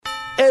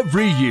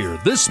Every year,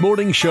 this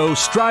morning show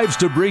strives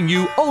to bring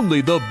you only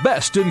the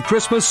best in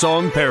Christmas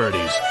song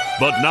parodies.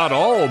 But not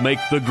all make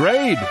the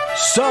grade.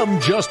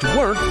 Some just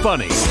weren't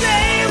funny.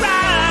 Stay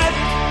right.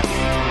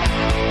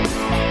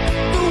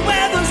 The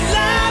weather's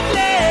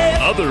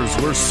lovely. Others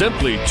were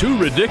simply too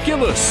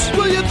ridiculous.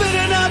 Well, you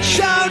better not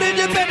shout and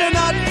you better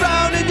not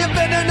frown and you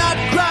better not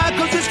cry,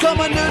 'cause it's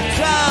coming to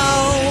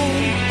town.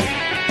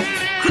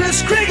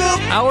 Kris Kringle.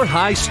 Our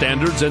high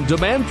standards and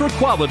demand for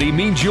quality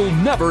means you'll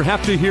never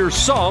have to hear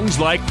songs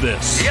like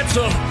this. It's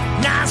a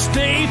nice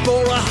day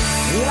for a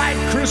white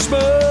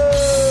Christmas.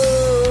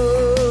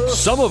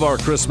 Some of our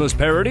Christmas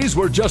parodies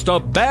were just a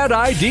bad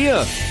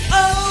idea.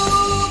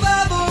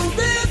 Over the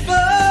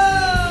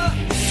river,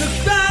 to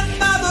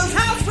grandmother's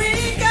house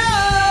we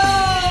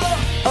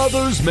go.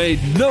 Others made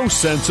no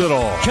sense at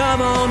all.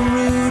 Come on,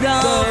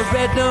 Rudolph, the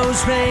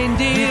red-nosed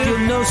reindeer, with your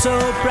nose so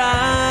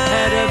bright,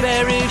 had a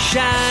very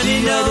shiny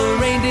nose. The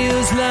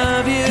reindeers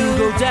love you, you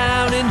go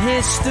down in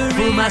history,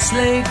 pull my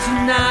sleigh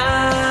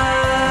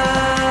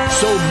tonight.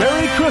 So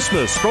Merry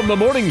Christmas from the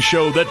morning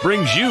show that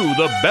brings you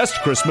the best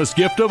Christmas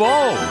gift of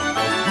all.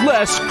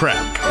 Less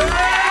crap.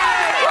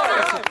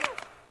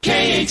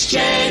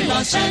 KHJ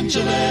Los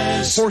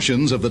Angeles.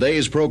 Portions of the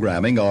day's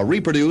programming are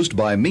reproduced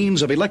by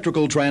means of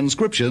electrical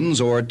transcriptions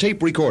or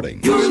tape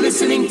recording. You're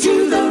listening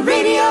to the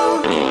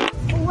radio.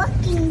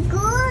 Looking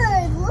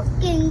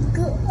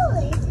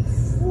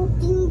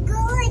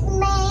good,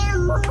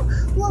 ma'am.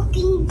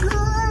 Looking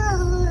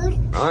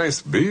good.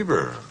 Nice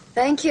beaver.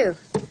 Thank you.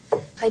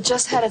 I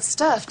just had it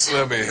stuffed.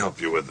 Let me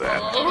help you with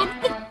that.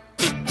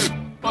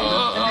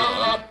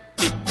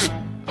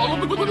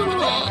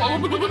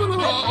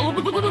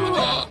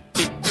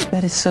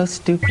 That is so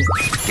stupid.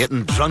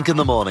 Getting drunk in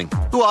the morning.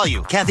 Who are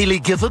you, Kathy Lee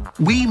Gifford?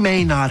 We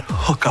may not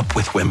hook up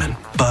with women,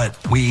 but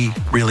we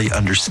really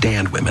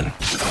understand women.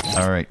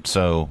 All right,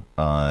 so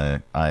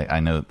I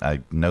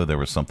know there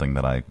was something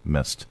that I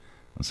missed,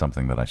 and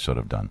something that I should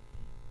have done.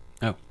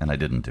 Oh, and I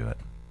didn't do it.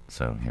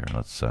 So here,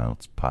 let's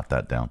pot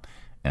that down,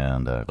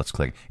 and let's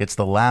click. It's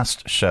the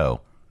last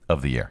show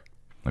of the year.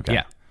 Okay.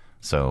 Yeah.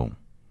 So,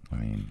 I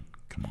mean,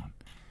 come on.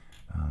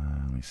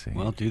 Let me see.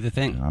 Well, do the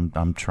thing.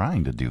 I'm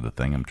trying to do the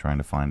thing. I'm trying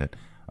to find it.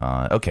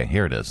 Okay,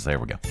 here it is. There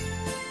we go.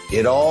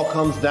 It all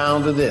comes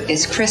down to this.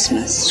 It's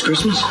Christmas. It's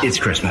Christmas? It's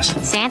Christmas.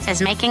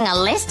 Santa's making a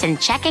list and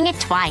checking it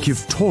twice.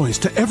 Give toys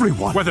to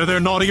everyone, whether they're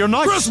naughty or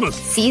nice. Christmas!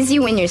 Sees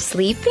you when you're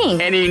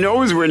sleeping. And he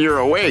knows when you're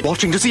awake.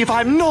 Watching to see if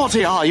I'm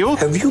naughty, are you?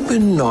 Have you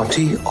been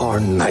naughty or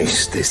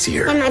nice this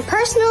year? In my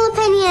personal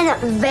opinion,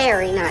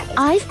 very nice.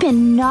 I've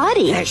been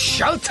naughty. It's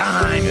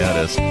showtime! Yeah,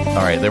 it is.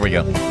 All right, there we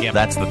go. Yep.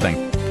 That's the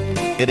thing.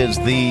 It is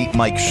the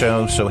Mike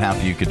Show. So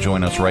happy you could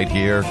join us right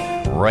here,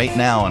 right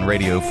now on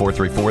Radio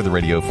 434, the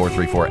Radio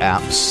 434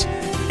 apps,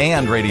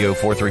 and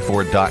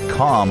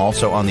Radio434.com,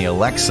 also on the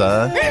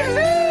Alexa.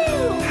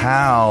 Hello!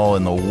 How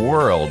in the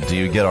world do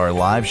you get our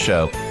live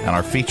show and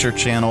our feature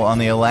channel on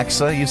the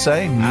Alexa, you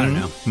say? I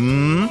don't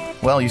know.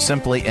 Well, you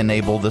simply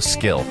enable the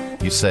skill.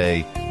 You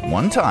say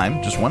one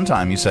time, just one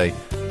time, you say,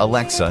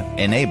 Alexa,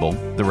 enable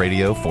the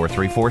Radio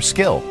 434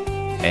 skill.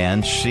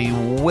 And she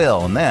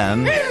will. And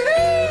then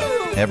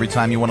every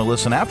time you want to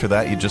listen after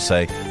that, you just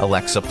say,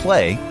 Alexa,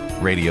 play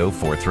Radio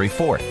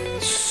 434.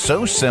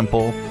 So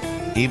simple.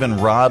 Even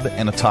Rob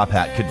in a top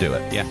hat could do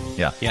it. Yeah.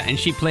 Yeah. Yeah, and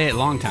she play it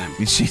long time.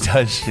 She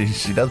does.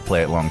 She does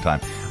play it long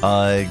time.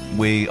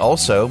 We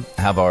also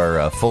have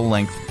our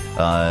full-length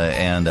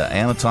and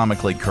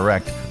anatomically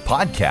correct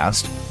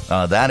podcast.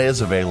 That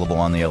is available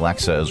on the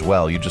Alexa as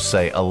well. You just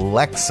say,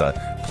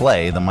 Alexa,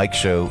 play the Mike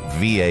Show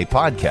VA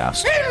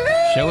podcast.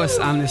 Show us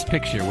on this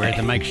picture where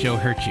the Mike Show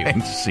hurt you.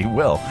 And she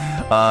will.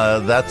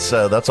 That's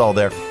all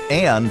there.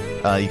 And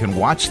you can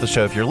watch the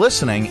show if you're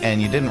listening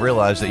and you didn't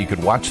realize that you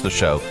could watch the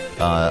show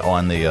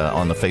on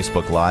the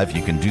Facebook Live.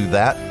 You can do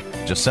that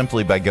just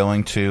simply by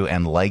going to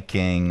and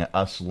liking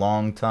us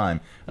long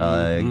time.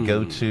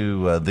 Go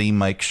to The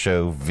Mike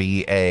Show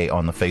VA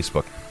on the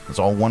Facebook. It's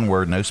all one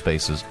word, no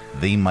spaces.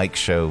 The Mike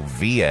Show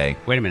VA.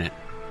 Wait a minute.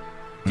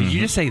 Did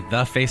you just say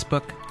the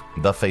Facebook?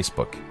 The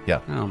Facebook,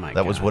 yeah. Oh, my God.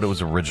 That was what it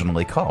was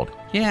originally called.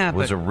 Yeah, It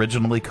was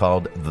originally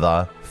called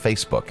The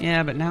Facebook.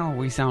 Yeah, but now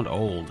we sound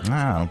old.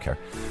 I don't care.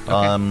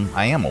 Okay.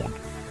 I am old.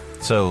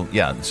 So,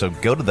 yeah, so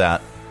go to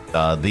that,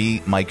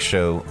 The Mike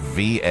Show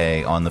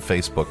VA on the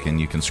Facebook,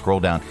 and you can scroll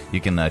down. You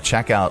can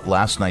check out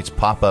last night's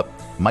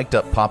mic'd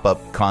up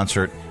pop-up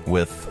concert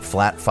with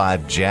Flat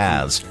 5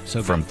 Jazz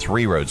from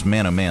Three Roads.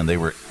 Man, oh man, they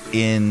were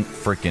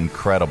freaking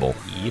incredible.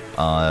 Yep.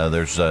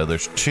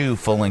 There's two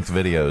full-length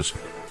videos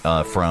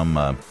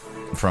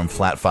from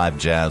Flat 5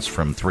 Jazz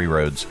from Three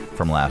Roads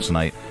from last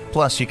night.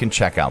 Plus, you can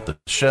check out the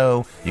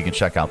show. You can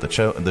check out the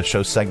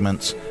show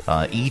segments.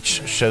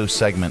 Each show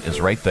segment is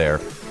right there.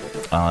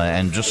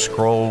 And just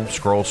scroll. If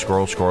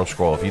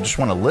you just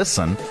want to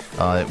listen,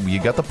 you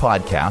got the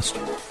podcast,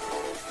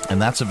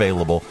 and that's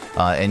available.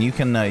 And you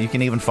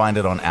can even find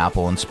it on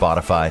Apple and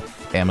Spotify,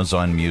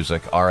 Amazon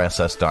Music,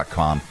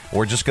 RSS.com,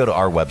 or just go to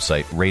our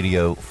website,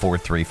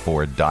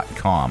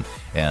 radio434.com.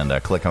 and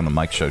click on the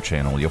Mike Show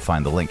channel. You'll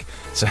find the link.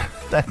 So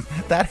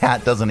that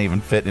hat doesn't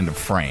even fit into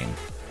frame.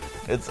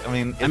 It's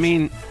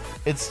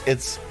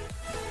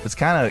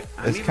kind of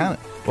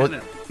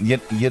well.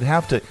 You'd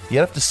have to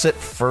sit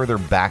further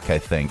back, I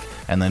think,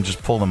 and then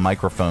just pull the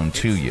microphone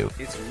to you.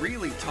 It's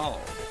really tall.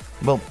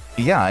 Well,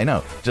 yeah, I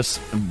know. Just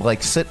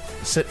like sit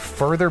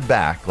further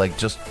back, like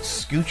just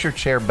scoot your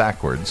chair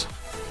backwards.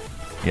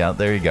 Yeah,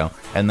 there you go.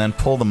 And then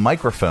pull the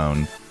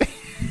microphone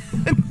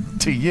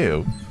to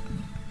you.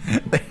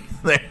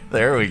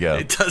 There we go.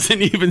 It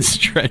doesn't even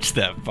stretch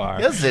that far.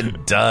 Yes,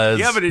 it does.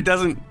 Yeah, but it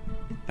doesn't.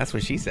 That's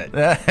what she said.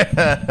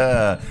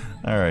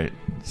 All right.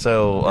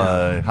 So,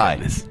 hi.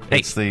 Hey.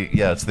 It's the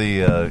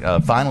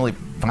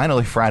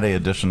finally Friday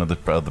edition of the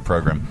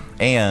program,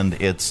 and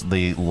it's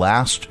the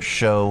last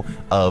show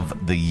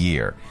of the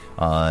year.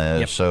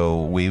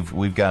 So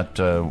we've got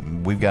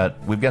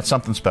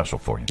something special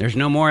for you. There's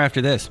no more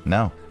after this.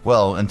 No.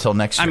 Well, until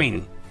next year. I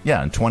mean,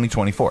 yeah, in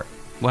 2024.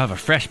 We'll have a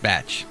fresh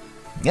batch.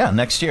 Yeah,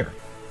 next year.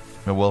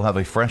 We'll have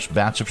a fresh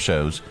batch of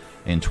shows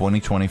in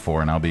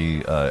 2024, and I'll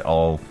be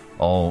all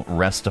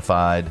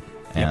restified.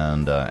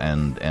 Yep.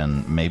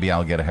 And maybe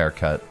I'll get a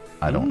haircut.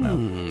 I don't know.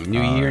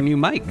 New year, new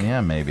Mike. Yeah,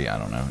 maybe. I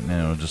don't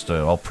know. Just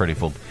all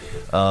prettyful.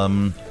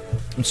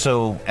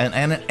 So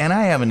and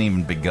I haven't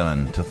even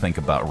begun to think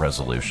about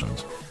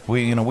resolutions.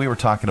 We were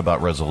talking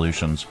about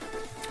resolutions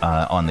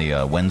on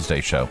the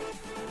Wednesday show.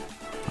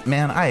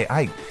 Man,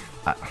 I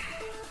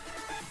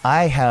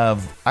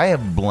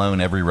have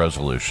blown every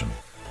resolution.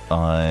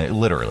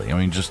 Literally. I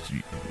mean, just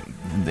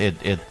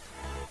it.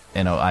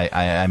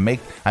 I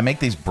make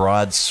these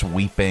broad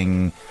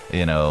sweeping,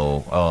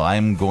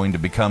 I'm going to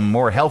become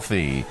more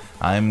healthy.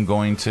 I'm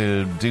going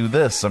to do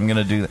this. I'm going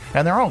to do that.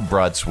 And they're all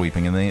broad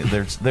sweeping, and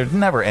there's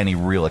never any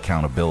real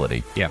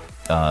accountability. Yeah.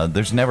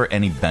 There's never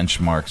any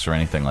benchmarks or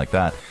anything like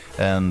that.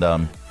 And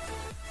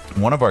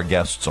one of our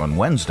guests on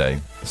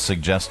Wednesday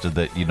suggested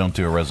that you don't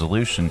do a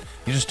resolution.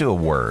 You just do a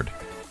word.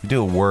 You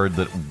do a word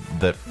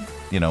that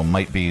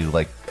might be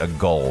like a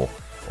goal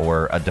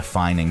or a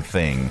defining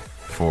thing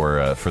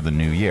for the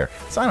new year.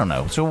 So I don't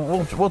know. So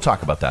we'll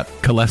talk about that.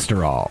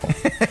 Cholesterol.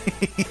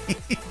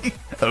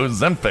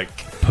 Ozempic.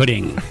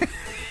 Pudding.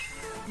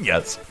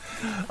 Yes.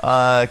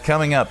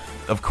 Coming up,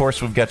 of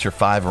course, we've got your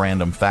 5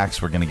 random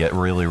facts. We're going to get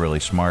really, really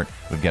smart.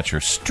 We've got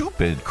your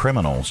stupid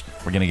criminals.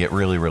 We're going to get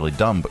really, really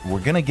dumb. But we're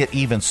going to get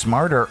even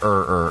smarter with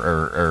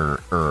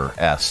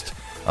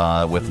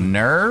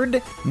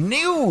nerd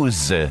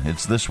news.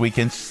 It's This Week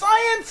in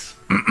Science.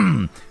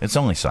 It's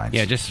only science.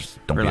 Yeah,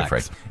 just don't relax. be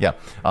afraid. Yeah,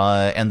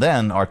 and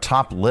then our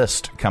top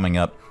list coming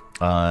up.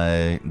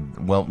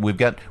 Well, we've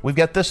got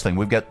this thing.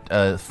 We've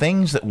got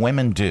things that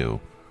women do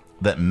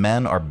that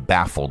men are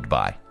baffled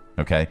by.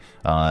 Okay,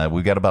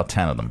 we've got about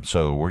 10 of them,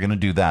 so we're going to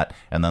do that.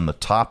 And then the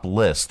top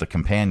list, the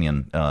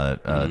companion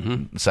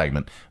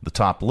segment, the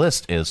top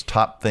list is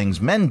top things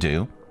men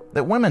do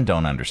that women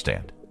don't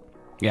understand.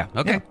 Yeah.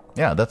 Okay.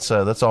 Yeah, that's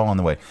all on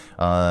the way.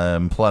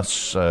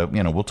 Plus,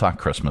 we'll talk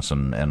Christmas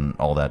and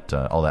all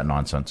that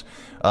nonsense.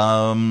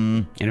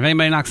 And if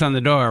anybody knocks on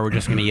the door, we're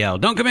just going to yell,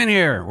 "Don't come in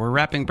here! We're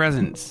wrapping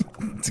presents."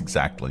 That's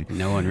exactly.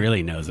 No one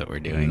really knows what we're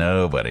doing.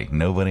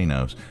 Nobody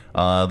knows.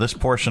 This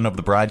portion of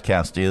the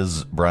broadcast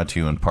is brought to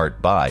you in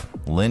part by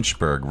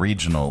Lynchburg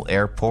Regional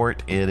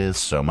Airport. It is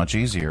so much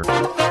easier.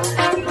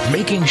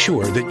 Making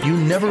sure that you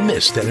never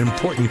miss that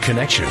important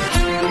connection.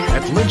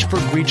 At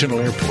Lynchburg Regional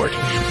Airport,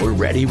 we're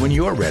ready when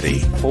you're ready.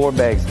 4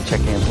 bags to check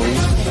in, please.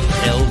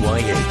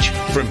 LYH.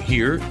 From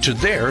here to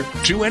there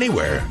to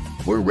anywhere.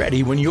 We're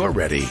ready when you're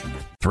ready.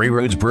 Three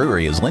Roads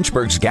Brewery is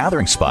Lynchburg's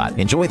gathering spot.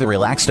 Enjoy the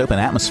relaxed open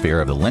atmosphere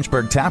of the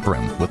Lynchburg Tap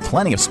Room with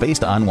plenty of space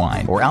to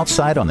unwind, or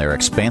outside on their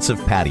expansive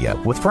patio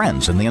with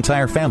friends and the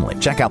entire family.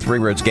 Check out Three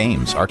Roads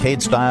games,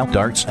 arcade style,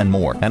 darts, and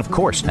more. And of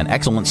course, an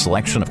excellent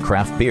selection of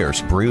craft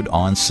beers brewed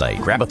on site.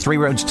 Grab a Three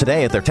Roads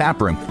today at their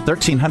tap room,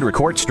 1300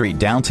 Court Street,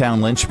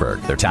 downtown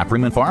Lynchburg, their tap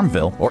room in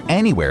Farmville, or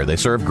anywhere they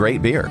serve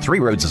great beer. Three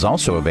Roads is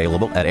also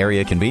available at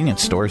area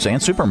convenience stores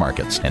and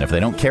supermarkets. And if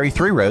they don't carry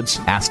Three Roads,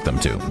 ask them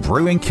to.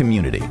 Brewing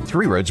community.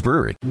 Three Roads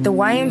Brewery. The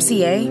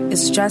YMCA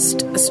is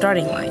just a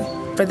starting line,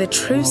 for the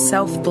true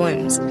self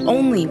blooms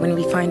only when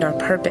we find our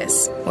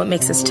purpose, what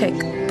makes us tick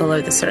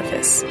below the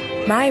surface.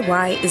 My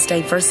why is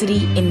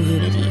diversity and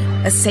unity,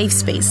 a safe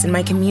space in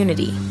my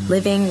community,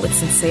 living with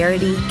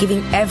sincerity,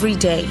 giving every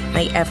day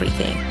my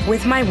everything.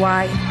 With my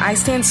why, I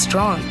stand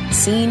strong,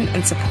 seen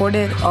and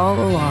supported all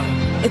along.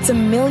 It's a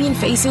million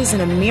faces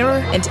in a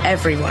mirror, and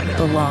everyone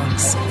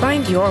belongs.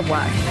 Find your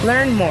why.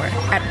 Learn more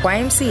at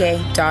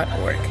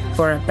ymca.org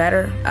for a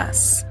better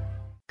us.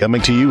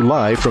 Coming to you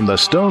live from the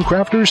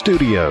Stonecrafters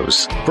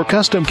Studios. For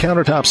custom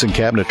countertops and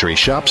cabinetry,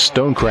 shop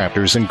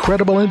Stonecrafters'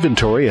 incredible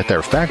inventory at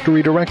their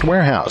Factory Direct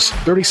Warehouse,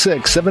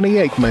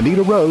 3678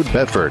 Manita Road,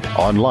 Bedford.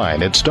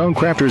 Online at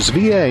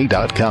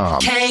stonecraftersva.com.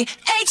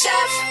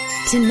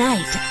 KHF!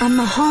 Tonight on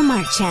the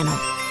Hallmark Channel,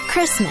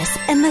 Christmas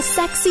and the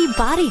Sexy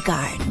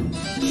Bodyguard.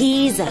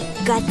 He's a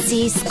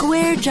gutsy,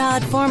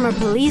 square-jawed former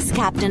police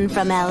captain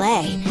from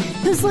L.A.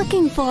 who's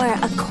looking for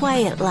a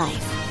quiet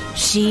life.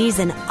 She's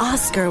an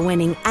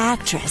Oscar-winning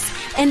actress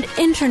and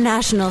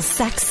international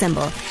sex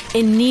symbol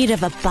in need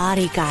of a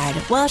bodyguard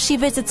while she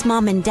visits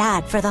mom and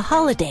dad for the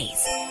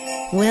holidays.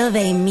 Will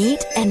they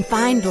meet and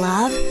find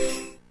love?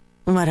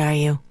 What are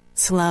you,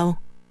 slow?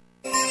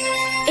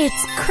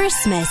 It's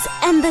Christmas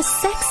and the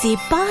Sexy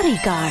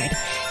Bodyguard.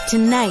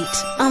 Tonight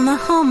on the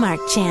Hallmark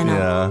Channel.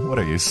 Yeah, what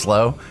are you,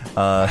 slow?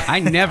 I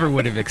never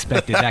would have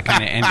expected that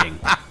kind of ending.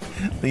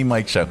 The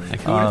Mike Show. Like,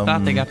 who would have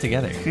thought they got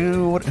together?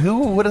 Who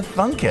would have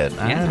thunk it?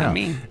 I don't know. Not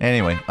me.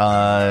 Anyway,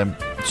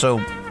 so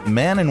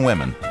men and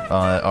women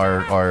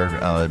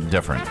are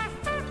different.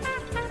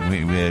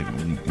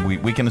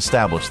 We can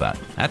establish that.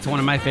 That's one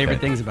of my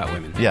favorite things about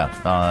women.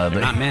 Yeah, they're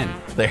not men.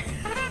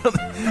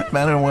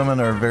 Men and women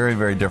are very,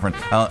 very different,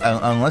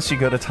 unless you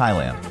go to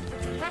Thailand.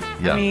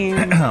 Yeah. I mean,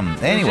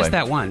 anyway, just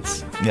that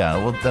once. Yeah,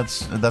 well,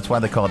 that's why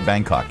they call it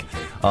Bangkok.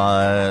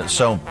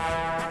 So,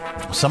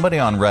 somebody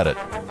on Reddit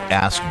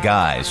asked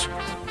guys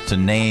to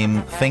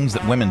name things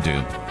that women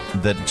do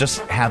that just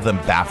have them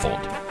baffled.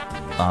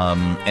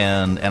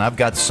 And I've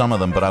got some of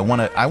them, but I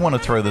want to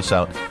throw this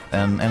out.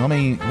 And let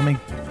me.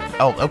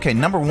 Oh, okay.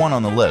 Number one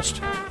on the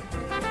list.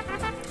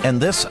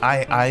 And this,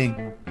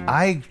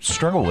 I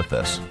struggle with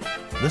this.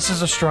 This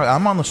is a struggle.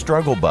 I'm on the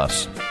struggle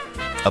bus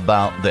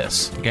about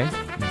this. Okay.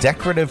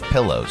 Decorative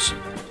pillows.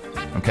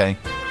 Okay.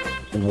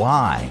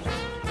 Why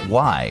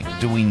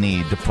do we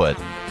need to put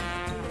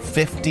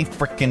 50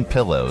 frickin'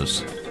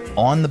 pillows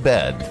on the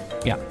bed?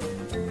 Yeah.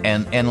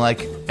 And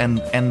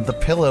the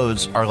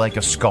pillows are like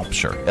a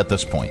sculpture at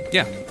this point.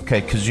 Yeah. Okay,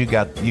 because you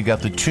got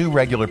the two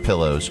regular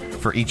pillows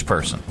for each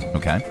person.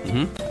 Okay.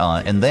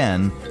 Mm-hmm. And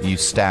then you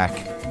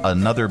stack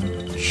another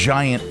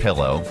giant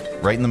pillow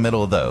right in the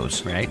middle of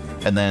those. Right.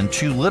 And then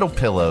two little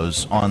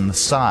pillows on the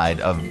side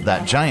of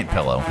that giant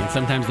pillow. And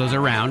sometimes those are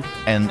round.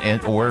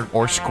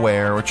 Or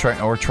square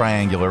or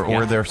triangular,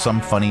 or there's some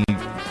funny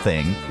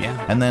thing.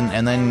 Yeah. And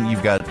then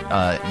you've got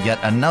yet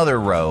another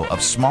row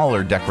of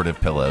smaller decorative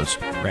pillows.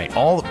 Right.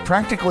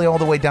 Practically all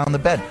the way down the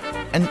bed.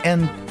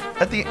 And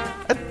at the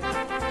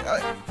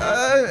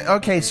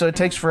okay, so it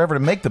takes forever to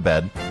make the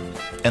bed.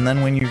 And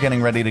then when you're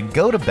getting ready to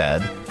go to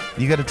bed,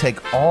 you got to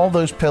take all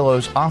those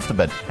pillows off the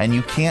bed, and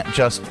you can't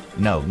just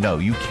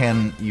you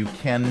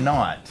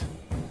cannot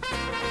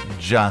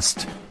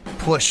just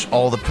push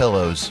all the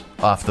pillows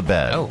off the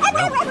bed. Oh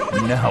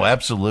no,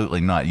 absolutely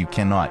not. You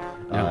cannot.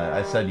 No.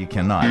 I said you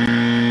cannot.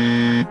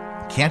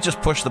 Can't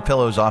just push the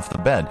pillows off the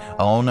bed.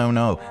 Oh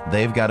no,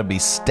 they've got to be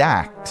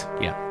stacked.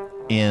 Yeah.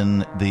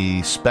 In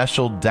the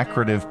special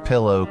decorative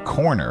pillow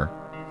corner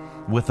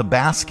with a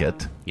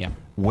basket. Yeah.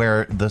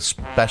 Where the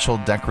special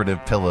decorative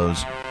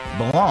pillows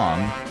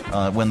belong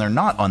when they're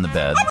not on the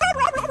bed.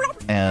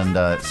 And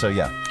so,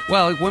 yeah.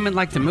 Well, women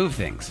like to move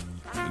things.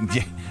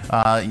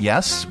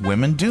 Yes,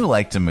 women do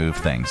like to move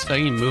things. So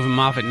you can move them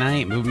off at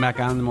night, move them back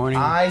on in the morning?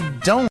 I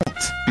don't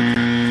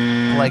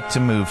like to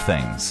move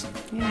things.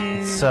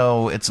 Yeah.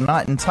 So it's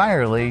not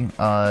entirely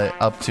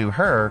up to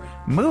her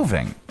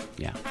moving.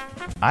 Yeah.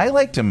 I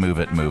like to move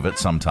it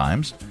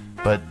sometimes,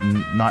 but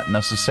not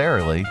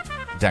necessarily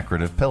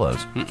decorative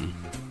pillows. Mm-mm.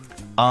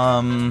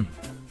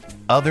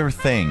 Other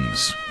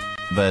things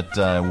that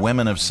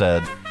women have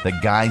said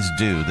that guys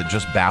do that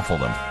just baffle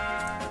them.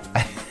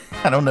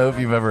 I don't know if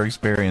you've ever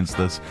experienced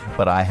this,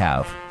 but I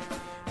have.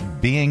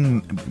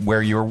 Being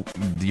where you're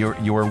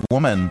a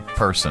woman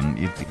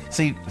person.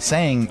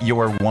 Saying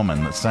you're a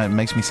woman, it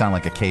makes me sound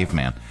like a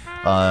caveman.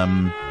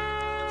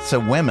 So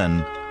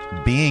women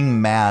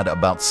being mad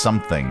about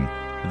something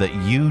that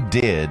you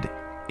did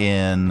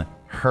in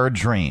her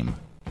dream.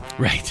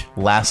 Right.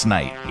 Last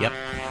night. Yep.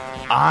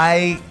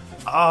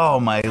 Oh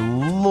my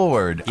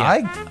Lord!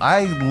 Yeah.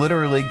 I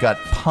literally got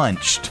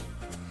punched,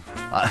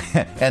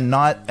 and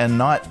not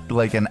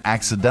like an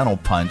accidental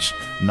punch.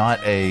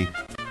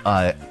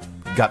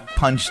 Got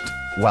punched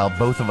while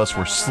both of us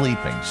were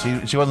sleeping.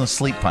 She wasn't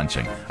sleep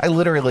punching. I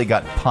literally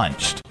got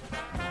punched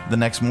the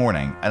next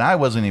morning, and I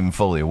wasn't even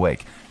fully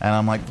awake. And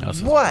I'm like,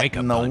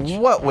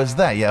 what was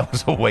that? Yeah, it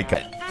was a wake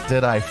up.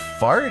 Did I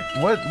fart?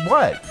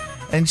 What?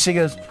 And she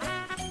goes,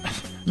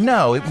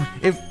 no,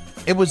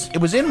 it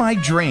was in my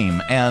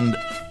dream, and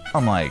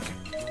I'm like,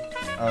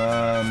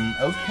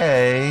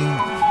 okay,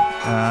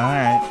 all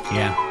right.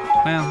 Yeah.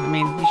 Well, I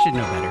mean, you should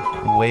know better.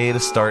 Way to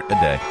start a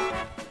day.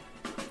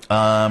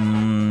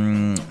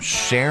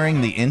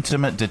 Sharing the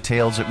intimate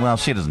details. Well,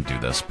 she doesn't do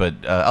this,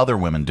 but other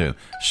women do.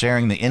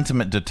 Sharing the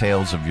intimate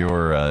details of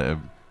your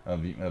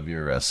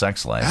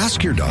sex life.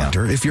 Ask your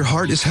doctor if your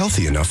heart is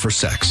healthy enough for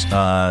sex.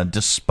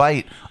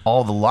 Despite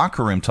all the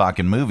locker room talk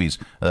in movies,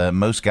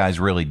 most guys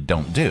really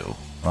don't do.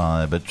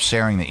 But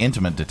sharing the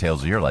intimate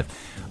details of your life.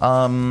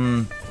 How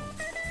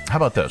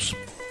about this?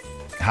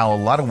 How a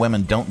lot of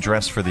women don't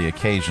dress for the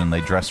occasion,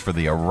 they dress for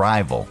the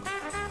arrival.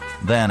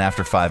 Then,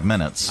 after 5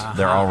 minutes,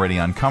 they're already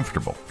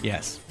uncomfortable.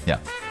 Yes. Yeah.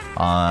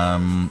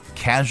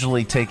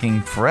 Casually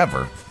taking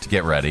forever to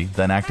get ready,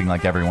 then acting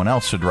like everyone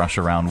else should rush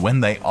around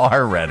when they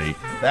are ready.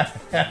 Yeah.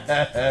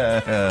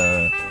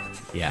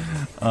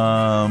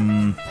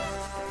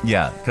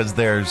 Yeah, because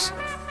there's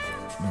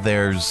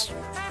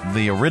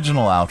the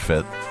original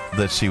outfit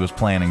that she was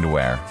planning to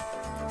wear,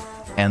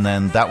 and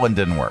then that one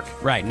didn't work.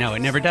 Right? No, it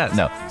never does.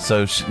 No,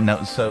 so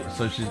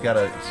she's got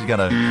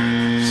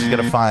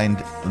to find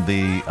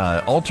the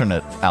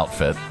alternate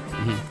outfit,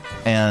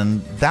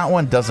 and that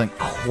one doesn't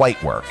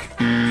quite work.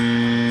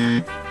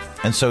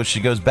 And so she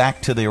goes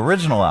back to the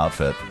original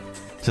outfit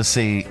to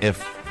see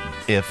if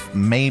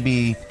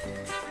maybe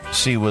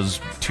she was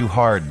too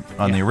hard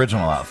on the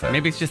original outfit.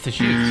 Maybe it's just the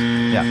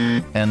shoes. Yeah,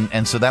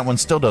 and so that one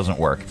still doesn't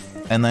work.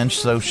 And then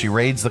so she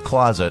raids the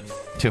closet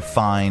to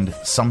find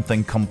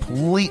something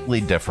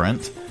completely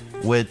different,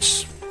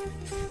 which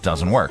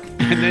doesn't work.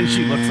 And then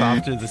she looks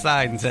off to the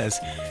side and says,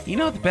 "You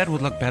know, the bed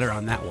would look better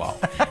on that wall."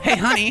 Hey,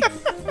 honey.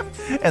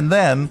 And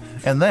then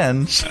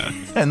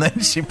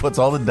she puts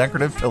all the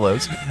decorative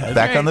pillows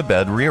back on the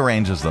bed,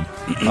 rearranges them,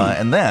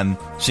 and then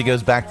she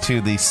goes back to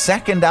the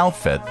second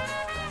outfit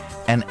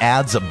and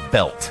adds a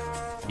belt.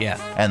 Yeah.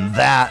 And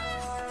that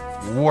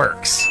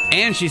works.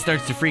 And she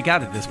starts to freak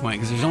out at this point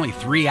because there's only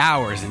 3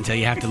 hours until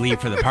you have to leave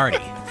for the party.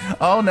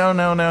 Oh, no.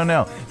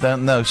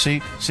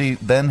 She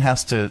then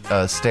has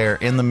to stare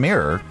in the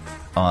mirror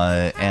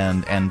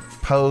and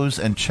pose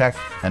and check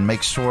and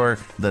make sure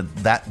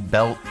that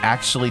belt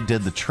actually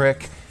did the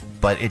trick.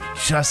 But it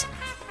just,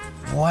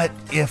 what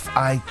if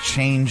I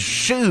change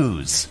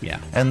shoes? Yeah.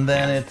 And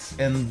then it's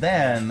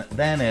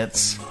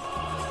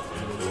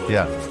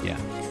yeah.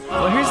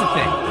 Well, here's the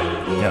thing.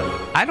 Yeah.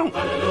 I don't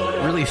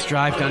really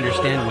strive to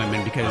understand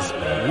women because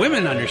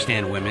women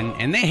understand women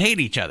and they hate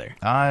each other.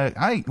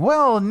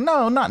 Well,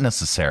 no, not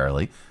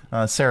necessarily.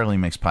 Sarah Lee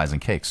makes pies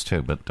and cakes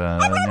too, but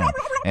yeah.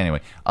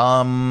 Anyway,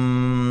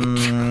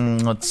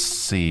 let's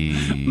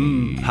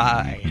see.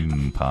 Pie.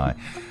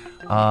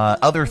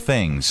 Other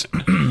things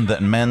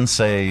that men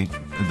say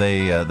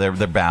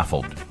they're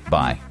baffled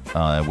by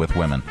with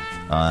women.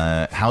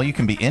 How you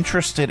can be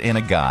interested in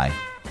a guy,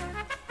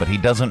 but he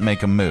doesn't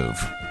make a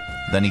move.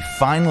 Then he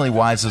finally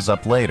wises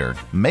up later,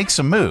 makes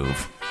a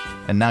move,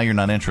 and now you're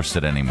not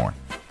interested anymore.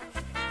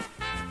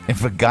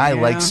 If a guy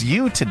likes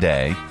you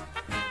today,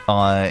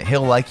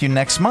 he'll like you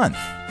next month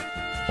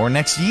or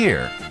next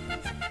year.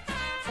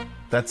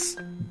 That's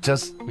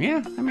just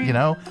if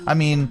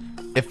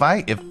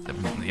I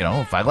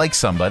like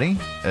somebody,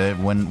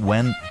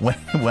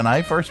 when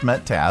I first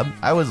met Tab,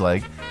 I was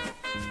like,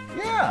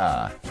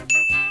 yeah,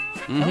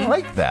 I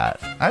like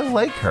that. I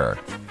like her.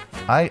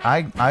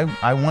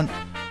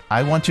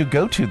 I want to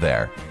go to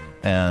there,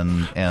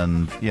 and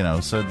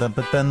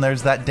but then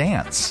there's that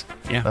dance.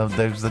 Yeah.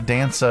 There's the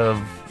dance of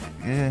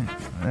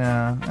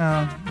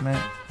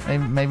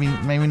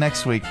maybe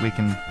next week we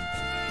can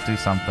do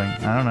something.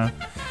 I don't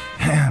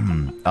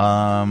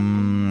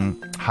know.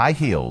 High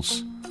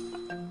heels,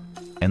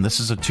 and this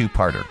is a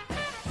two-parter.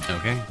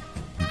 Okay.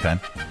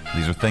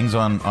 These are things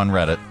on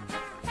Reddit.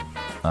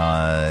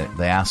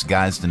 They ask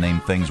guys to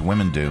name things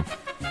women do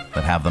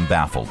that have them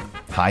baffled.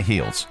 High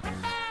heels.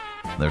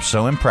 They're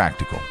so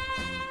impractical.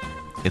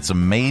 It's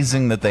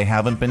amazing that they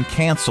haven't been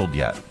canceled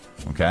yet.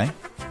 Okay.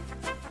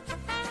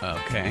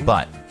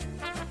 But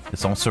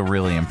it's also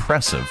really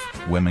impressive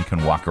women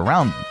can walk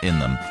around in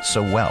them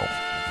so well.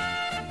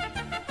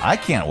 I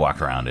can't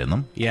walk around in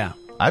them. Yeah.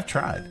 I've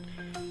tried.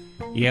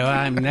 Yeah,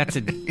 I mean, that's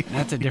a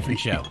different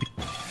show.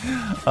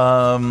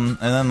 And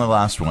then the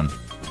last one.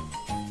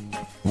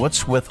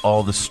 What's with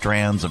all the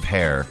strands of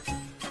hair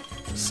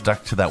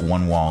stuck to that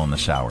one wall in the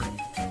shower?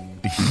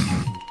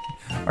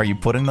 Are you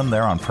putting them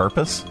there on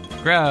purpose?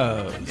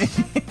 Gross.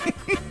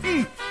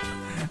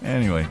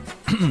 Anyway,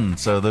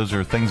 so those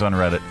are things on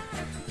Reddit.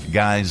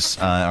 Guys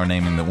are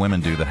naming that women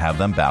do that have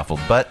them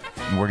baffled, but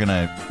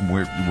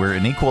we're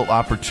an equal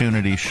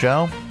opportunity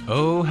show.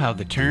 Oh, how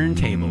the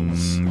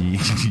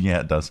turntables!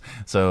 Yeah, it does.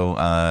 So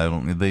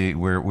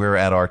we're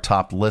at our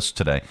top list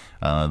today.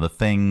 The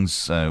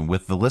things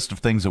with the list of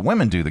things that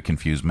women do that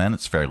confuse men.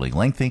 It's fairly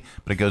lengthy,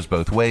 but it goes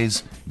both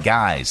ways.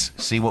 Guys,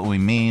 see what we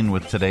mean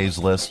with today's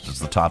list. It's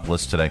the top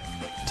list today.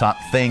 Top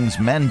things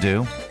men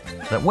do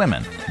that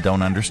women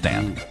don't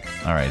understand.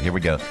 All right, here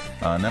we go.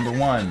 Number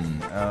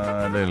one,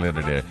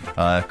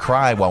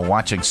 cry while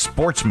watching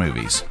sports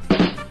movies.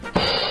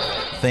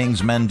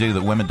 Things men do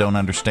that women don't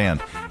understand.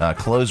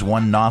 Close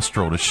one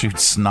nostril to shoot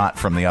snot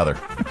from the other.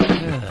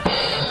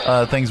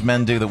 Things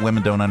men do that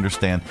women don't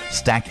understand.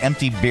 Stack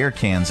empty beer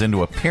cans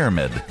into a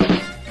pyramid.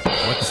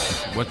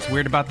 What's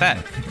weird about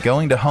that?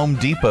 Going to Home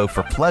Depot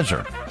for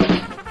pleasure.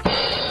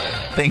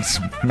 Things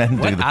men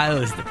do. What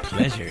aisle is the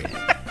pleasure in?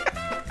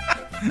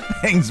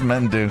 Things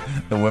men do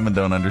that women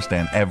don't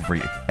understand.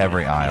 Every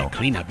aisle.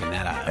 Clean up in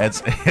that aisle.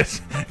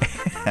 It's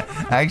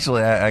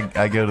actually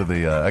I go to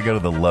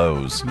the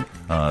Lowe's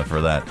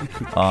for that.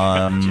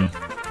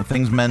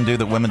 Things men do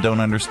that women don't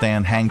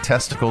understand. Hang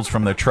testicles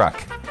from their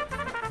truck.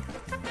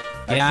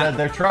 Yeah. I said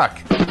their truck.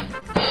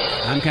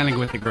 I'm kind of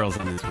with the girls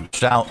on this one.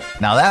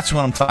 Now that's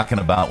what I'm talking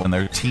about when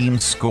their team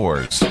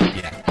scores.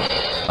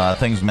 Yeah.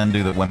 Things men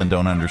do that women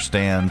don't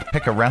understand.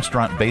 Pick a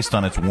restaurant based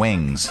on its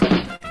wings.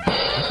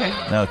 Okay.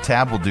 No,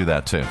 Tab will do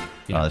that too.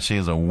 Yeah. She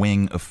is a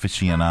wing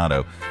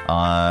aficionado.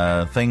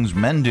 Things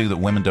men do that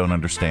women don't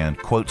understand.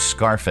 Quote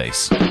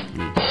Scarface.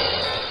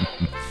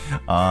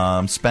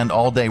 Spend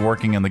all day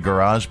working in the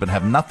garage, but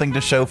have nothing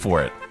to show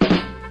for it.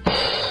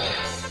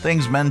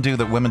 Things men do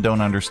that women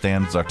don't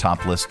understand is our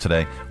top list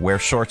today. Wear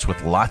shorts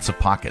with lots of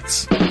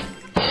pockets.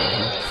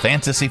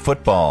 Fantasy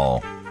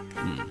football.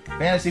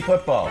 Fantasy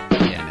football.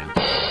 Yeah,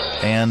 no.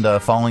 And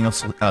falling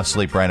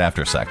asleep right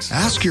after sex.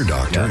 Ask your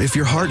doctor if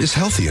your heart is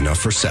healthy enough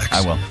for sex.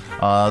 I will.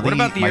 What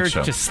about the urge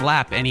to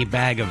slap any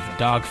bag of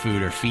dog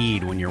food or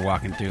feed when you're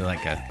walking through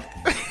like a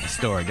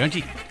store? Don't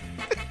you?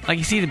 Like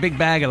you see the big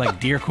bag of like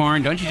deer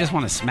corn, don't you just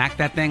want to smack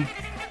that thing?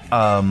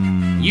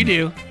 You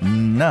do.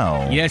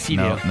 No. Yes, you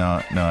do.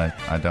 No,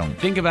 I don't.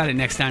 Think about it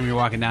next time you're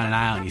walking down an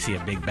aisle and you see a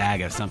big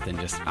bag of something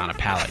just on a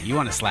pallet. You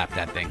want to slap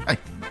that thing.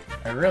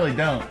 I really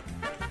don't.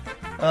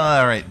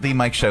 All right, the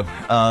Mike Show.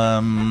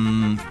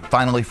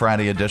 Finally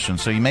Friday edition.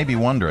 So you may be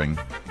wondering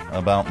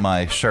about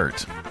my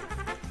shirt.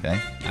 Okay.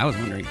 I was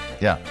wondering.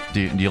 Yeah. Do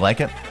you like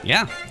it?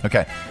 Yeah.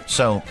 Okay.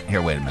 So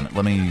here, wait a minute.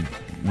 Let me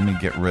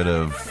get rid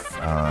of.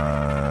 Get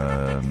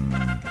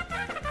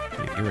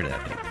rid of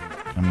that thing.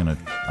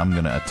 I'm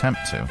gonna attempt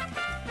to.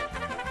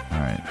 All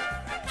right.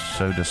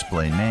 Show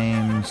display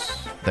names.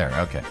 There.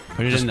 Okay.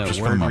 Put it in the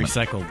word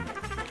recycled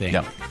thing.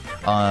 Yeah.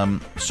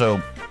 So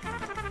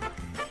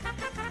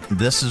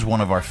this is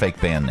one of our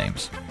fake band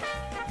names,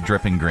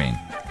 Dripping Green.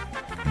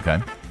 Okay.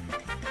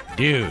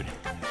 Dude.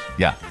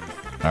 Yeah.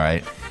 All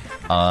right.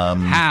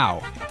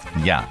 How?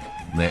 Yeah.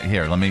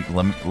 Here. Let me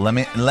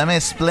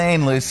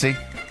explain, Lucy.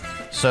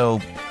 So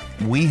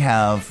we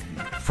have,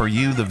 for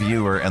you, the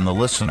viewer and the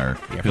listener,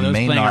 who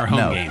may not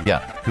know,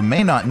 who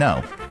may not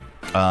know,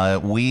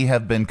 we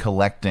have been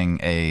collecting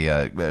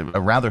a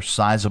rather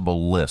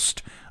sizable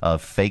list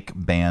of fake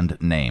band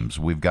names.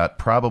 We've got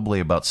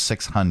probably about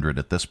 600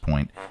 at this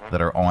point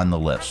that are on the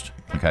list.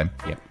 Okay.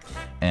 Yep.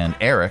 And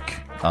Eric,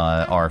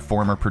 our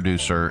former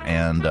producer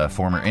and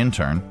former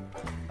intern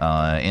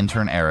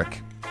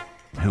Eric,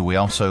 who we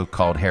also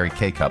called Harry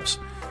K-Cups,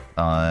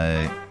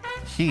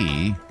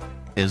 he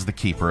is the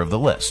keeper of the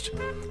list.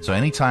 So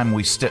anytime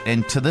we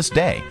and to this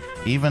day,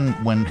 even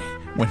when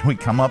we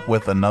come up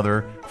with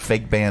another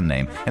fake band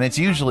name, and it's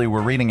usually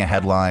we're reading a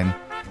headline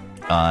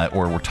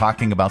or we're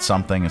talking about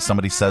something and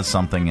somebody says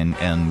something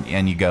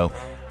and you go,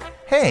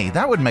 hey,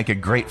 that would make a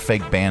great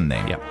fake band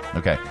name. Yep.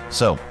 Okay,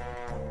 so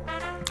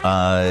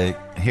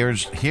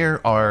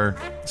here are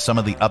some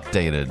of the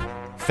updated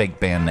fake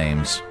band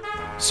names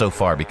so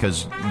far,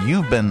 because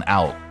you've been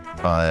out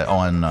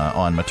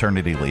on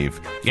maternity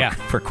leave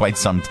for quite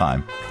some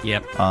time.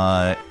 Yep.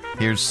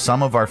 Here's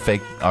some of our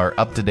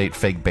up-to-date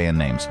fake band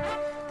names.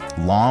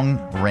 Long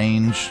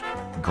Range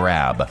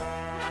Grab.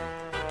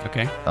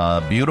 Okay.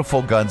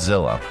 Beautiful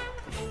Godzilla.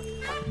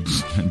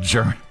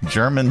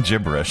 German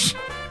Gibberish.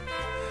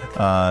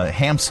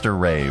 Hamster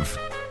Rave.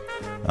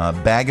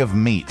 Bag of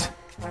Meat.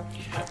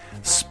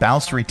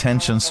 Spouse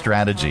Retention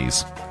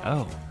Strategies.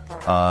 Oh.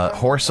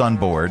 Horse on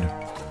Board.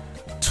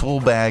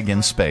 Tool Bag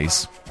in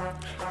Space.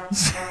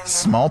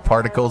 Small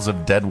Particles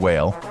of Dead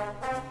Whale.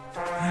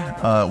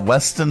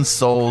 Weston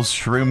Souls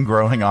Shroom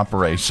Growing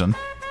Operation.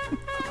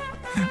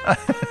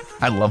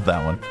 I love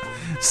that one.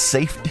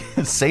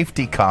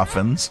 Safety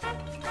Coffins.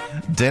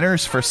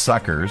 Dinners for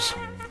Suckers.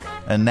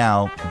 And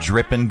now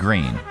Drippin'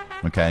 Green.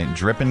 Okay,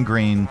 Drippin'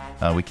 Green.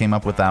 We came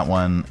up with that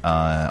one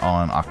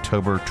on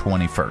October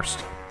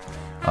 21st.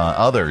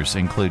 Others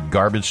include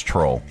Garbage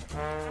Troll.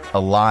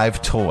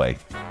 Alive Toy.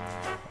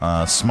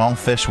 Small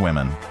Fish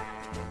Women.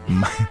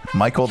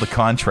 Michael the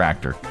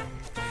Contractor.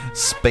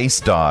 Space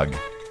Dog.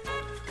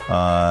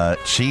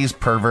 Cheese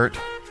Pervert.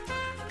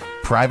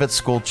 Private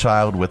School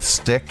Child with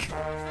Stick.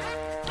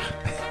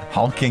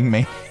 Hulking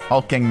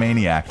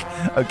Maniac.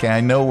 Okay,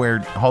 I know where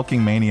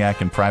Hulking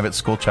Maniac and Private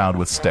School Child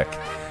with Stick.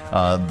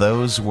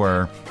 Those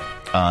were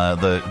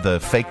the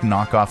fake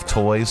knockoff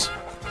toys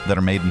that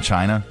are made in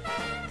China.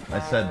 I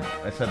said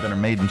that are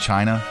made in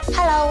China.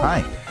 Hello.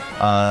 Hi.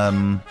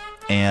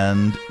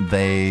 And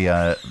they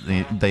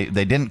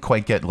didn't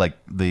quite get, like,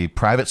 the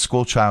Private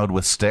School Child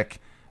with Stick.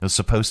 It was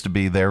supposed to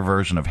be their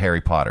version of Harry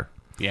Potter.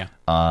 Yeah.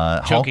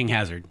 Choking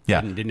Hazard.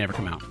 Yeah. Didn't ever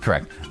come out.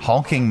 Correct.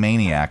 Hulking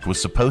Maniac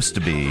was supposed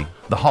to be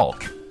the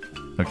Hulk.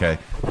 Okay.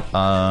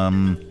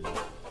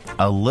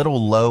 A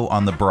little low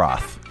on the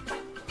broth.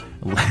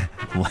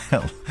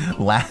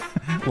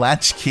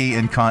 Latchkey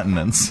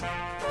Incontinence.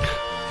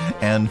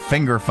 And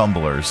Finger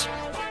Fumblers.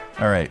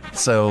 All right.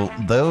 So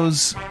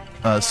those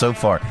so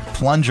far.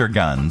 Plunger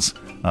Guns.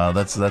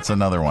 That's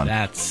another one.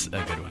 That's a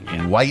good one,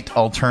 yeah. White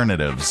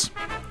Alternatives.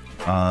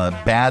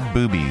 Bad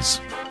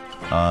Boobies.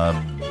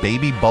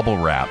 Baby Bubble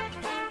Wrap.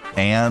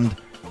 And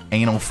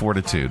Anal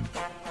Fortitude.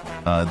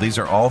 These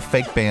are all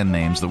fake band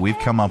names that we've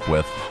come up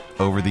with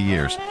over the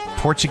years.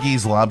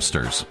 Portuguese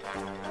Lobsters.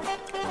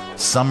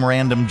 Some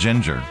Random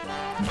Ginger.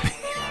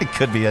 It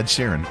could be Ed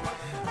Sheeran.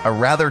 A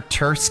Rather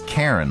Terse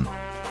Karen.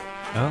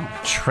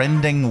 Oh.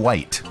 Trending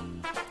White.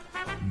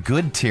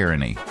 Good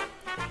Tyranny.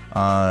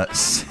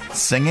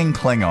 Singing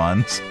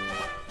Klingons.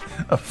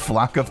 A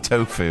Flock of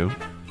Tofu.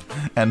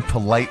 And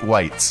Polite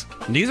Whites.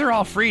 These are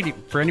all free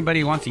for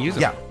anybody who wants to use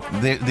them.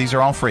 Yeah, these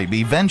are all free. But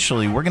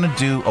eventually, we're going to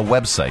do a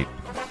website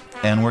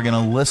and we're going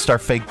to list our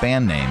fake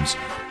band names.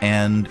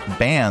 And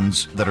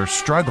bands that are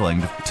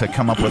struggling to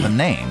come up with a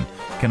name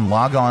can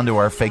log on to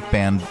our fake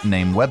band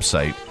name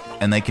website,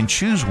 and they can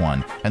choose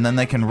one, and then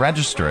they can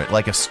register it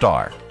like a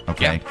star,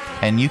 okay? Yeah.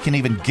 And you can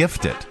even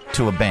gift it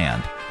to a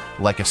band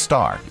like a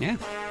star. Yeah.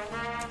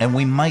 And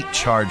we might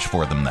charge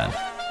for them then.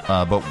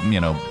 But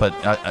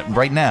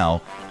right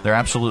now, they're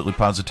absolutely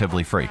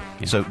positively free.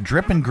 Yeah. So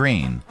Drippin'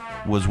 Green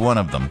was one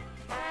of them.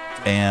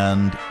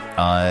 And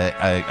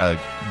a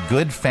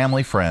good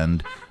family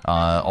friend,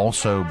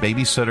 also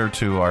babysitter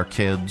to our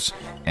kids,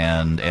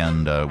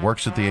 and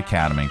works at the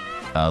academy,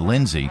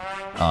 Lindsay,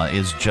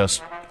 is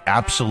just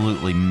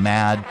absolutely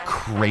mad,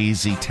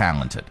 crazy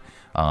talented.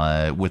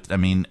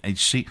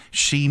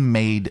 She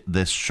made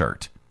this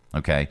shirt.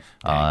 Okay,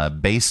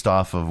 based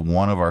off of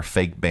one of our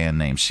fake band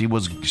names. She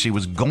was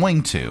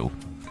going to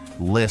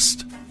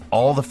list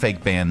all the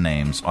fake band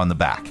names on the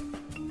back,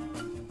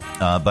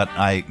 but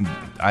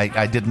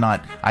I did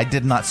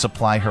not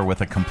supply her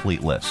with a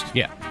complete list.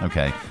 Yeah.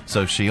 Okay,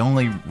 so she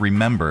only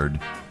remembered,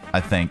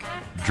 I think,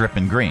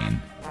 Drippin' Green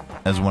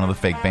as one of the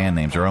fake band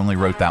names, or only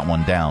wrote that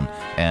one down.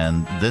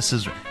 And this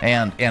is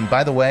and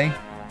by the way,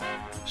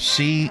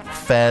 she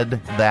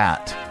fed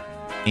that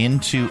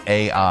into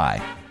AI.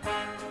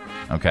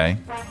 Okay,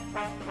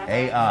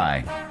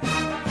 AI.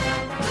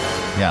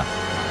 Yeah,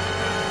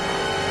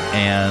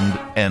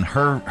 and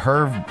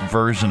her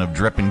version of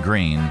Drippin'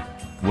 Green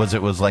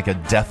was like a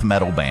death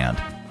metal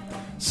band.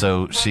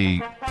 So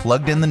she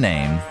plugged in the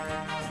name,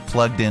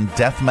 plugged in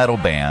death metal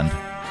band,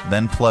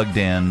 then plugged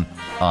in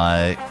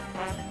band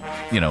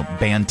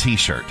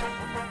T-shirt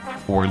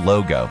or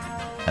logo,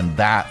 and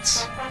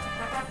that's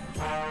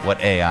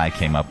what AI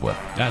came up with.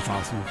 That's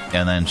awesome.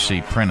 And then she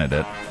printed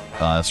it,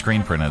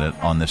 screen printed it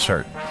on this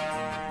shirt.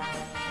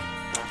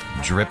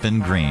 Drippin'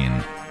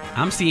 Green.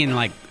 I'm seeing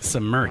like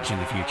some merch in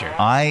the future.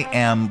 I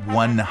am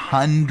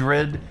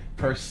 100%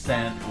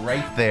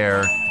 right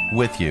there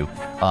with you.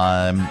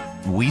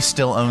 We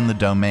still own the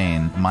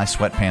domain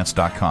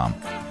mysweatpants.com.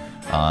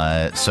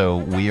 So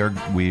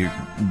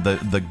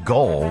the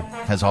goal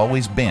has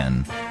always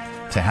been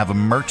to have a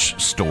merch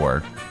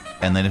store,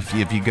 and then if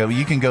you go,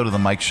 you can go to the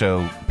Mike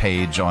Show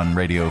page on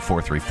Radio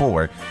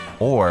 434,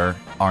 or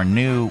our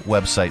new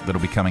website that'll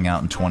be coming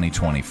out in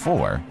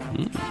 2024,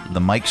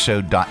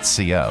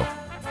 themikeshow.co,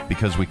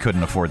 because we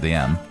couldn't afford the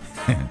M.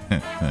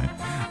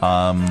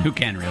 Who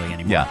can really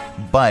anymore? Yeah,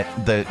 but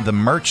the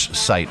merch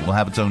site will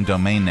have its own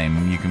domain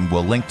name.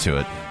 We'll link to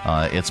it.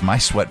 It's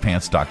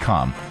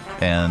mysweatpants.com,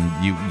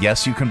 and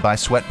you can buy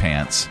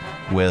sweatpants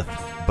with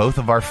both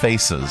of our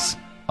faces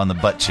on the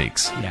butt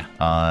cheeks. Yeah,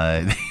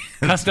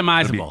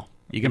 customizable.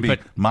 You can put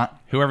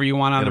whoever you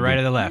want on the right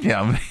or the left.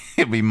 Yeah,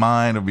 it'll be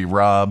mine. It'll be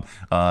Rob.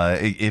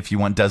 If you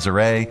want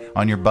Desiree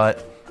on your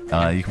butt,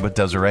 you can put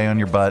Desiree on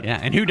your butt. Yeah,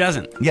 and who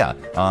doesn't? Yeah,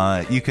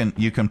 you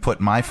can put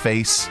my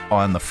face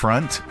on the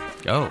front.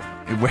 Oh,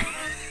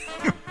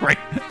 right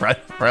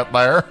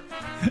there.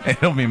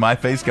 It'll be my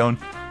face going.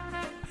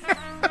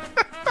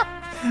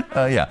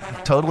 Yeah,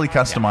 totally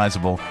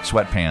customizable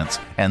sweatpants,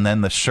 and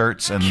then the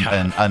shirts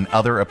and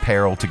other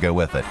apparel to go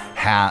with it.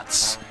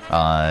 Hats,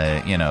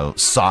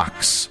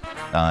 socks.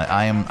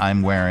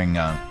 I'm wearing.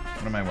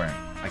 What am I wearing?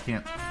 I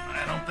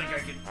don't think I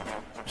can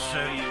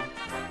show you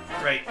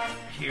right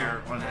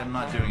here. I'm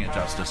not doing it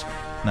justice.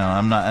 No,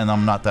 I'm not, and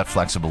I'm not that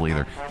flexible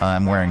either.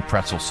 I'm wearing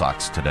pretzel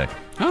socks today.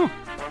 Oh.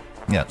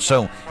 Yeah,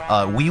 so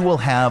we will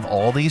have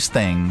all these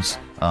things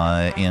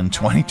in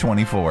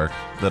 2024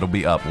 that'll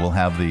be up. We'll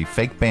have the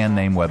fake band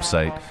name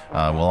website.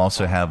 We'll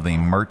also have the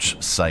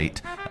merch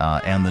site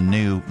and the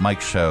new Mike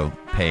Show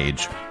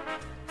page,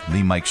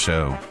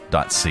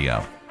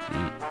 themikeshow.co.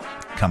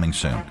 Coming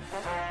soon.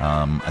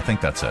 I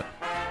think that's it.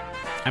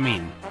 I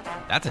mean,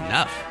 that's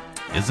enough.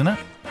 Isn't it?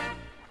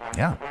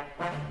 Yeah.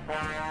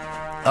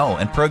 Oh,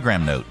 and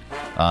program note.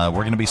 We're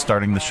going to be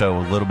starting the show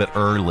a little bit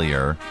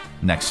earlier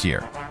next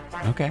year.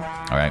 Okay.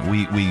 All right.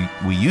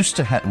 We used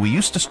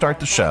to start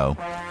the show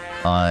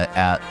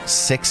at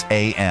 6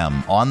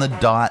 a.m. on the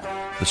dot.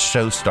 The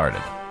show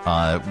started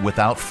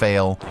without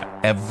fail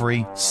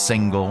every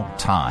single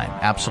time,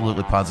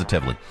 absolutely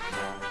positively.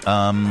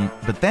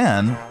 But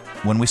then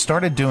when we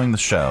started doing the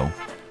show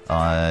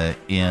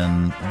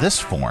in this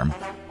form,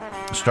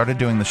 started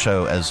doing the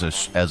show as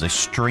a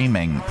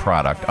streaming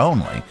product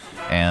only,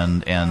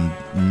 and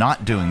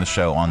not doing the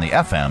show on the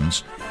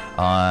FMs.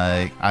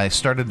 I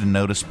started to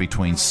notice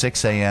between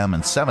 6 a.m.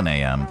 and 7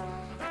 a.m.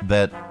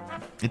 that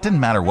it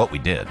didn't matter what we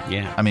did.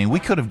 Yeah. I mean, we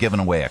could have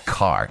given away a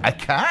car,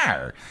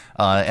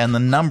 and the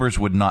numbers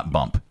would not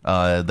bump.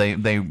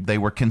 They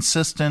were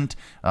consistent,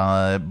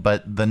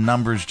 but the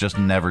numbers just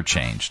never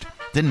changed.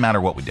 Didn't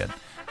matter what we did.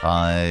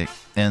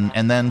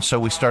 And then so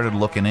we started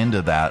looking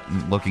into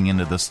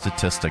the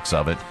statistics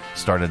of it,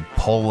 started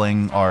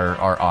polling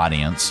our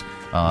audience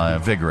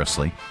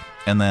vigorously.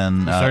 And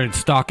then started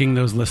stalking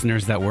those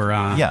listeners that were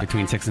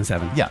between 6 and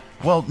 7. Yeah.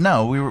 Well,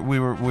 no, we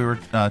were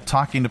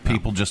talking to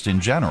people just in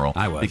general.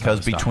 I was because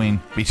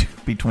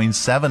between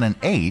 7 and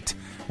 8,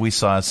 we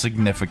saw a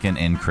significant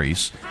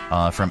increase.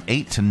 From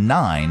 8 to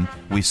 9,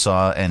 we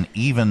saw an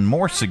even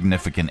more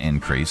significant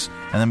increase.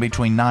 And then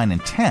between 9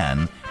 and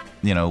 10,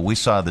 we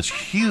saw this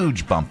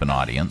huge bump in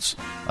audience.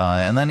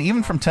 And then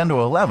even from 10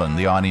 to 11,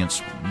 the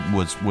audience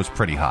was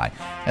pretty high.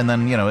 And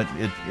then,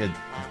 it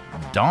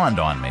dawned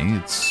on me.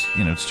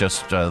 It's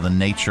just the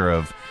nature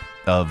of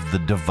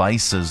the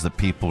devices that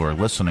people are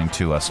listening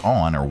to us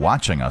on or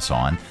watching us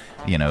on.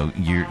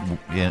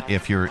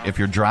 If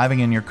you're driving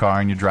in your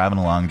car and you're driving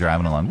along,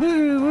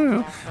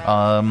 woo,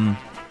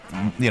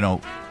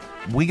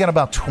 we get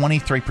about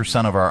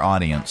 23% of our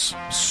audience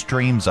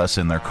streams us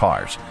in their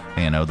cars.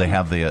 They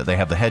have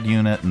the head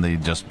unit, and they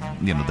just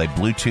they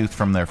Bluetooth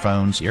from their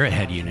phones. You're a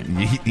head unit.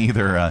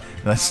 Either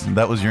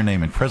that was your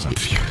name in prison.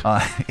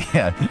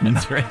 Yeah,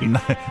 that's right.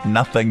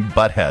 Nothing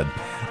but head.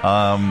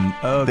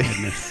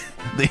 Goodness.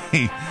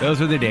 Those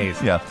were the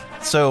days. Yeah.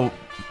 So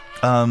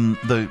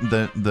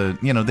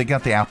they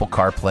got the Apple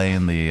CarPlay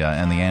and the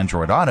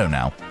Android Auto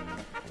now.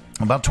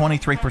 About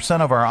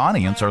 23% of our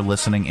audience are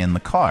listening in the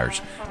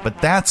cars, but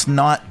that's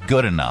not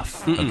good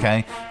enough.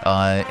 Okay,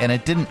 and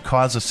it didn't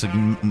cause a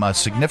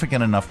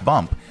significant enough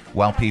bump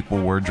while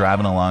people were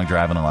driving along,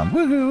 woohoo,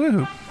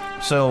 woohoo.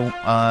 So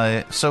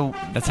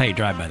that's how you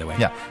drive, by the way.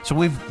 Yeah. So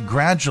we've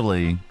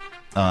gradually,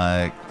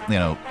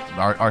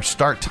 our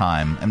start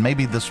time, and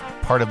maybe this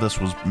part of this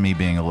was me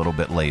being a little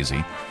bit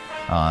lazy.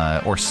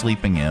 Or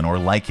sleeping in, or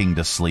liking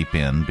to sleep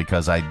in,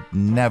 because I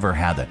never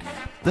had that.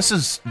 This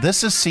is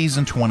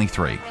season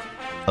 23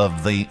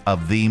 of the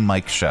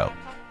Mike Show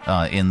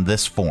in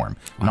this form.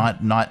 Wow.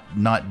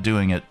 Not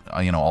doing it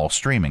all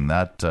streaming.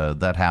 That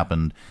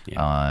happened in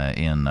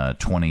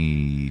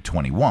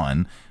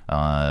 2021.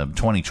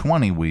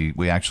 2020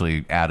 we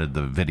actually added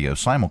the video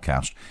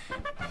simulcast,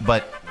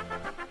 but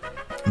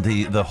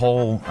the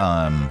whole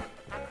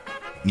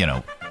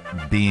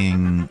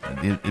being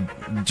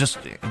just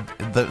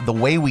the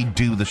way we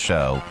do the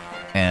show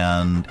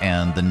and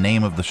the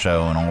name of the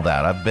show and all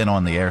that. I've been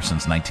on the air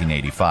since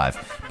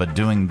 1985, but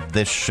doing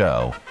this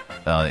show,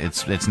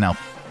 it's now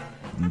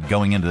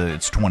going into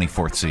its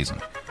 24th season.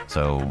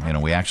 So,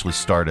 we actually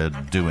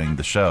started doing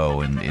the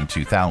show in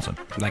 2000.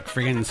 Like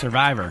friggin'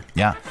 Survivor.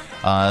 Yeah.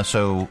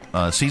 So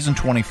season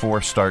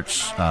 24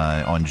 starts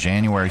on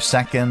January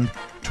 2nd,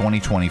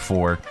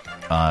 2024.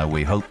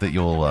 We hope that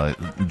you'll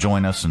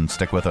join us and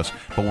stick with us.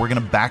 But we're going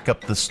to back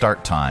up the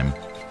start time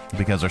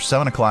because our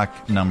 7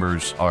 o'clock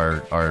numbers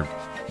are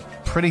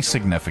pretty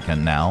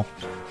significant now.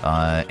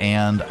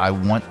 And I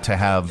want to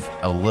have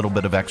a little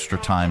bit of extra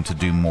time to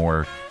do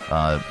more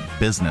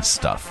business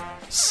stuff,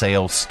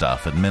 sales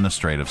stuff,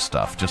 administrative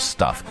stuff, just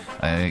stuff.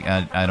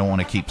 I don't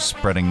want to keep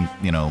spreading,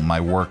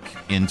 my work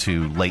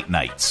into late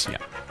nights. Yeah.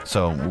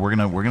 So we're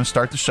gonna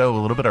start the show a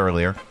little bit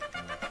earlier.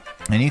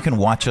 And you can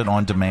watch it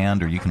on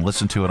demand, or you can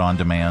listen to it on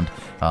demand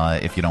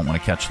if you don't want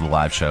to catch the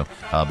live show.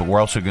 But we're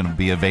also going to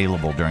be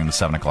available during the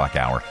 7 o'clock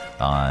hour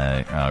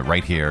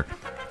right here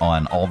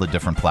on all the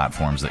different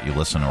platforms that you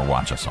listen or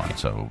watch us on.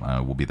 So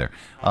we'll be there.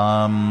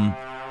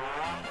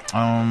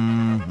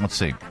 Let's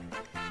see.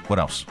 What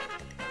else?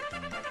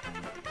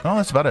 Oh,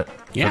 that's about it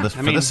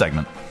for this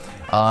segment.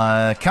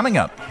 Coming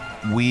up,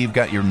 we've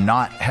got your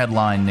not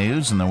headline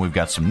news, and then we've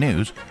got some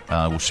news.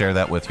 We'll share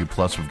that with you.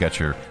 Plus, we've got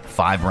your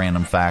 5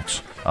 random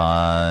facts.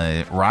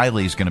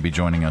 Riley's going to be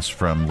joining us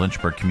from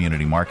Lynchburg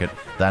Community Market.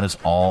 That is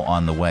all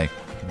on the way.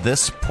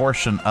 This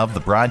portion of the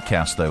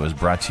broadcast, though, is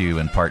brought to you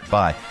in part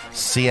by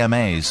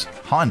CMA's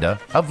Honda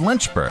of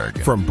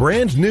Lynchburg. From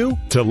brand new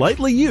to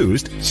lightly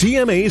used,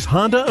 CMA's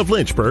Honda of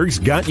Lynchburg's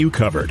got you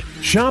covered.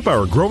 Shop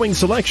our growing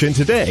selection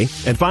today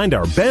and find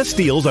our best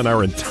deals on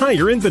our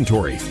entire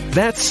inventory.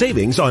 That's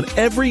savings on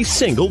every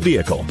single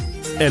vehicle.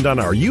 And on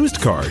our used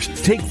cars,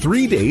 take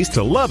 3 days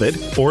to love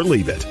it or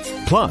leave it.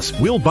 Plus,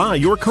 we'll buy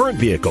your current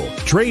vehicle,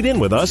 trade in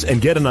with us, and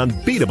get an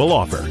unbeatable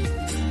offer.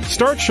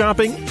 Start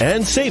shopping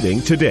and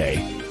saving today.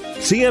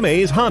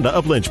 CMA's Honda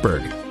of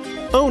Lynchburg.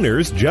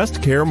 Owners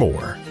just care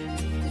more.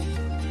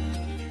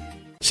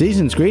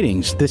 Season's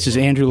greetings. This is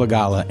Andrew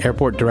Lagala,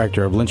 Airport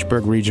Director of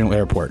Lynchburg Regional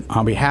Airport.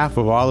 On behalf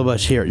of all of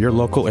us here at your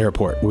local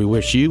airport, we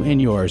wish you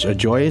and yours a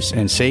joyous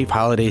and safe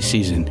holiday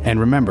season. And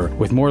remember,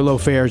 with more low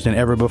fares than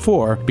ever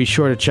before, be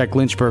sure to check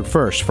Lynchburg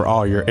first for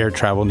all your air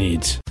travel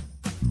needs.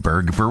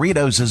 Berg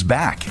Burritos is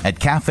back at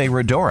Cafe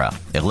Rodora,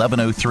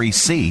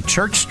 1103C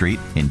Church Street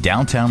in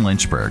downtown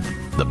Lynchburg.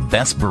 The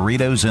best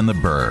burritos in the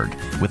Berg,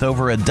 with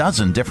over a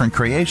dozen different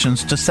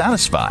creations to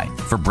satisfy.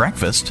 For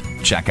breakfast,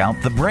 check out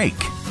The Break,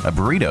 a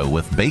burrito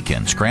with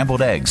bacon,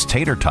 scrambled eggs,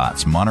 tater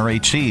tots, Monterey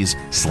cheese,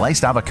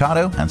 sliced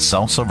avocado, and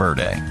salsa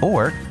verde.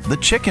 Or the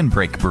Chicken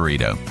Break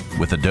Burrito,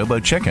 with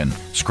adobo chicken,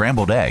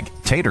 scrambled egg,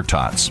 tater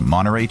tots,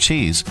 Monterey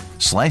cheese,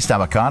 sliced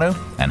avocado,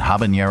 and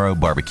habanero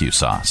barbecue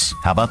sauce.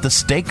 How about the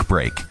Steak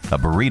Break, a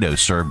burrito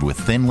served with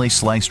thinly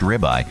sliced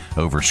ribeye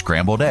over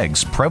scrambled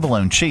eggs,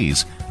 provolone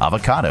cheese,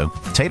 avocado,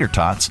 tater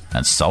tots,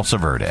 and salsa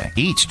verde.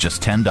 Each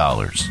just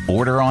 $10.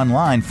 Order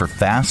online for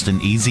fast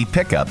and easy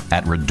pickup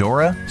at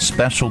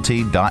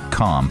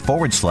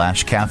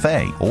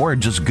redoraspecialty.com/cafe or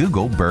just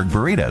Google Berg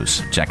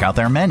Burritos. Check out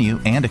their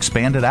menu and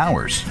expanded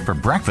hours for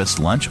breakfast,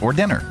 lunch, or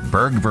dinner.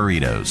 Berg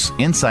Burritos,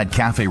 inside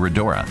Cafe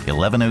Redora,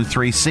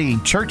 1103C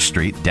Church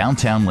Street,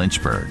 downtown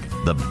Lynchburg.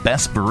 The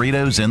best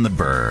burritos in the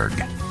Berg.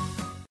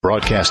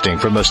 Broadcasting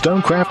from the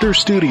Stonecrafters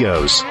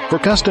Studios. For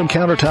custom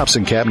countertops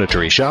and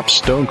cabinetry, shop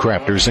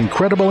Stonecrafters'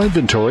 incredible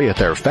inventory at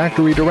their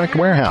Factory Direct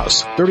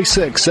Warehouse,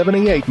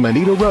 3678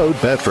 Manita Road,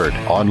 Bedford.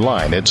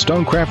 Online at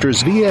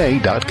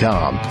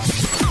stonecraftersva.com.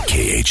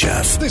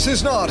 KHF. This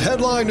is not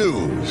headline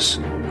news.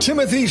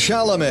 Timothy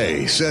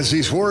Chalamet says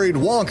he's worried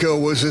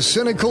Wonka was a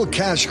cynical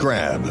cash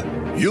grab.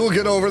 You'll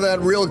get over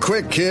that real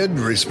quick, kid,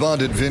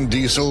 responded Vin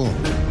Diesel.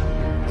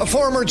 A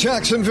former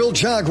Jacksonville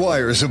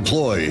Jaguars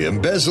employee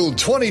embezzled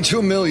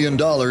 $22 million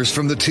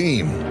from the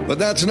team, but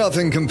that's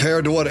nothing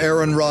compared to what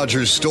Aaron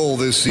Rodgers stole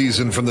this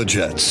season from the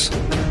Jets.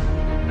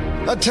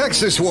 A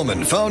Texas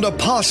woman found a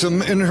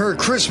possum in her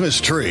Christmas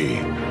tree.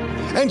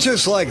 And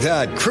just like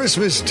that,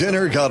 Christmas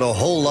dinner got a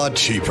whole lot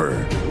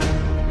cheaper.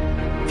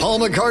 Paul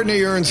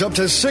McCartney earns up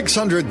to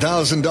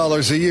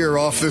 $600,000 a year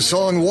off the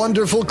song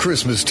Wonderful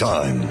Christmas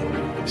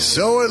Time.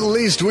 So at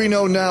least we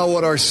know now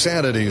what our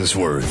sanity is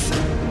worth.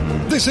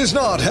 This is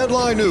not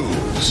headline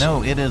news.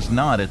 No, it is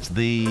not. It's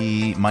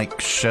the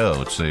Mike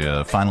Show. It's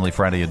the Finally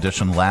Friday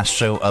edition, last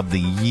show of the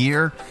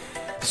year.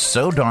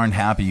 So darn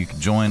happy you could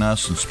join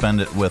us and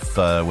spend it with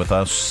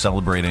us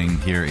celebrating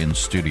here in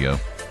studio.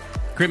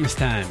 Christmas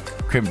time.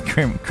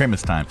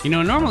 Christmas time. You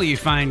know, normally you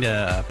find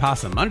a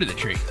possum under the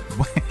tree.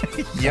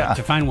 Yeah.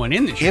 To find one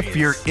in the tree. If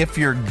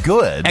you're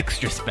good,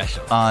 extra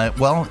special.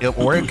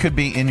 Or it could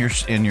be in your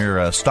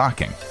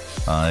stocking.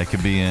 It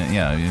could be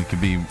it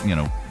could be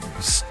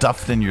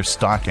stuffed in your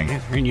stocking.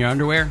 Yeah, in your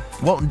underwear.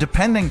 Well,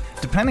 depending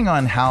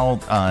on how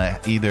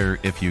either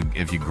if you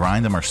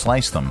grind them or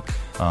slice them,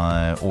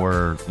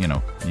 or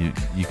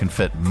you can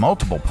fit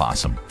multiple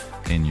possum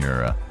in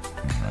your. I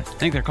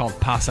think they're called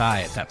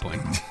poss-eye at that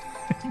point.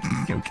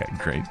 Okay,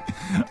 great.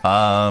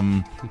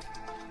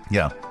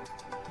 Yeah.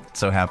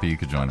 So happy you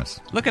could join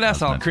us. Look at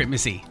us all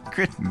Christmassy.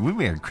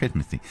 We are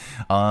Christmassy.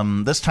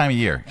 This time of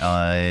year,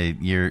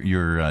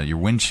 your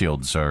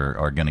windshields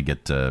are going to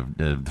get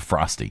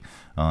frosty.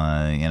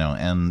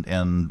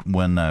 And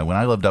when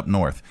I lived up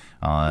north,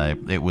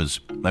 it was,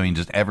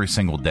 just every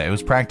single day. It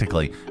was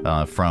practically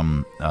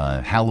from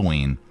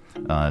Halloween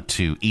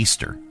to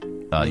Easter.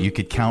 You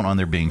could count on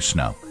there being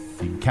snow.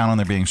 You can count on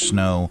there being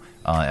snow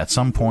at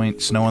some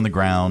point, snow on the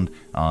ground,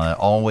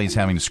 always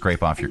having to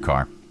scrape off your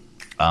car.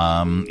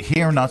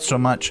 Here, not so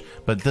much,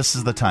 but this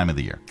is the time of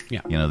the year.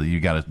 Yeah. You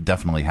got to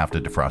definitely have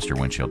to defrost your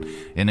windshield.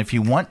 And if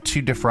you want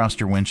to defrost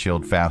your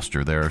windshield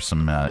faster, there are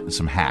some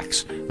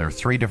hacks. There are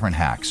 3 different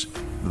hacks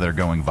that are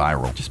going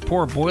viral. Just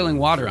pour boiling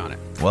water on it.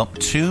 Well,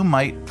 2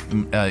 might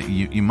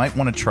you might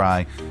want to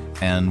try,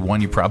 and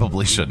 1 you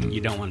probably shouldn't.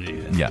 You don't want to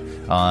do that.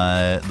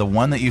 Yeah. The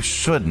one that you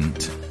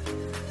shouldn't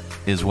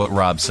is what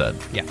Rob said.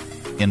 Yeah.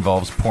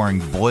 Involves pouring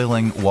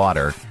boiling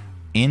water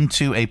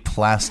into a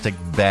plastic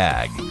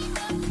bag.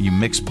 You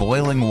mix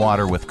boiling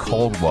water with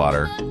cold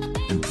water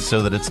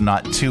so that it's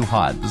not too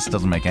hot. This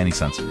doesn't make any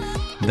sense.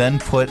 Then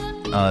put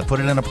it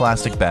in a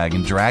plastic bag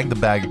and drag the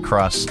bag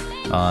across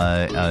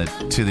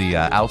to the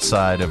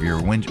outside of your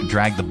windshield.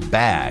 Drag the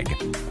bag.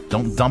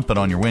 Don't dump it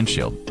on your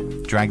windshield.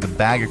 Drag the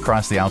bag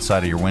across the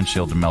outside of your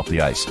windshield to melt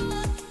the ice.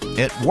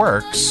 It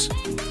works,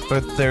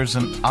 but there's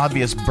an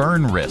obvious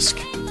burn risk.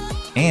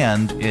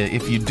 And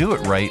if you do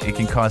it right, it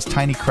can cause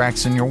tiny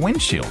cracks in your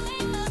windshield,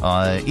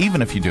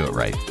 even if you do it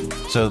right.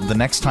 So the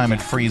next time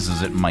it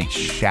freezes, it might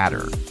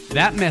shatter.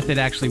 That method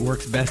actually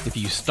works best if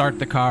you start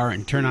the car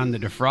and turn on the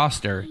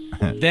defroster,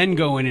 then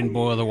go in and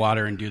boil the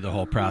water and do the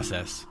whole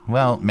process.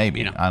 Well,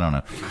 maybe. I don't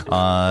know.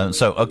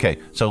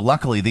 So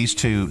luckily, these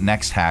 2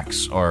 next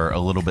hacks are a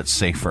little bit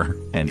safer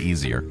and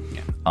easier.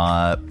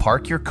 Yeah.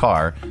 Park your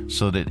car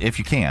so that, if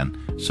you can,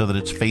 so that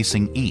it's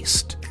facing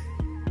east.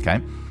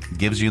 Okay?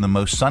 Gives you the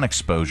most sun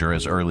exposure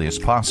as early as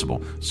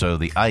possible. So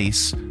the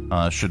ice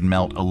should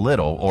melt a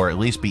little, or at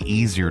least be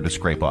easier to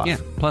scrape off. Yeah,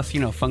 plus,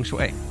 feng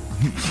shui.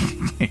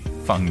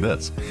 Fung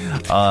this.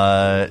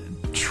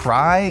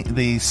 Try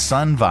the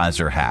sun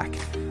visor hack.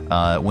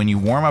 When you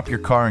warm up your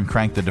car and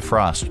crank the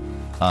defrost,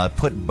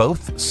 put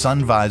both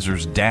sun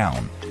visors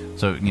down.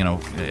 So,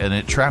 and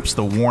it traps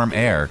the warm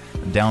air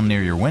down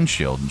near your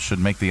windshield and should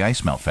make the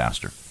ice melt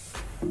faster.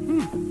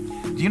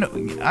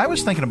 I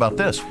was thinking about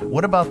this.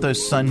 What about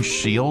those sun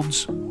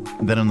shields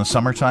that in the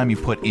summertime you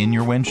put in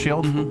your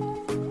windshield?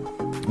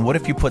 Mm-hmm. What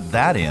if you put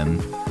that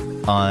in,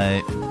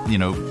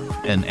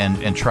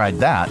 and tried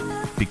that,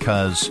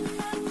 because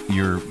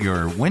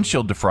your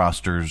windshield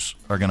defrosters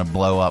are going to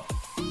blow up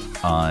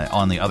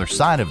on the other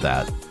side of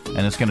that,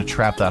 and it's going to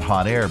trap that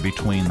hot air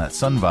between that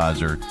sun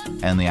visor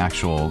and the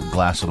actual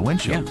glass of the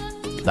windshield. Yeah.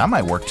 That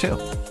might work too.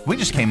 We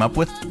just came up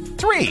with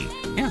 3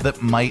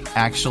 that might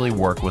actually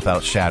work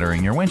without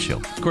shattering your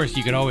windshield. Of course,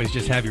 you could always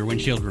just have your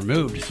windshield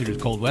removed as soon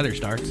as cold weather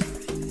starts.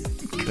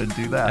 Could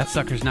do that. That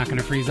sucker's not going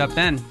to freeze up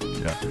then.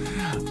 Yeah.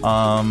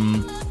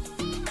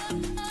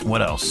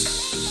 What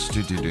else?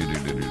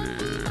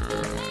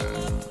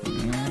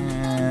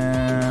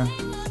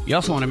 You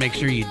also want to make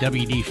sure you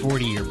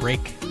WD-40 your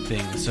brake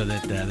things so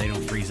that they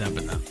don't freeze up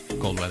in the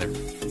cold weather.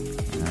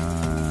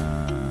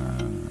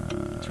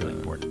 It's really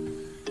important.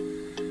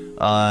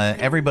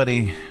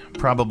 Everybody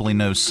probably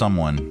knows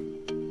someone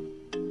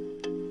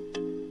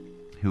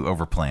who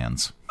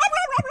overplans.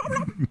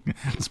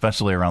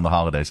 Especially around the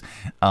holidays.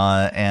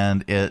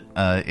 And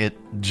it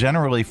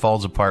generally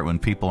falls apart when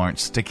people aren't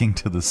sticking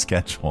to the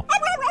schedule.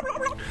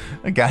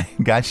 A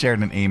guy shared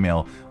an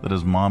email that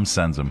his mom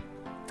sends him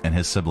and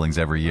his siblings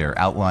every year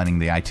outlining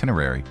the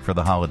itinerary for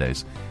the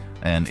holidays.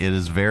 And it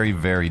is very,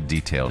 very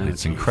detailed.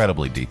 It's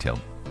incredibly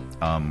detailed.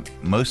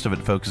 Most of it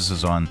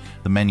focuses on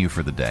the menu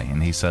for the day.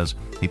 And he says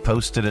he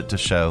posted it to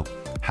show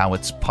how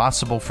it's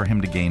possible for him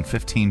to gain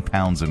 15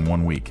 pounds in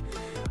 1 week.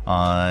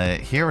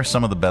 Here are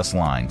some of the best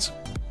lines.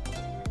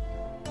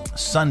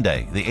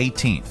 Sunday, the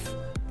 18th,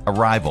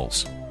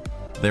 arrivals.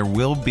 There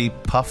will be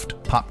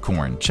puffed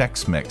popcorn,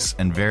 Chex Mix,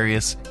 and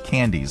various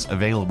candies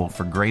available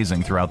for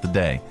grazing throughout the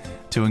day,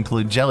 to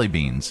include jelly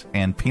beans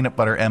and peanut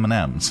butter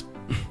M&Ms.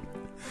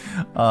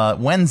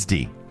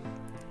 Wednesday,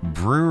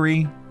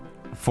 brewery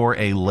for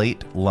a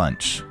late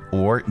lunch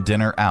or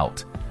dinner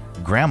out.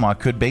 Grandma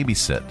could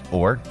babysit,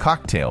 or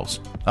cocktails.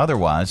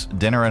 Otherwise,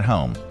 dinner at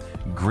home.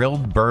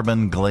 Grilled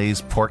bourbon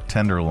glazed pork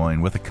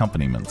tenderloin with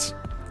accompaniments.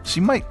 She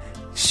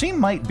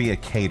might be a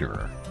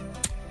caterer.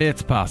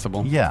 It's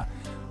possible. Yeah.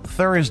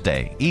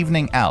 Thursday,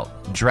 evening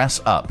out,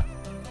 dress up,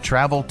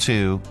 travel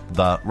to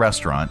the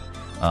restaurant,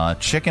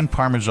 chicken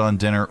parmesan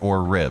dinner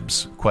or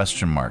ribs, ?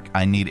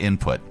 I need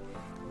input.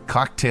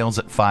 Cocktails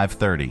at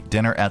 5:30,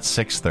 dinner at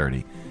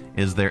 6:30.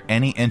 Is there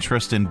any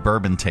interest in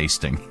bourbon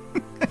tasting?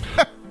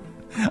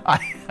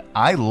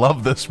 I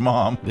love this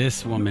mom.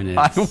 This woman is...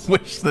 I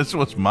wish this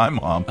was my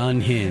mom.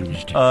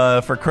 Unhinged.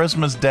 For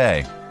Christmas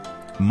Day,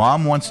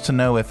 Mom wants to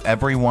know if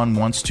everyone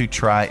wants to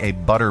try a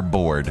butter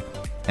board,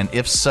 and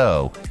if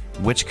so,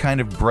 which kind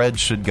of bread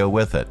should go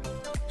with it.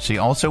 She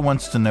also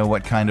wants to know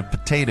what kind of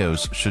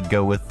potatoes should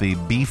go with the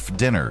beef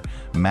dinner,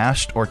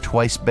 mashed or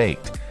twice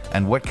baked,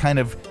 and what kind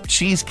of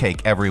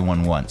cheesecake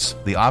everyone wants.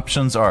 The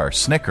options are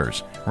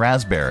Snickers,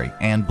 raspberry,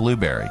 and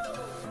blueberry.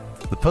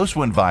 The post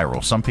went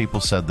viral. Some people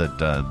said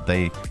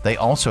that they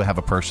also have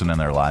a person in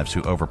their lives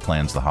who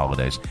overplans the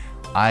holidays.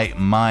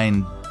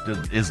 Mine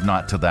is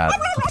not to that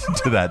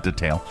to that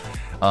detail.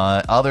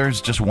 Others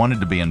just wanted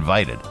to be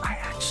invited. I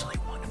actually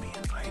want to be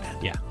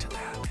invited. Yeah. To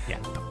that. Yeah.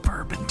 The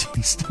bourbon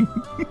tasting.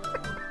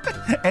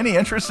 Any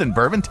interest in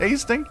bourbon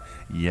tasting?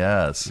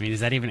 Yes. I mean, is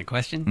that even a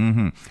question?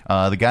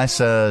 Mm-hmm. The guy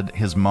said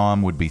his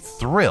mom would be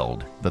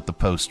thrilled that the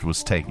post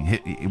was taken.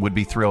 He would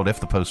be thrilled if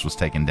the post was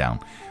taken down.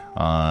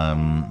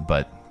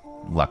 But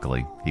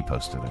luckily, he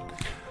posted it.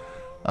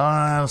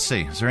 Let's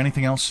see. Is there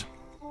anything else?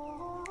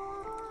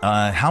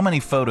 How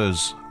many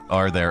photos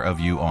are there of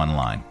you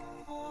online?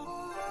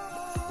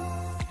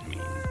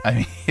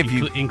 I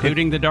mean,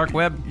 including the dark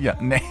web? Yeah.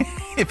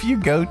 If you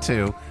go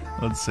to,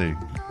 let's see.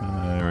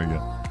 There we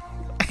go.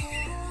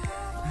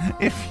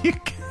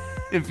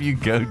 If you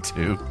go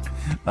to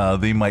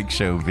the Mike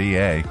Show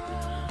VA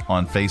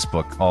on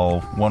Facebook, all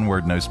one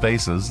word, no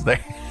spaces.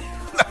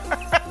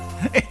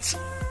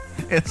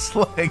 It's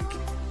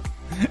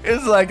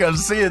like I'm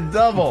seeing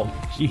double.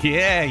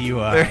 Yeah, you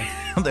are.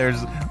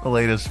 There's the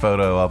latest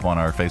photo up on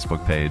our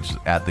Facebook page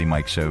at the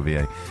Mike Show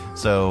VA.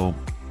 So,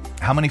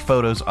 how many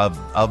photos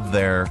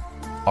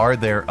are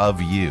there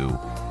of you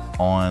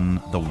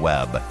on the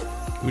web?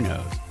 Who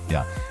knows?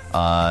 Yeah.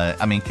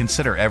 I mean,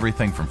 consider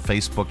everything from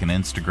Facebook and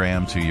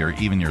Instagram to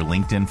even your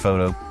LinkedIn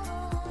photo.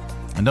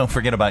 And don't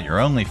forget about your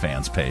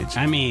OnlyFans page.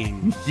 I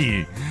mean,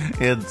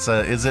 it's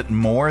is it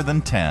more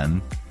than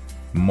 10?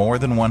 More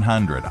than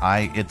 100?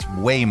 It's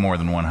way more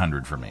than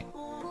 100 for me.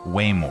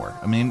 Way more.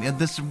 I mean,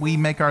 we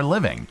make our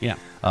living. Yeah.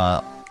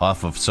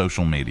 Off of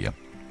social media.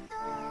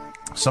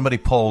 Somebody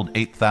polled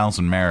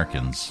 8,000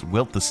 Americans.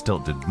 Wilt the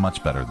Stilt did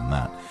much better than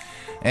that.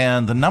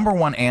 And the number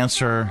one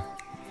answer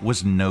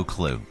was no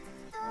clue.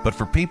 But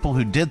for people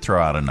who did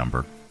throw out a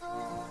number,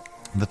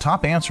 the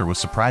top answer was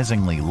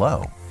surprisingly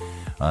low.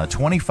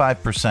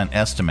 25%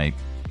 estimate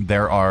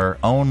there are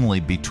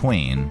only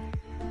between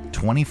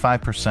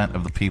 25%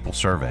 of the people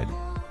surveyed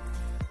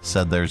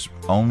said there's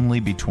only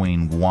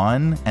between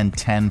 1 and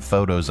 10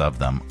 photos of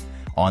them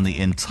on the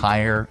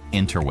entire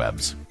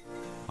interwebs.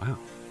 Wow.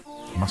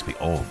 It must be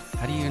old.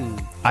 How do you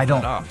even I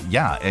don't. that off?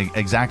 Yeah,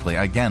 exactly.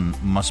 Again,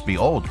 must be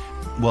old.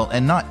 Well,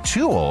 and not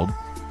too old,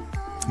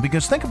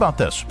 because think about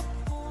this.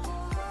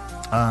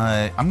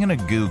 I'm going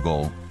to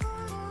Google,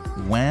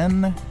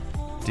 when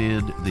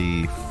did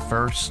the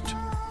first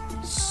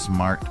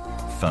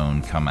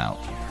smartphone come out?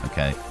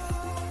 Okay.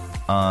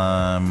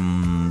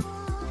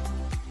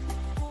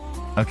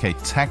 Okay,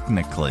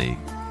 technically,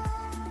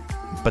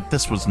 but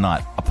this was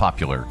not a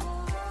popular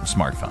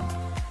smartphone.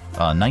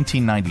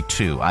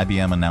 1992,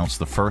 IBM announced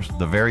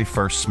the very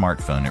first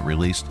smartphone. It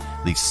released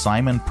the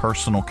Simon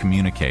Personal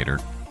Communicator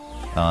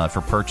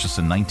for purchase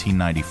in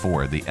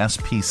 1994. The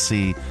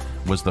SPC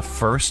was the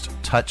first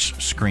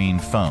touch-screen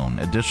phone.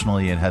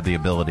 Additionally, it had the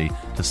ability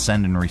to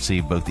send and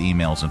receive both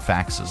emails and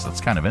faxes. That's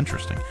kind of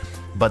interesting.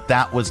 But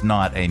that was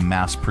not a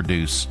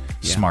mass-produced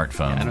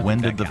smartphone. Yeah,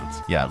 when did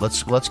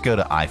let's go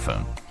to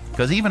iPhone.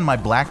 Because even my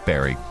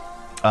BlackBerry,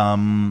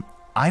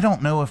 I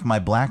don't know if my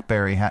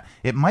BlackBerry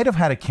it might have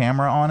had a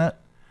camera on it,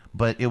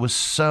 but it was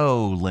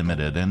so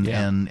limited,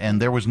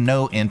 and there was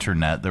no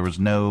internet, there was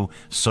no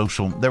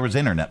social, there was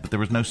internet, but there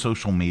was no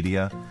social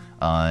media,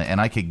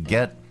 and I could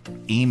get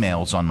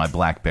emails on my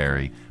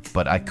BlackBerry,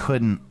 but I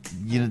couldn't.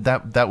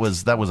 That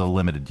was a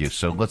limited use.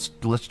 So let's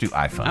do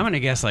iPhone. I'm gonna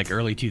guess like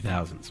early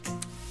 2000s.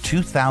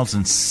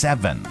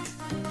 2007.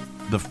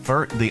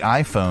 The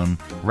iPhone,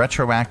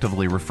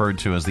 retroactively referred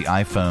to as the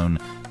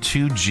iPhone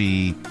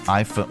 2G,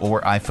 iPhone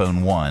or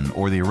iPhone 1,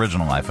 or the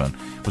original iPhone,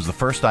 was the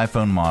first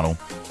iPhone model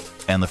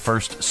and the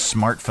first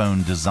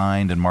smartphone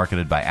designed and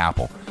marketed by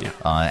Apple.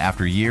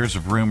 After years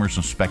of rumors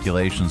and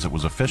speculations, it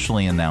was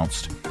officially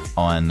announced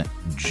on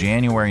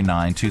January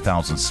 9,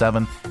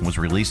 2007, and was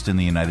released in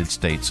the United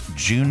States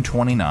June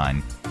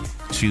 29,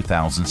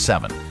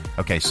 2007.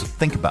 Okay, so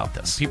think about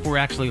this. People were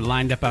actually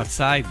lined up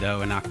outside,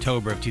 though, in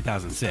October of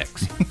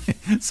 2006.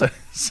 So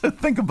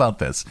think about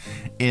this.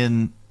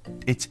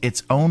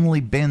 It's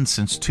only been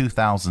since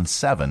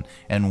 2007,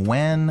 and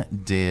when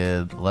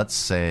did, let's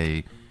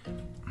say,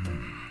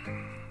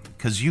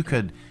 because you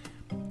could,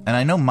 and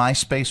I know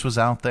MySpace was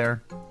out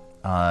there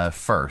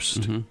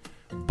first,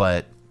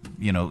 but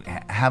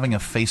having a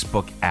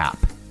Facebook app.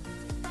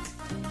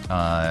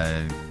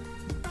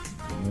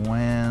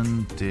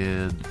 When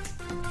did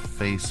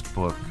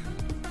Facebook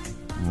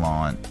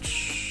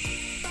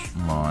launch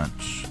I'm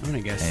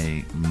gonna guess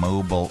a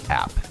mobile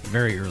app?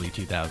 Very early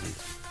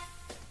 2000s.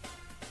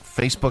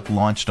 Facebook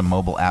launched a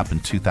mobile app in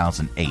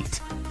 2008,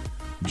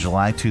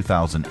 July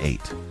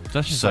 2008. So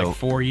that's just like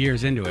 4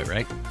 years into it,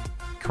 right?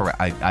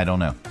 Correct. I don't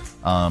know.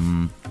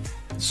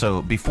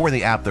 So before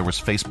the app, there was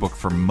Facebook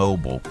for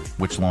mobile,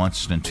 which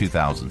launched in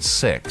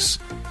 2006.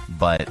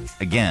 But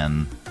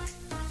again,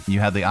 you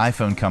had the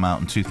iPhone come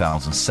out in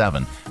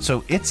 2007.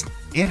 So it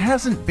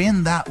hasn't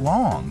been that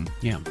long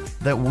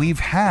that we've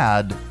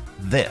had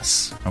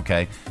this,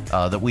 okay?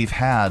 That we've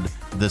had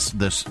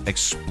this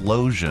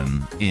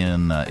explosion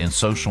in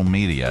social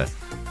media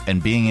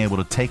and being able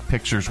to take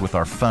pictures with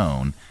our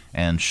phone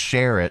and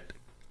share it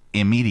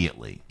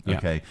immediately.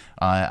 Okay,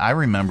 I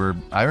remember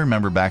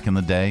back in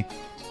the day,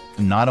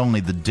 not only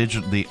the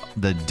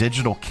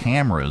digital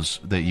cameras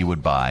that you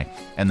would buy,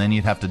 and then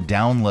you'd have to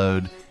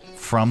download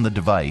from the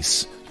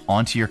device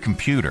onto your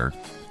computer,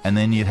 and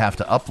then you'd have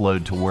to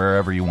upload to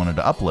wherever you wanted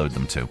to upload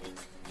them to.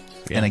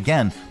 And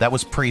again, that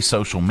was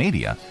pre-social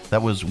media.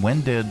 That was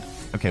when did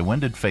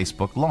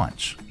Facebook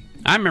launch?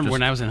 I remember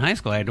when I was in high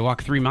school, I had to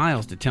walk 3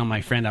 miles to tell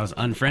my friend I was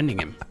unfriending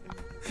him.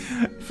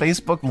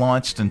 Facebook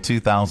launched in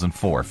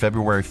 2004,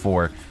 February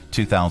 4,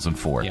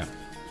 2004. Yeah.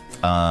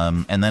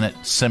 And then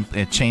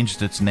it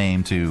changed its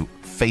name to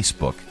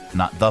Facebook,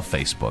 not the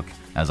Facebook,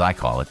 as I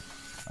call it,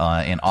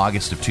 in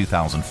August of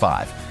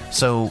 2005.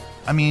 So,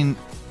 I mean,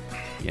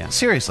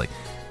 seriously,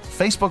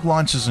 Facebook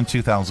launches in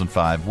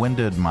 2005. When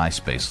did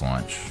MySpace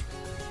launch?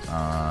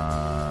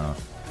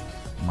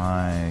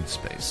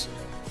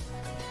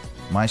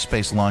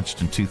 MySpace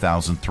launched in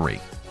 2003.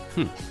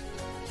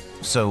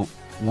 So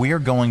we're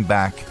going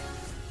back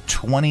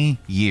 20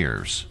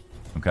 years.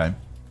 Okay.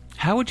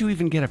 How would you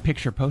even get a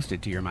picture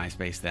posted to your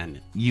MySpace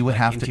then? You would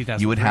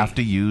have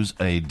to use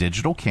a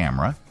digital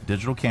camera.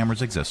 Digital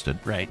cameras existed.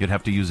 Right. You'd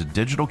have to use a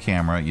digital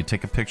camera. You'd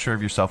take a picture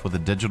of yourself with a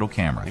digital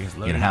camera.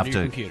 You'd have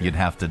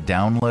to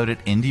download it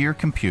into your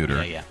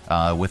computer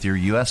with your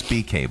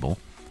USB cable,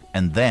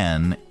 and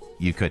then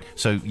you could.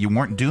 So you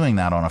weren't doing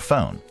that on a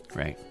phone.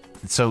 Right.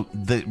 So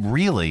the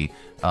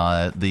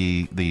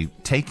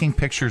taking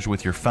pictures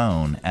with your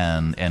phone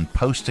and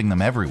posting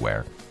them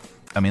everywhere.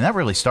 I mean, that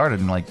really started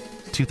in like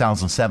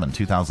 2007,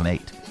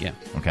 2008. Yeah.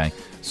 Okay.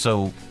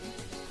 So,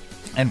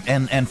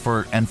 and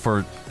for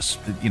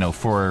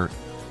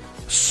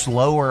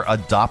slower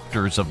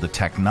adopters of the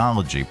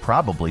technology,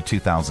 probably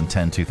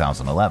 2010,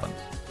 2011.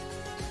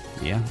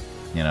 Yeah.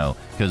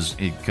 Because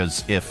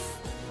if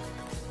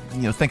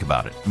think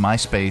about it,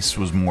 MySpace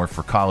was more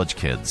for college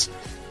kids.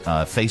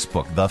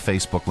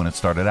 Facebook, when it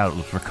started out, it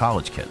was for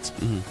college kids.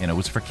 Mm-hmm. It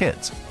was for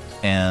kids,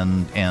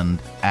 and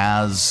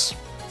as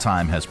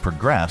time has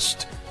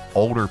progressed,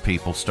 older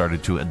people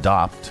started to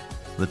adopt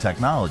the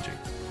technology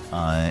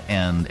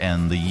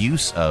and the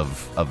use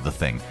of the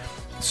thing.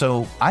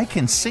 So I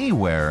can see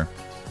where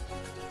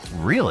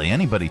really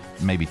anybody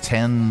maybe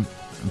 10,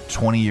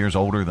 20 years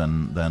older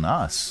than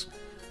us,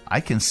 I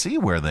can see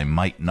where they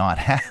might not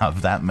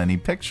have that many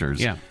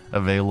pictures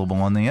available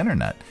on the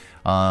internet.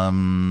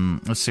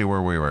 Let's see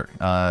where we were.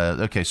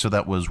 Okay, so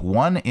that was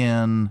 1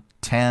 in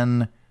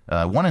 7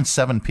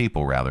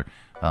 people rather.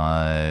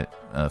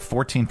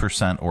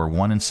 14% or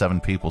 1 in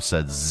 7 people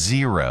said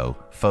 0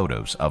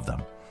 photos of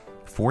them.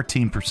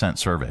 14%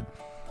 surveyed.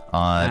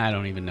 I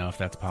don't even know if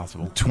that's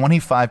possible.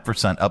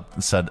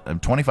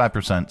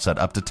 25% said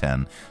up to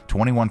 10,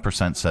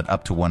 21% said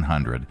up to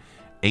 100,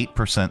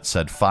 8%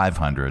 said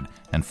 500,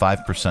 and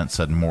 5%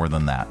 said more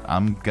than that.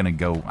 I'm gonna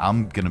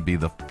be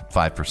the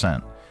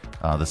 5%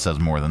 that says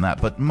more than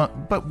that.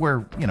 But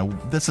we're,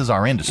 this is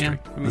our industry.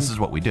 Yeah, this is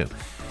what we do.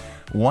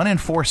 1 in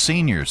 4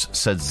 seniors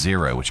said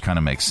 0, which kind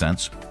of makes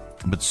sense.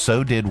 But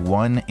so did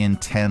 1 in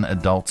 10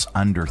 adults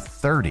under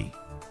 30.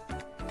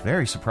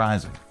 Very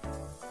surprising.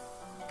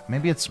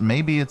 Maybe it's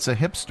a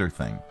hipster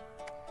thing.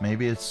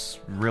 Maybe it's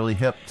really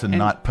hip to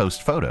not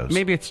post photos.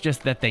 Maybe it's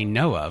just that they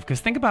know of. Because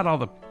think about all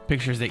the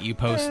pictures that you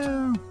post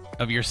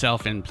of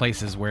yourself in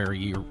places where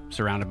you're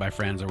surrounded by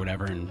friends or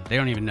whatever, and they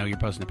don't even know you're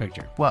posting a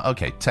picture. Well,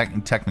 okay,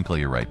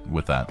 technically you're right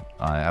with that.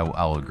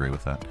 I'll agree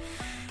with that.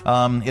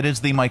 It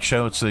is the Mike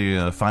Show. It's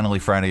the Finally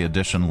Friday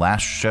edition,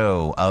 last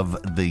show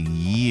of the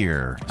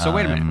year. So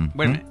wait a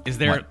minute. Is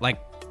there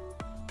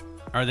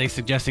are they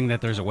suggesting that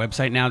there's a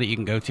website now that you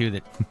can go to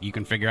that you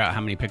can figure out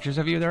how many pictures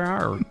of you there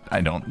are? Or I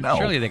don't know.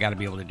 Surely they got to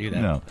be able to do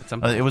that. No, at some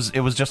point.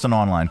 It was just an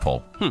online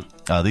poll.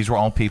 These were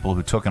all people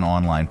who took an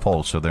online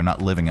poll, so they're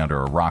not living under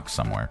a rock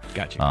somewhere.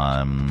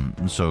 Gotcha.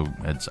 So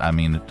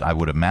I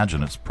would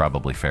imagine it's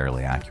probably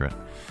fairly accurate.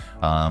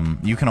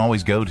 You can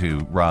always go to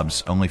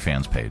Rob's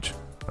OnlyFans page,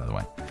 by the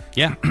way.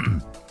 Yeah.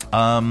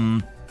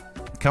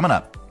 Coming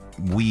up,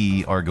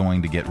 we are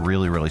going to get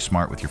really, really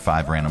smart with your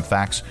 5 random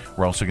facts.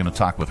 We're also going to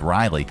talk with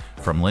Riley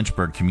from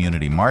Lynchburg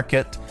Community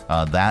Market.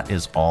 That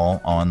is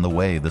all on the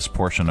way. This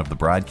portion of the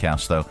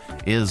broadcast, though,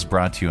 is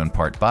brought to you in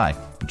part by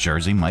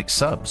Jersey Mike's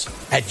Subs.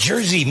 At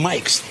Jersey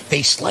Mike's,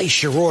 they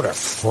slice your order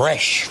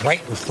fresh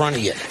right in front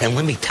of you. And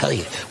let me tell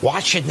you,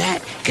 watching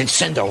that can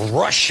send a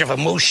rush of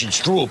emotions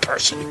through a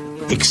person.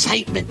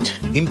 Excitement,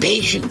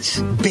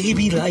 impatience,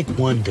 baby-like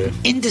wonder,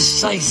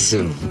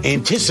 indecisive,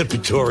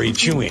 anticipatory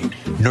chewing,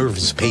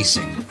 nervous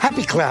pacing,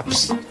 happy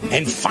claps,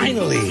 and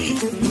finally,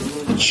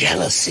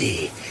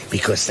 jealousy,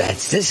 because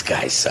that's this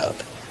guy's sub.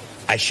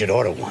 I should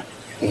order one.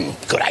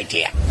 Good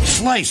idea.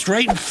 Sliced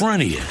right in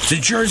front of you. It's a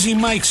Jersey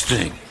Mike's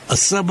thing. A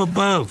sub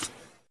above.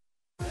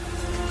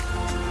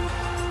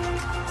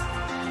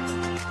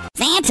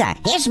 Santa,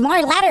 here's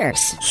more letters.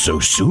 So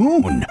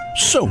soon?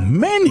 So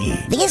many.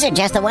 These are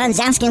just the ones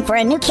asking for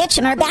a new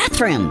kitchen or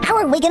bathroom. How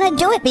are we going to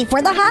do it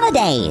before the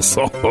holidays?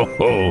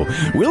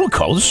 We'll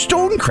call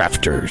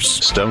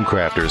Stonecrafters.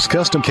 Stonecrafters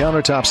Custom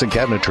Countertops and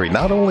Cabinetry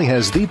not only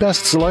has the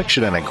best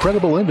selection and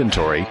incredible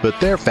inventory, but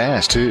they're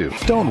fast too.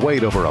 Don't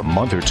wait over a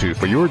month or two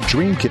for your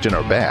dream kitchen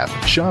or bath.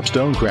 Shop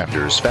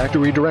Stonecrafters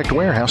Factory Direct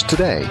Warehouse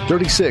today,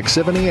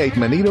 3678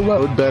 Manita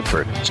Road,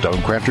 Bedford.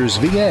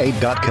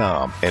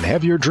 StonecraftersVA.com, and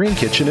have your dream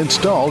kitchen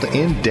installed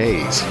in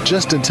days,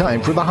 just in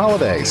time for the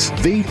holidays.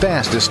 The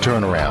fastest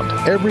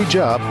turnaround. Every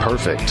job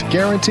perfect.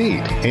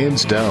 Guaranteed. In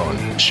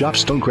stone. Shop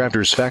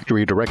Stonecrafters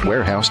Factory Direct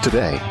Warehouse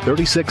today,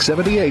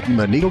 3678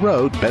 Manita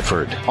Road,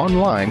 Bedford.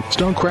 Online,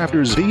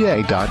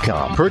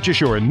 StonecraftersVA.com.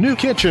 Purchase your new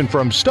kitchen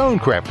from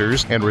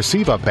Stonecrafters and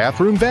receive a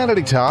bathroom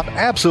vanity top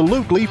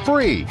absolutely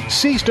free.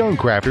 See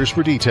Stonecrafters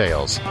for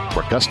details.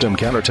 For custom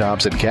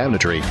countertops and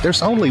cabinetry,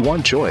 there's only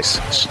one choice.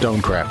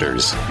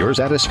 Stonecrafters. Your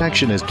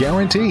satisfaction is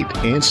guaranteed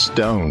in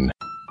stone.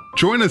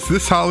 Join us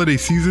this holiday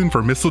season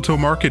for Mistletoe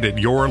Market at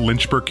your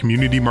Lynchburg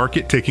Community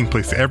Market, taking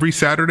place every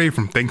Saturday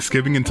from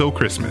Thanksgiving until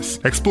Christmas.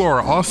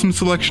 Explore our awesome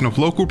selection of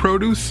local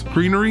produce,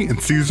 greenery,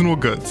 and seasonal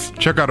goods.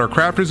 Check out our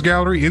Crafters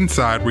Gallery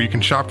inside, where you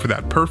can shop for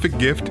that perfect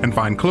gift and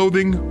find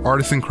clothing,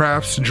 artisan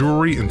crafts,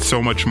 jewelry, and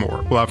so much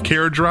more. We'll have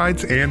carriage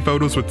rides and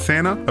photos with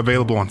Santa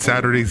available on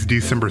Saturdays,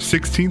 December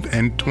 16th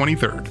and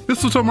 23rd.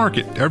 Mistletoe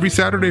Market, every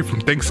Saturday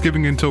from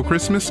Thanksgiving until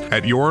Christmas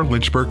at your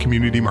Lynchburg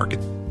Community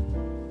Market.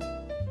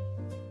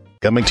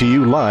 Coming to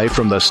you live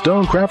from the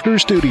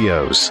Stonecrafters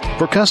Studios.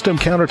 For custom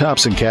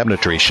countertops and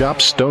cabinetry, shop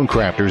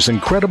Stonecrafters'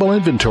 incredible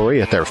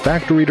inventory at their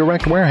Factory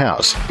Direct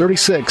Warehouse,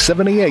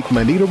 3678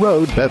 Manita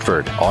Road,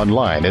 Bedford.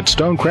 Online at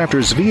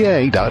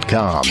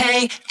StonecraftersVA.com.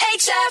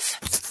 KHF!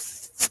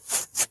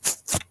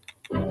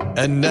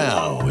 And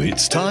now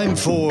it's time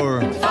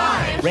for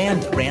 5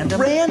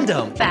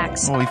 random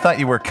facts. Well, we thought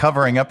you were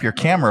covering up your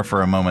camera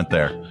for a moment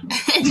there.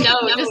 No,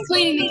 just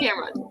cleaning the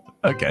camera.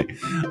 Okay.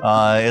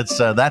 It's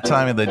that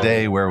time of the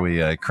day where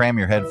we cram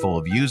your head full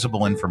of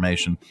usable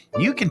information.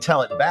 You can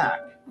tell it back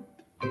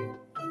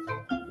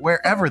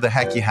wherever the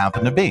heck you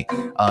happen to be.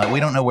 We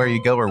don't know where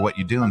you go or what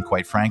you do, and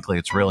quite frankly,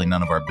 it's really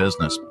none of our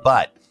business.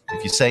 But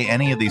if you say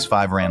any of these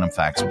 5 random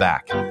facts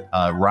back,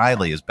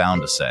 Riley is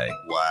bound to say,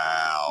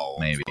 wow,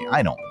 maybe.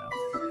 I don't know.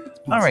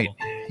 All right.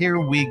 Here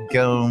we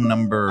go.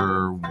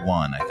 Number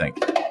 1, I think.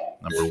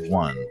 Number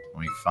 1.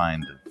 Let me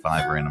find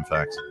 5 random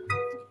facts.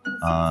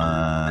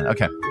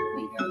 Okay.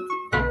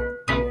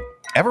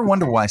 Ever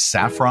wonder why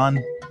saffron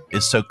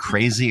is so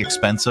crazy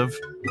expensive?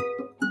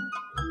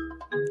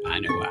 I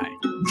know why.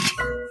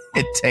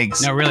 It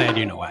takes... No, really, I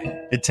do know why.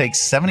 It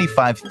takes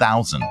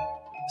 75,000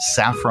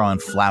 saffron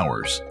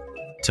flowers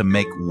to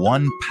make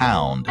 1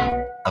 pound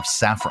of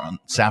saffron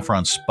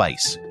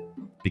spice,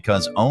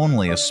 because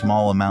only a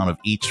small amount of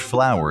each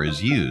flower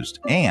is used,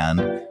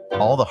 and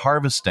all the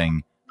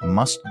harvesting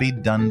must be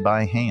done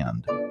by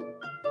hand.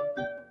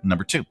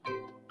 Number 2.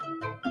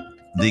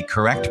 The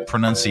correct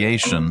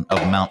pronunciation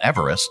of Mount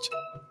Everest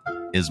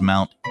is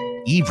Mount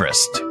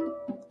Everest.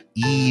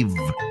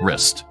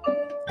 Everest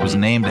was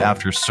named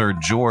after Sir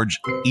George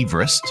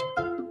Everest,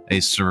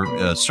 a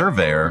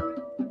surveyor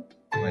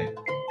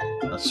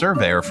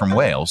from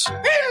Wales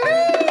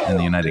in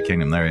the United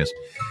Kingdom. There he is.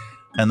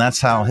 And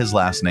that's how his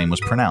last name was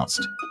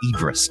pronounced,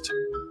 Everest.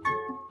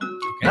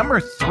 Okay. Number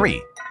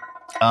 3,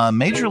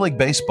 Major League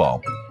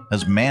Baseball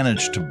has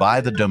managed to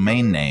buy the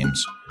domain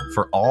names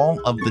for all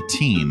of the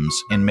teams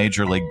in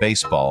Major League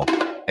Baseball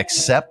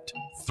except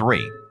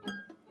 3.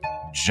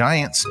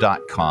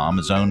 Giants.com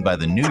is owned by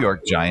the New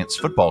York Giants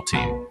football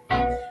team.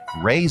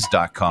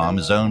 Rays.com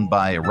is owned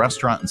by a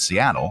restaurant in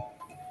Seattle.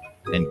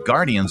 And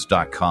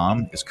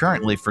Guardians.com is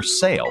currently for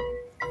sale,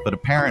 but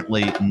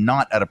apparently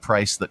not at a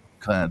price that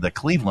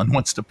Cleveland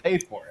wants to pay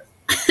for it.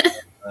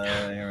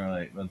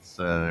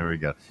 There we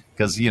go.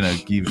 Because, you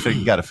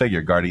got to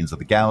figure Guardians of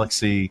the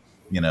Galaxy,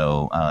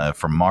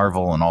 from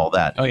Marvel and all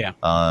that. Oh, yeah.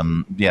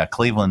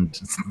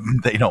 Cleveland,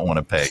 they don't want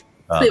to pay.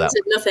 Cleveland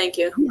said, no, thank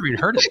you. I've never even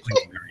heard of the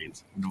Cleveland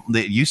Guardians.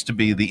 It used to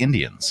be the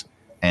Indians.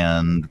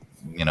 And,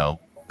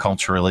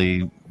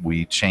 culturally,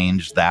 we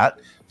changed that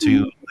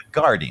to the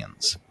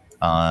Guardians.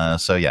 And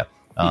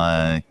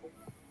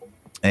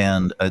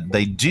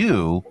they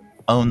do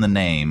own the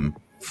name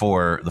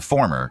for the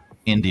former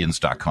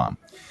Indians.com.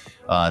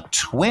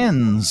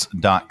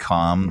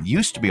 Twins.com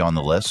used to be on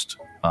the list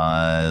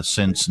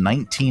since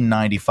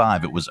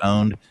 1995. It was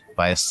owned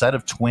by a set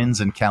of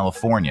twins in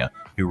California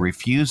who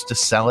refused to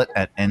sell it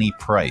at any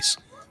price.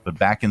 But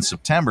back in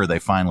September, they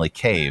finally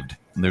caved.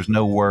 There's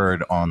no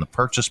word on the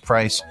purchase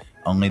price,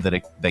 only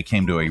that they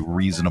came to a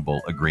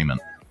reasonable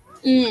agreement.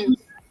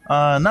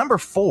 Number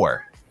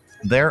 4,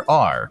 there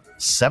are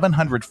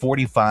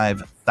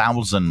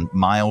 745,000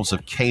 miles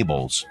of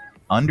cables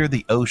under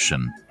the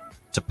ocean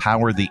to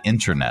power the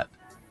internet.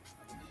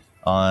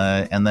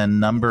 And then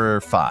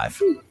number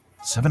 5,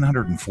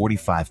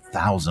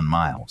 745,000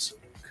 miles.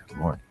 Good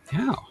Lord.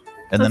 Yeah.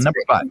 And then number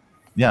 5,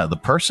 the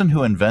person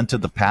who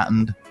invented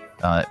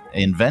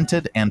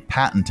and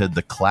patented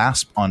the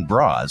clasp on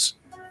bras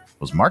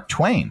was Mark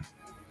Twain.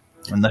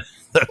 And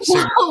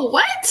Whoa,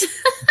 what?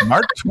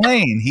 Mark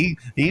Twain,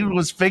 he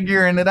was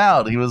figuring it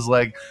out. He was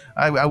like,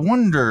 I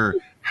wonder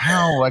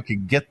how I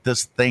could get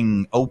this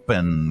thing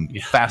open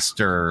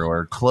faster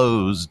or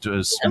closed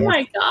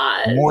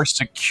more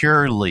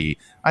securely.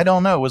 I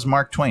don't know. It was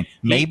Mark Twain.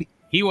 Maybe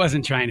he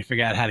wasn't trying to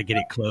figure out how to get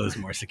it closed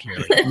more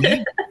securely.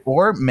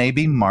 Or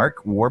maybe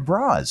Mark wore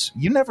bras.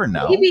 You never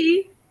know.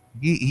 Maybe.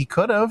 He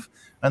could have.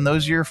 And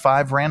those are your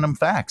 5 random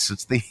facts.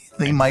 It's the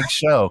Mike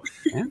Show.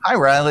 Hi,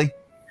 Riley.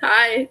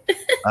 Hi.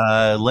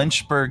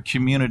 Lynchburg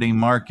Community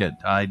Market.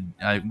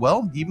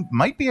 Well, you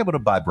might be able to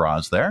buy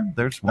bras there.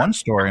 There's one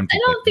store in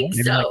particular. I don't think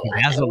so.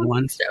 Dazzled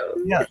ones.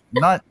 Yeah,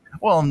 not.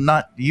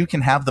 You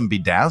can have them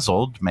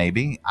bedazzled,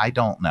 maybe. I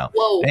don't know.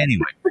 Whoa.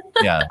 Anyway,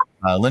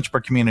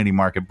 Lynchburg Community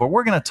Market. But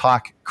we're going to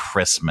talk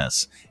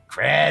Christmas.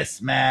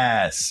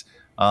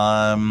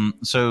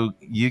 So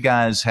you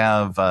guys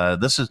have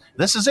this is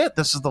it.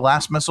 This is the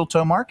last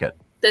mistletoe market.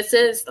 This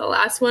is the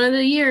last one of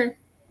the year.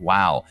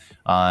 Wow.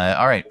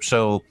 All right.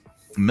 So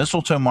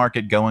mistletoe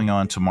market going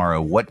on tomorrow.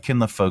 What can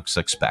the folks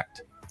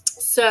expect?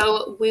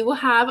 So we will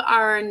have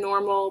our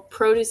normal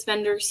produce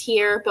vendors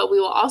here, but we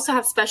will also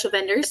have special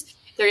vendors.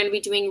 They're going to be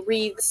doing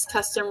wreaths,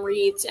 custom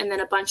wreaths, and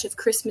then a bunch of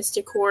Christmas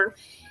decor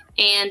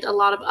and a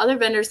lot of other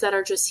vendors that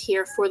are just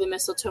here for the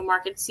mistletoe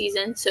market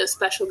season. So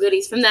special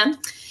goodies from them.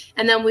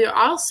 And then we're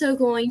also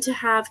going to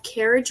have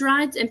carriage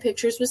rides and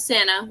pictures with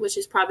Santa, which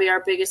is probably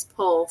our biggest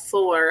pull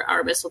for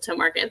our mistletoe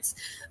markets.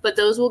 But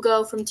those will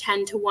go from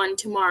 10 to 1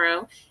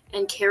 tomorrow,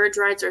 and carriage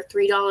rides are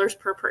 $3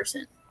 per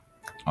person.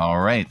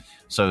 All right.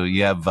 So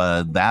you have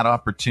that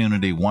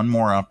opportunity, one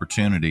more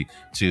opportunity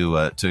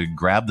to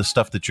grab the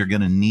stuff that you're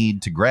going to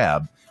need to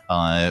grab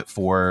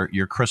for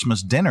your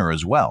Christmas dinner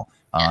as well.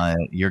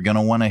 You're going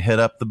to want to hit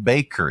up the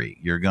bakery.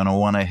 You're going to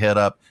want to hit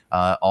up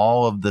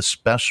all of the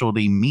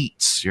specialty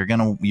meats. You're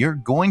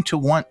going to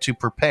want to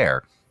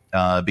prepare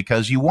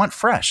because you want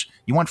fresh.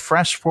 You want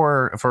fresh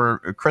for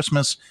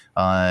Christmas,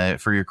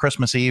 for your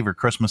Christmas Eve or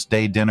Christmas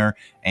Day dinner.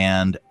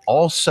 And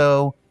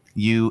also,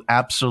 you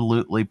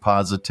absolutely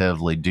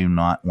positively do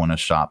not want to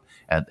shop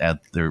at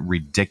the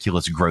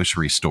ridiculous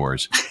grocery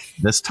stores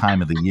this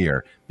time of the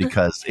year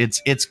because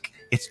it's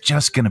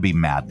just going to be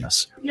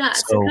madness. Yeah,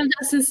 so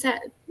Dustin said.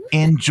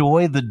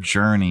 Enjoy the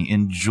journey.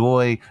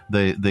 Enjoy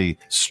the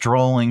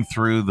strolling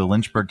through the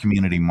Lynchburg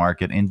Community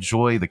Market.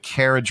 Enjoy the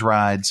carriage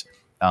rides.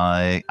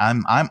 I'm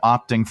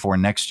opting for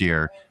next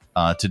year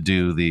to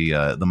do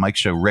the Mike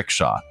Show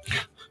rickshaw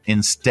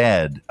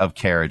instead of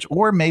carriage,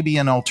 or maybe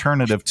an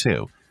alternative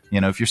too. You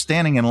know, if you're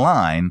standing in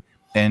line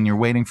and you're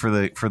waiting for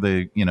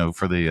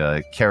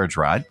the carriage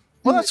ride,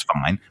 well, that's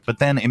fine. But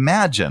then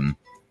imagine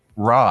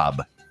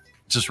Rob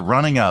just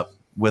running up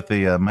with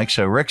the Mike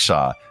Show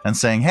rickshaw and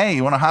saying, "Hey,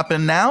 you want to hop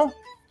in now?"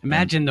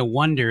 Imagine the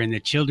wonder in the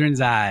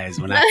children's eyes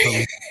when I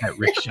pull that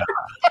rickshaw.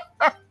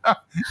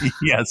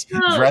 Yes,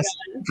 Oh,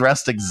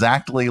 dressed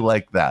exactly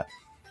like that.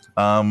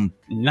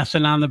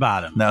 Nothing on the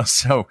bottom. No.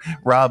 So,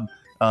 Rob,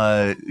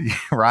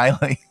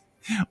 Riley,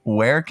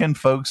 where can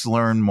folks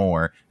learn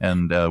more,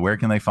 and where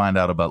can they find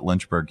out about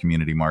Lynchburg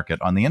Community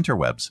Market on the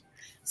interwebs?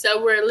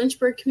 So we're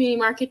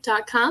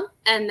lynchburgcommunitymarket.com,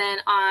 and then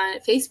on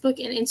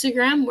Facebook and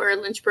Instagram, we're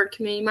Lynchburg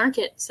Community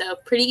Market. So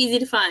pretty easy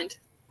to find.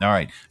 All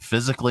right.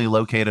 Physically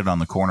located on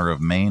the corner of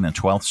Main and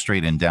 12th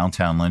Street in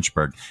downtown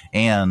Lynchburg.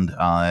 And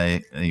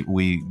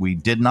we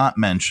did not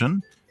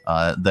mention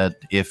that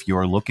if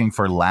you're looking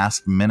for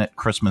last-minute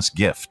Christmas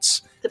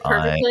gifts. The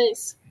perfect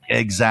place.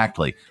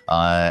 Exactly.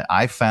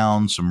 I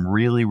found some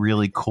really,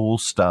 really cool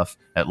stuff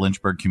at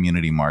Lynchburg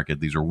Community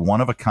Market. These are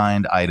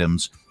one-of-a-kind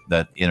items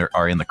that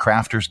are in the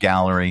Crafters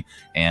Gallery.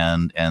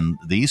 And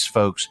these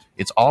folks,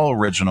 it's all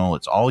original.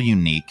 It's all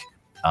unique.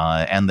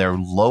 And they're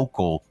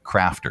local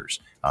crafters.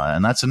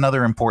 And that's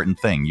another important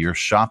thing. You're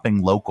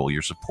shopping local.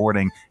 You're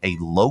supporting a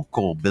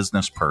local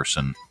business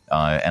person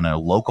and a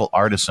local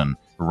artisan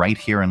right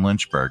here in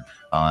Lynchburg.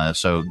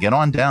 So get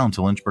on down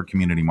to Lynchburg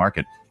Community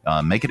Market.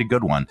 Make it a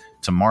good one.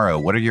 Tomorrow,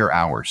 what are your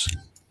hours?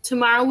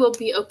 Tomorrow we'll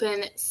be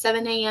open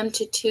 7 a.m.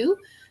 to 2,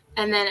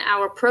 and then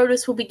our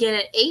produce will begin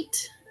at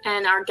 8,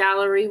 and our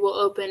gallery will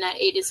open at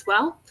 8 as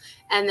well.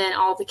 And then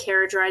all the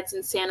carriage rides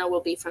in Santa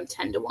will be from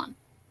 10 to 1.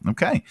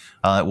 Okay.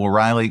 Well,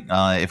 Riley,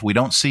 if we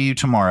don't see you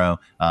tomorrow,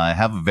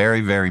 have a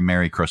very, very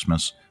Merry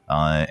Christmas.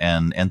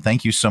 And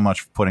thank you so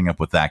much for putting up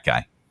with that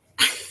guy.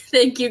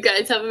 Thank you,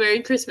 guys. Have a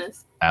Merry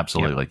Christmas.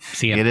 Absolutely. Yep.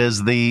 See ya. It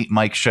is the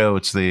Mike Show.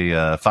 It's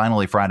the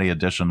Finally Friday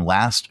edition,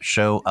 last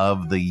show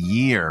of the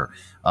year.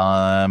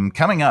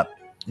 Coming up,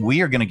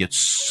 we are going to get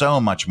so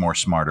much more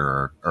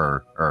smarter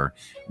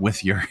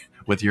with your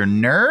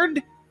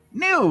nerd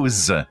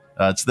news.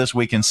 It's This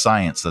Week in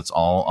Science. That's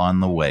all on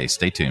the way.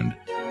 Stay tuned.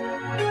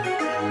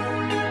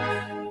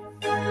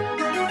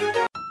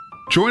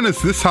 Join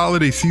us this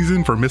holiday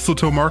season for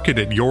Mistletoe Market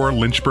at your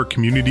Lynchburg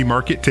Community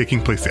Market,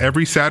 taking place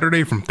every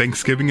Saturday from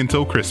Thanksgiving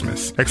until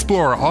Christmas.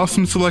 Explore our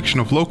awesome selection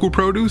of local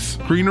produce,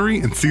 greenery,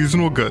 and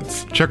seasonal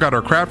goods. Check out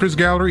our Crafters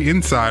Gallery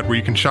inside, where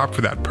you can shop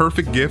for that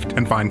perfect gift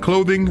and find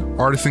clothing,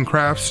 artisan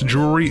crafts,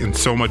 jewelry, and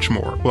so much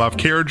more. We'll have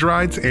carriage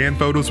rides and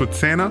photos with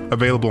Santa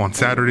available on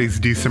Saturdays,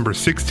 December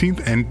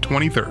 16th and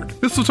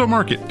 23rd. Mistletoe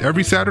Market,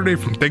 every Saturday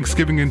from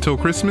Thanksgiving until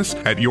Christmas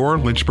at your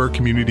Lynchburg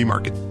Community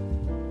Market.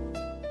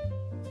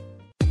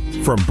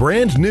 From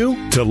brand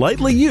new to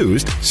lightly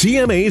used,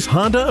 CMA's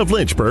Honda of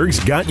Lynchburg's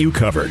got you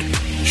covered.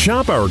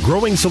 Shop our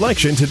growing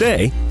selection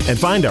today and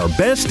find our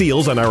best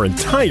deals on our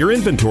entire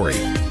inventory.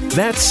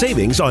 That's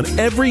savings on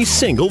every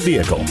single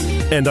vehicle.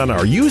 And on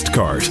our used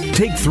cars,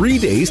 take 3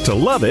 days to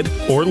love it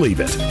or leave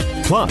it.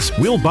 Plus,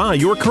 we'll buy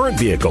your current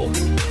vehicle.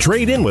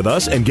 Trade in with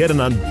us and get an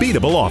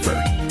unbeatable offer.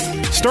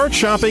 Start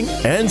shopping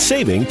and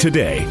saving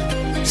today.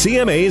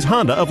 CMA's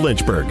Honda of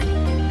Lynchburg.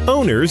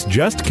 Owners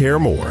just care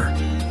more.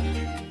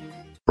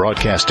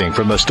 Broadcasting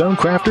from the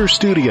Stonecrafters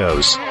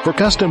Studios. For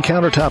custom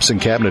countertops and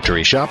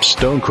cabinetry, shop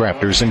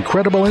Stonecrafters'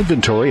 incredible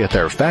inventory at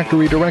their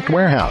Factory Direct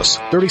Warehouse,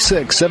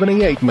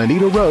 3678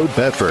 Manita Road,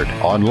 Bedford.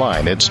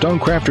 Online at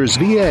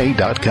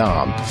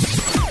stonecraftersva.com.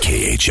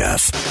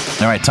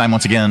 KHF. All right, time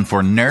once again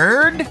for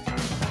Nerd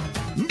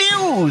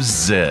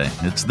News.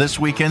 It's This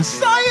Week in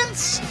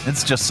Science.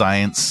 It's just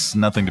science,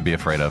 nothing to be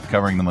afraid of,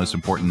 covering the most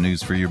important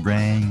news for your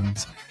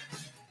brains.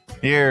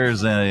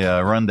 Here's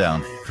a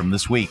rundown from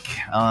this week.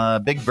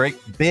 Big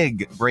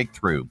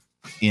breakthrough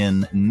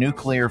in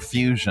nuclear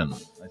fusion.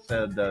 I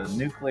said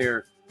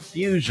nuclear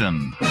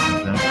fusion.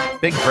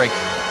 Big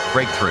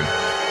breakthrough.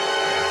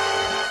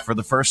 For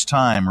the first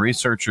time,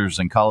 researchers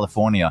in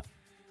California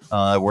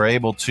were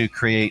able to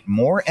create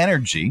more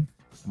energy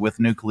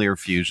with nuclear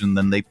fusion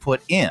than they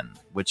put in,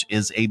 which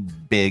is a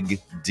big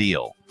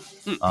deal.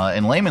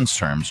 In layman's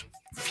terms,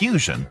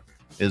 fusion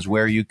is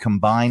where you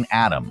combine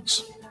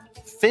atoms.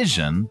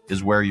 Fission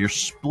is where you're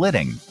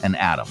splitting an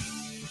atom.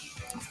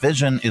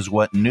 Fission is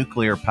what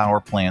nuclear power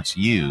plants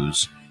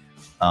use,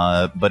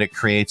 but it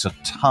creates a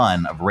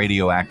ton of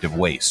radioactive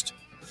waste.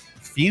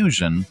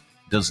 Fusion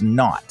does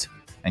not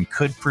and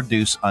could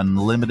produce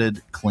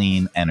unlimited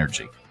clean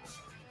energy.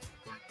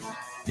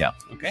 Yeah.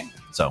 Okay.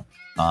 So,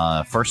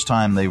 first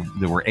time they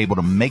were able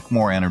to make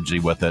more energy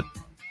with it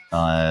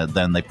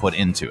than they put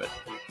into it.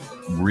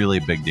 Really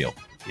big deal.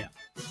 Yeah.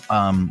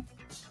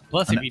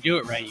 Plus, if you do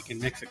it right, you can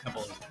mix a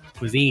couple of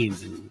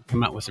cuisines and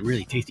come out with some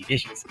really tasty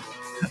dishes.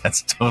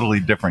 That's a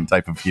totally different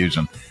type of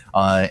fusion.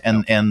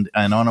 And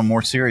on a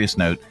more serious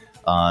note,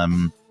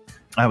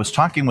 I was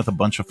talking with a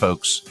bunch of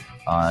folks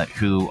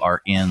who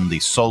are in the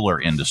solar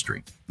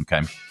industry.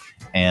 Okay.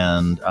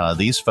 And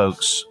these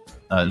folks,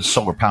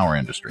 solar power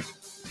industry.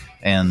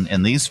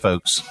 And these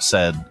folks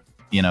said,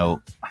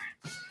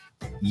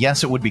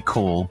 yes, it would be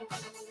cool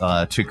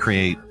to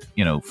create,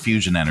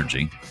 fusion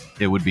energy.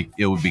 It would be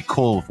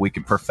cool if we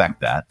could perfect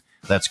that.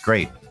 That's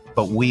great.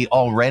 But we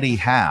already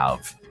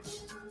have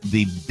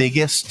the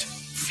biggest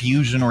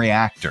fusion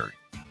reactor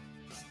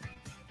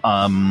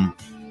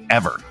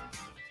ever.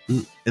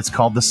 It's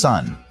called the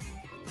sun,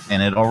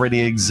 and it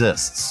already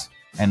exists.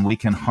 and we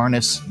can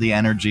harness the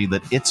energy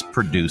that it's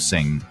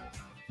producing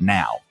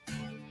now.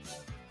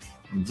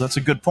 That's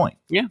a good point.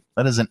 Yeah.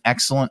 That is an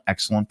excellent,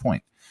 excellent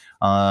point.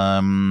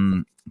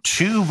 2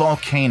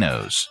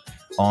 volcanoes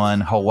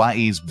on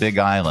Hawaii's Big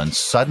Island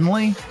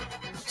suddenly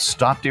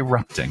stopped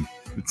erupting.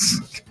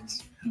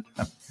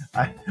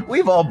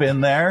 We've all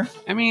been there.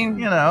 I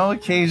mean,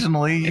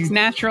 occasionally it's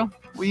natural.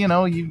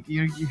 Well,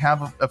 you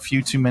have a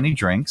few too many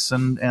drinks,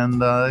 and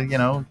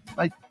it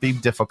might be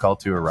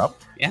difficult to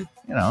erupt. Yeah.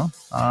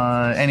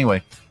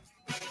 Anyway,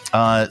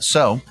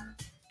 so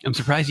I'm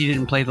surprised you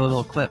didn't play the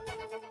little clip.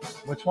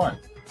 Which one?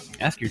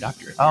 Ask your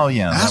doctor. Oh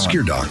yeah. Ask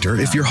your doctor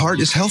if your heart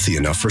is healthy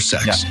enough for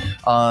sex.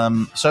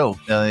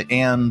 Yeah.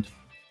 And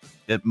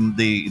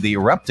the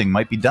erupting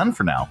might be done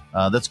for now.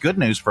 That's good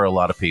news for a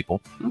lot of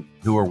people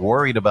who are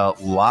worried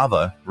about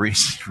lava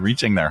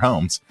reaching their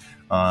homes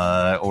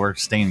or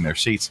staining their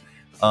seats.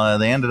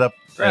 They ended up,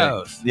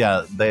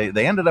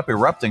 they ended up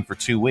erupting for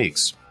 2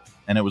 weeks,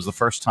 and it was the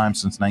first time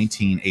since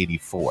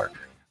 1984.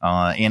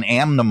 In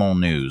animal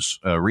news,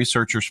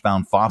 researchers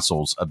found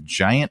fossils of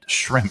giant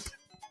shrimp.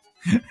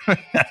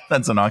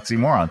 That's an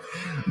oxymoron.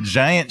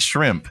 Giant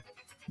shrimp,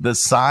 the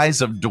size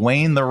of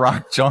Dwayne "The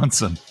Rock"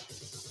 Johnson,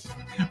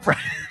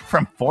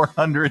 from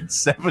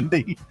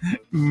 470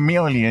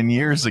 million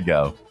years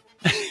ago.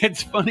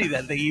 It's funny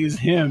that they use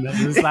him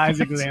as a size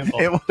example.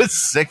 It was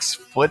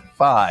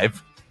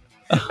 6'5",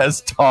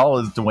 as tall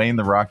as Dwayne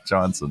 "The Rock"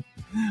 Johnson.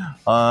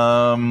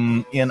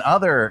 In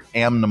other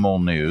animal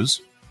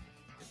news,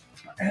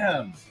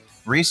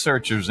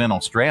 researchers in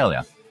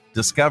Australia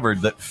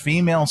discovered that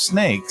female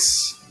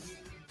snakes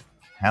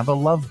have a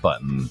love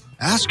button.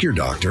 Ask your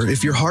doctor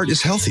if your heart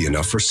is healthy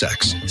enough for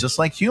sex. Just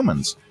like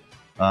humans.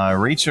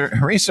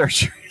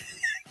 Researcher,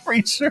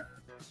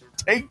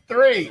 take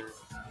 3.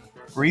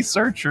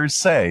 Researchers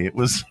say it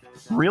was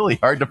really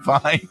hard to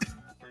find.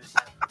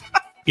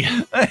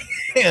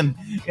 And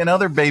in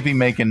other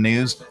baby-making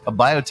news, a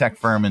biotech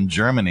firm in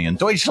Germany, in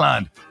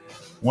Deutschland,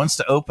 wants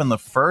to open the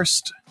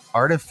first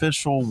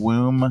artificial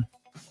womb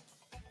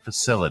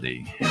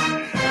facility.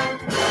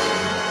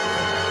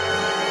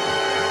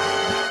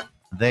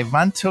 They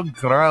want to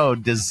grow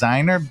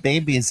designer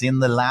babies in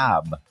the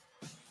lab.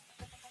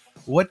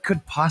 What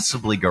could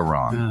possibly go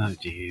wrong? Oh,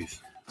 jeez.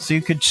 So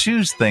you could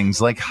choose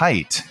things like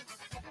height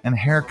and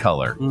hair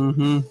color.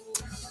 Mm-hmm.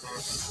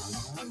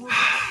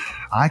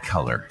 Eye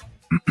color.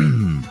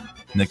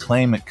 They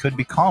claim it could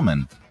be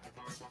common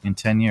in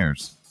 10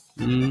 years.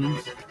 Mm-hmm.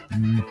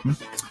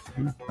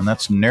 Mm-hmm. And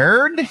that's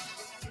Nerd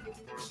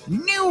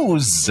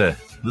News.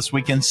 This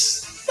week in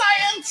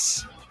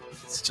science.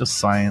 It's just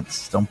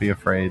science. Don't be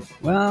afraid.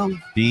 Well,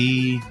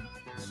 be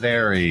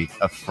very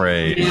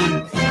afraid.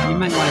 Yeah, you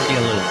might want to be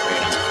a little afraid.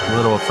 A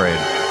little afraid.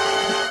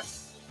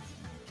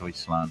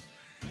 Deutschland.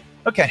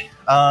 Okay.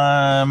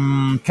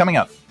 Coming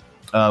up,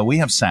 we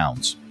have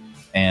sounds,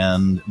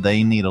 and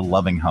they need a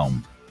loving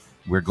home.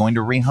 We're going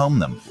to rehome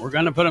them. We're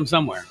going to put them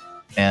somewhere,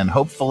 and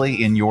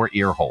hopefully in your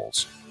ear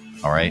holes.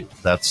 All right,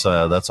 that's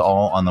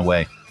all on the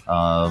way.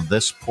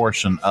 This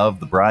portion of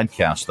the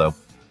broadcast, though,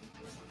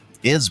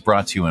 is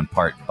brought to you in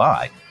part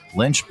by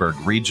Lynchburg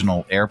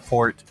Regional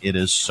Airport. It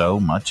is so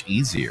much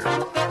easier.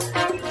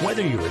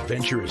 Whether your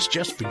adventure is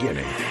just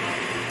beginning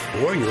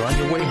or you're on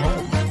your way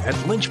home, at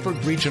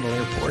Lynchburg Regional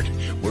Airport,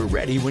 we're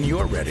ready when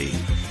you're ready.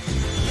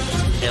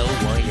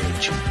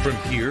 LYH. From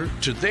here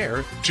to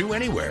there to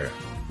anywhere.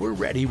 We're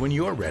ready when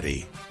you're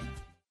ready.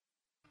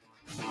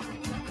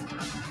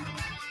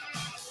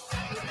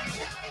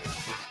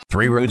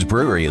 Three Roads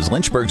Brewery is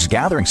Lynchburg's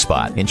gathering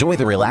spot. Enjoy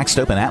the relaxed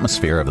open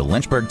atmosphere of the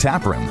Lynchburg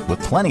Tap Room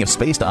with plenty of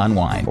space to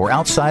unwind, or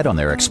outside on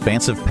their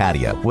expansive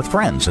patio with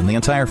friends and the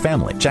entire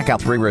family. Check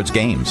out Three Roads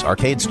games,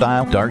 arcade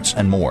style, darts,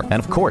 and more. And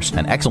of course,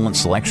 an excellent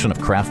selection of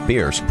craft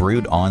beers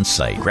brewed on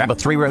site. Grab a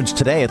Three Roads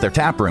today at their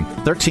tap room,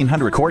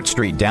 1300 Court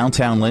Street,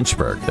 downtown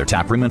Lynchburg, their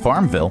tap room in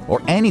Farmville,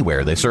 or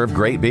anywhere they serve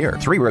great beer.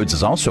 Three Roads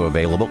is also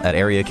available at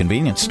area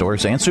convenience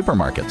stores and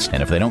supermarkets.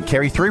 And if they don't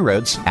carry Three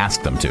Roads,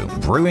 ask them to.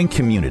 Brewing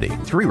community.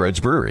 Three Roads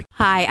Brewery.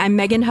 Hi, I'm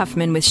Megan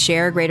Huffman with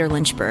Share Greater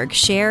Lynchburg.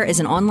 Share is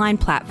an online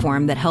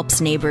platform that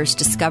helps neighbors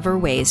discover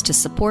ways to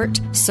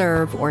support,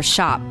 serve, or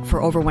shop for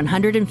over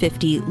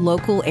 150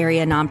 local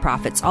area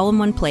nonprofits all in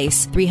one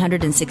place,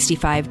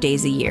 365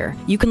 days a year.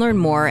 You can learn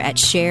more at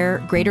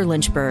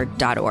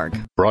sharegreaterlynchburg.org.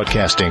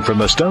 Broadcasting from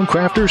the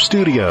Stonecrafters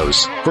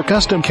Studios. For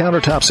custom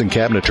countertops and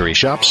cabinetry,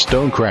 shop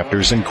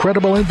Stonecrafters'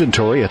 incredible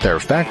inventory at their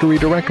Factory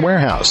Direct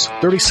Warehouse,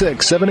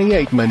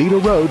 3678 Manita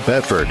Road,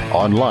 Bedford.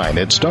 Online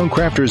at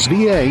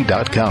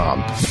stonecraftersva.com.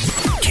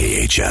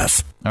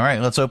 KHF. All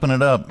right, let's open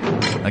it up.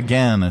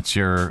 Again, it's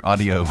your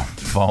audio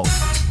vault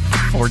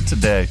for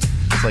today.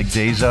 It's like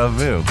deja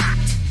vu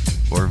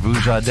or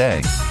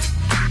vujade.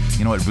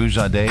 You know what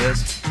vujade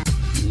is?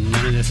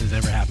 None of this has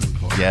ever happened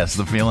before. Yes,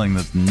 the feeling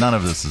that none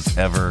of this has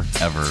ever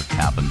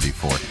happened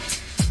before.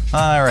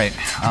 All right,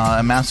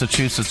 a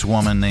Massachusetts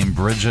woman named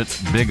Bridget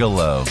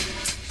Bigelow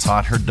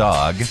taught her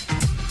dog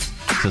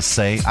to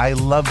say, "I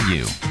love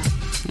you."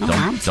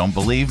 Don't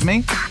believe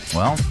me?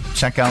 Well,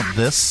 check out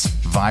this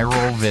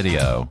viral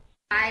video.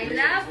 I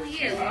love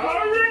you.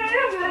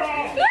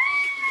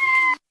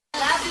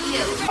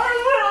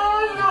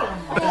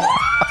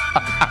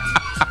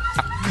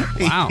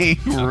 Wow. He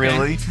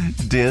really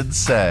did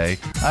say,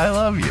 I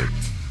love you.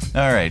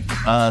 All right.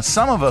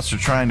 Some of us are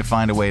trying to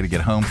find a way to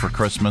get home for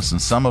Christmas,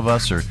 and some of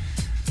us are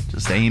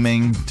just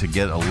aiming to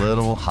get a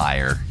little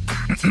higher.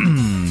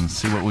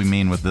 See what we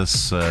mean with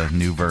this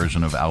new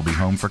version of I'll Be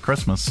Home for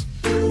Christmas.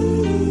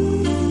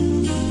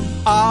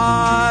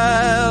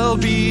 I'll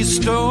be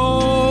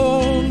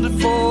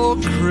stoned for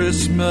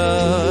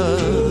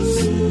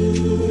Christmas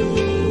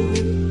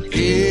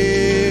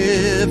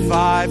if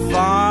I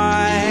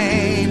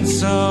find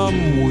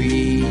some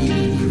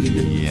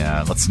weed.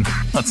 Yeah, let's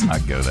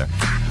not go there.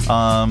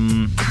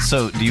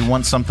 So, do you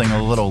want something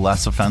a little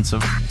less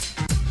offensive?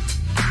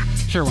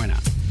 Sure, why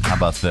not? How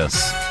about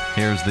this?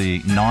 Here's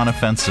the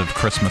non-offensive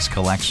Christmas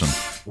collection.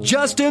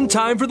 Just in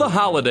time for the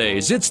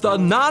holidays, it's the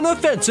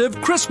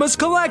non-offensive Christmas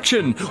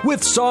collection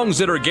with songs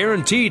that are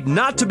guaranteed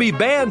not to be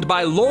banned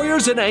by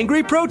lawyers and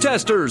angry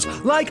protesters,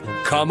 like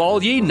Come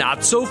All Ye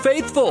Not So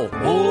Faithful.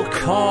 Oh,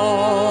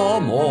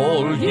 come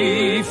all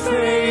ye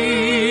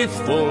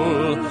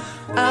faithful,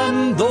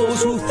 and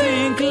those who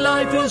think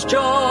life is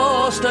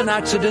just an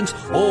accident.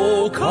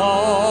 Oh,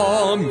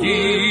 come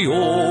ye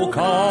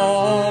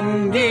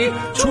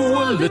to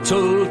a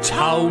little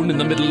town in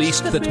the Middle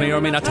East that may or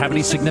may not have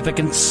any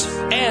significance.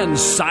 And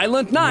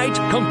Silent Night,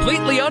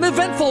 completely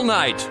uneventful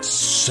night.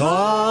 Silent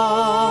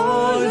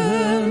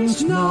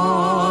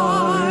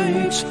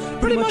Night,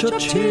 pretty much a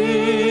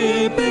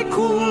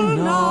typical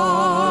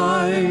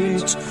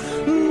night.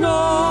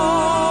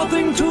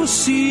 Nothing to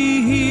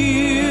see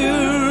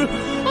here,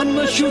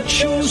 unless you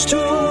choose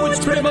to.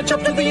 It's pretty much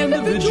up to the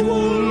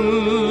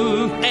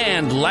individual.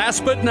 And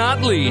last but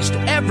not least,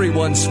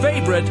 everyone's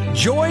favorite,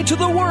 Joy to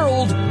the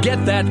World.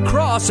 Get that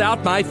cross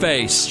out my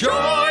face.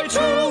 Joy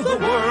to the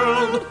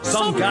world,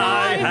 some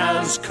guy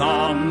has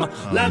come.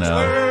 Let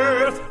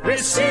Earth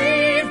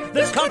receive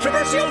this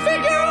controversial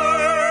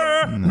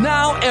figure.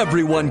 Now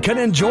everyone can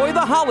enjoy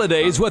the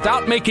holidays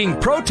without making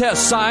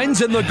protest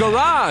signs in the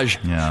garage.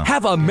 Yeah.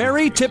 Have a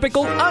merry,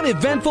 typical,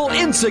 uneventful,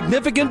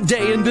 insignificant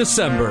day in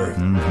December.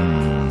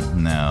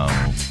 No.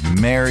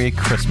 Merry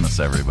Christmas,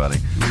 everybody.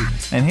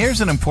 And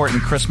here's an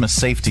important Christmas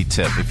safety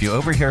tip. If you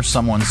overhear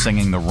someone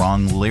singing the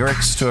wrong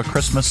lyrics to a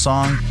Christmas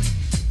song,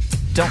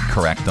 don't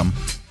correct them.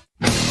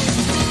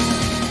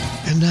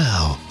 And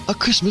now, a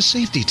Christmas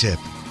safety tip.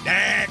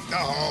 Deck the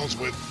halls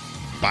with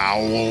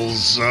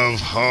boughs of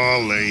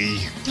holly.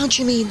 Don't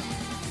you mean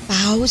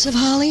boughs of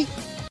holly?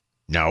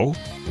 No.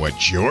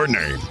 What's your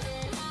name?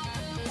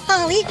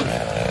 Holly.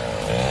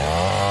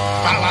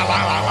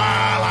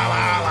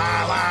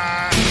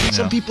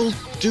 Some people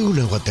do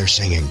know what they're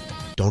singing.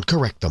 Don't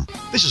correct them.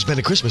 This has been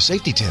a Christmas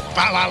safety tip.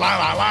 Good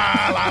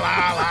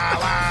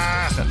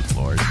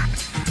Lord.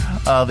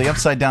 The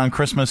upside-down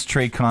Christmas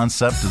tree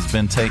concept has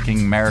been taking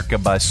America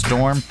by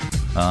storm,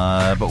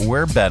 but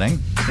we're betting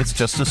it's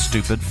just a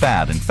stupid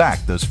fad. In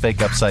fact, those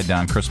fake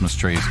upside-down Christmas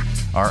trees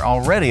are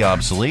already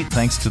obsolete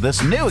thanks to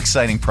this new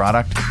exciting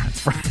product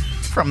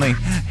from the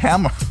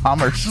Hammer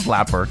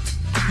Slapper.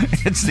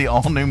 It's the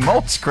all-new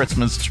Mulch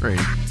Christmas tree.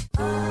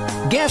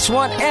 Guess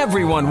what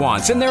everyone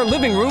wants in their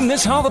living room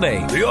this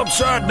holiday? The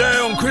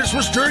upside-down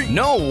Christmas tree?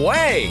 No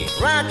way!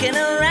 Rocking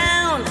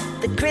around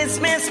the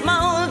Christmas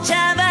mulch,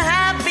 have a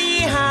happy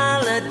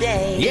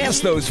holiday. Yes,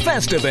 those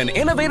festive and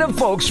innovative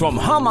folks from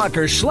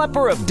Hammacher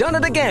Schlepper have done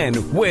it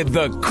again with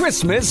the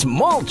Christmas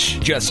mulch.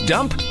 Just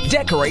dump,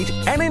 decorate,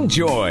 and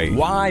enjoy.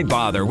 Why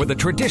bother with a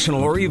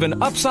traditional or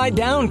even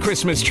upside-down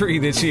Christmas tree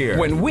this year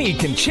when we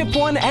can chip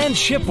one and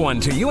ship one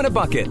to you in a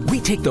bucket?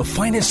 We take the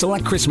finest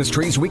select Christmas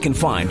trees we can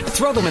find,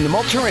 throw them in the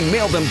mulcher, and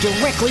mail them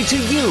directly to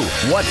you.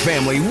 What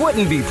family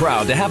wouldn't be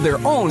proud to have their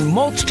own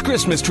mulched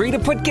Christmas tree to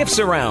put gifts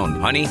around?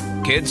 Honey,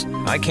 kids,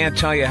 I can't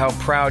tell you how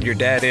proud your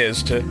dad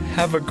is to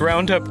have a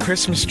ground-up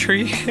Christmas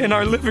tree in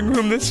our living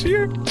room this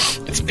year.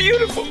 It's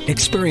beautiful.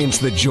 Experience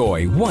the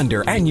joy,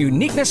 wonder, and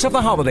uniqueness of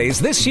the holidays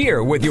this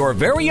year with your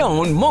very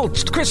own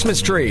mulched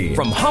Christmas tree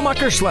from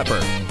Hammacher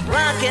Schlepper.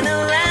 Rocking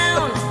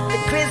around the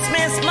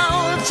Christmas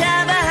mulch,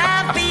 have a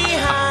happy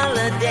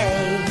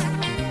holiday.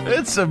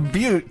 It's a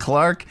beaut,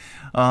 Clark.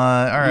 All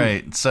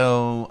right,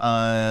 so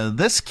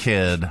this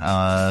kid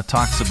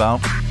talks about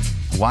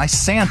why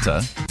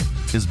Santa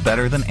is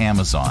better than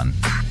Amazon.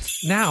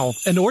 Now,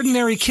 an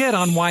ordinary kid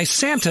on why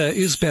Santa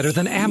is better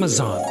than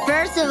Amazon.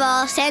 First of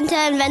all,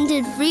 Santa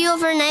invented free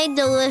overnight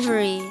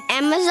delivery.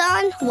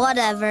 Amazon?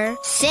 Whatever.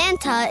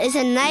 Santa is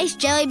a nice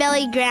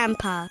jelly-belly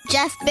grandpa.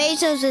 Jeff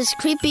Bezos is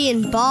creepy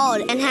and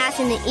bald and has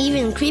an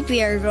even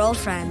creepier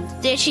girlfriend.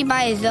 Did she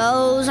buy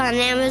those on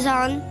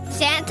Amazon?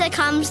 Santa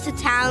comes to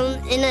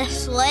town in a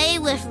sleigh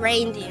with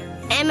reindeer.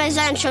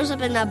 Amazon shows up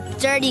in a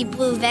dirty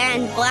blue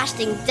van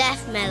blasting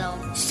death metal.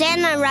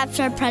 Santa wraps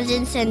our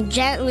presents and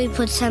gently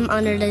puts them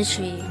under the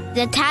tree.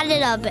 The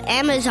tatted up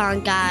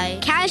Amazon guy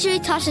casually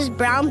tosses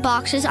brown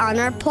boxes on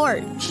our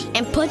porch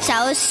and puts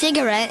out a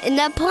cigarette in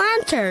the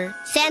planter.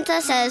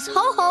 Santa says,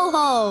 ho, ho,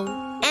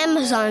 ho.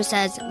 Amazon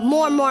says,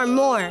 more, more,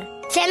 more.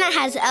 Santa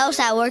has elves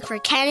that work for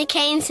candy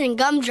canes and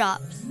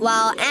gumdrops,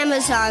 while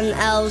Amazon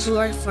elves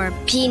work for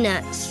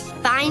peanuts.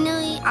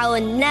 Finally, I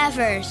would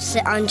never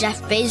sit on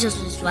Jeff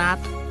Bezos' lap.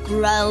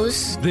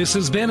 Gross. This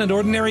has been An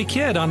Ordinary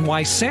Kid on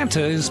why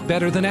Santa is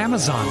better than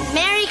Amazon.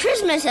 Merry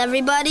Christmas,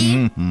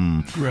 everybody.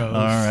 Gross.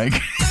 All right.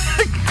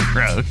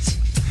 Gross.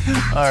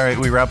 All right,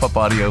 we wrap up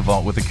Audio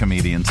Vault with a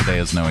comedian. Today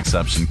is no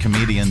exception.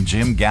 Comedian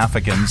Jim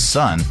Gaffigan's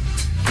son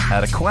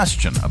had a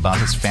question about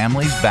his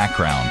family's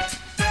background.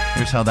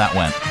 Here's how that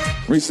went.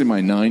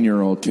 Recently, my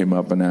 9-year-old came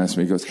up and asked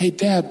me, he goes, "Hey,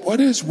 Dad, what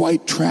is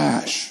white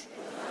trash?"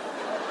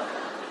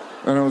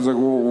 And I was like,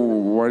 "Well,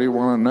 why do you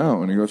want to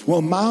know?" And he goes,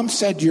 "Well, Mom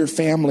said your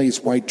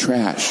family's white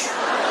trash."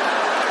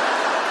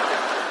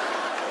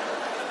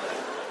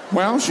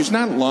 Well, she's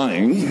not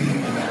lying.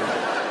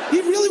 He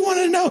really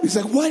wanted to know. He's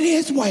like, "What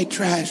is white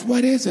trash?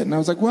 What is it?" And I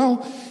was like,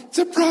 "Well, it's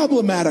a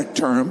problematic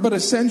term, but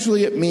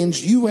essentially it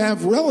means you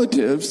have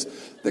relatives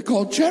that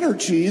call cheddar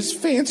cheese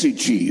fancy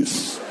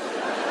cheese."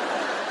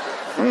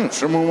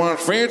 Someone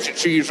wants fancy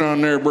cheese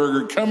on their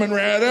burger. Coming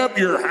right up,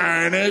 Your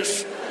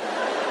Highness.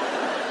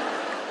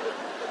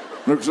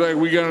 Looks like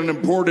we got an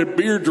imported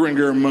beer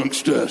drinker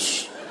amongst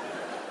us.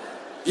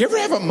 You ever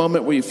have a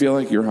moment where you feel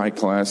like you're high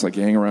class, like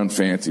you hang around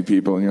fancy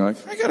people, and you're like,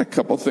 I got a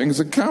couple things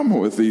in common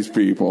with these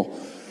people.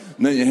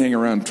 And then you hang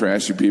around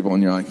trashy people,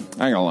 and you're like,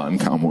 I got a lot in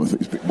common with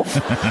these people.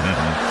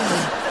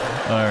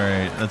 All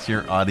right, that's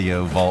your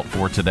Audio Vault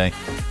for today.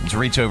 Let's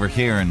reach over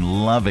here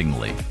and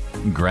lovingly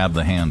grab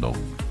the handle.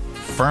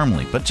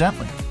 Firmly, but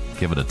gently,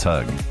 give it a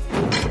tug.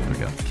 There we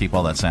go. Keep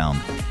all that sound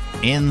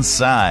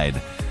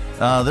inside.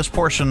 This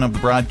portion of the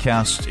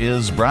broadcast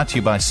is brought to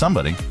you by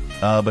somebody.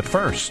 But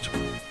first,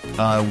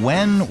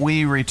 when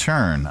we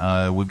return,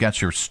 we've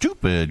got your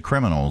stupid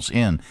criminals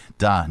in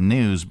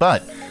news,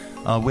 but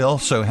we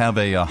also have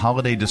a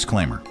holiday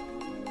disclaimer.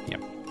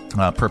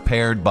 Yep.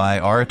 Prepared by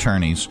our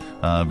attorneys,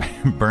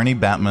 Bernie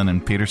Batman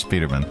and Peter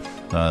Spiderman.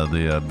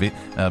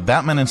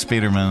 Batman and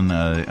Spiderman,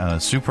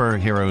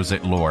 superheroes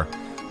at lore.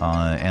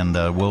 And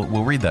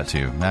we'll read that to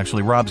you.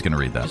 Actually, Rob's going to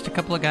read that. Just a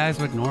couple of guys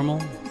with normal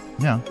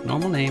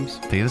names.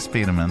 Peter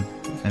Spiderman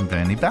and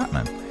Bernie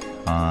Batman.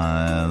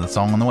 That's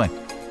all on the way.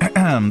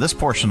 This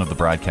portion of the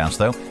broadcast,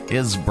 though,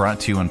 is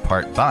brought to you in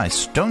part by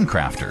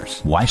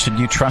Stonecrafters. Why should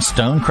you trust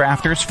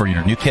Stonecrafters for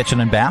your new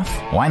kitchen and bath?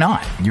 Why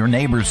not? Your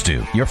neighbors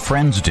do, your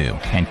friends do,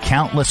 and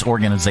countless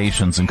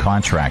organizations and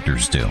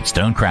contractors do.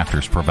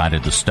 Stonecrafters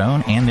provided the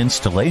stone and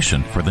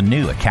installation for the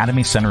new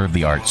Academy Center of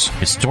the Arts,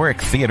 historic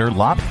theater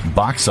lobby,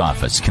 box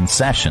office,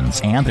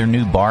 concessions, and their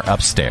new bar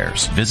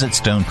upstairs. Visit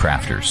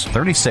Stonecrafters,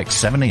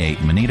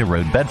 3678 Manita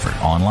Road, Bedford.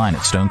 Online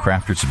at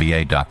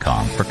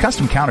stonecraftersva.com. For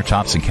custom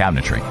countertops and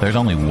cabinetry, there's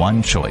only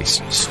one choice,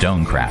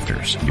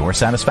 Stonecrafters. Your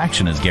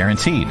satisfaction is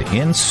guaranteed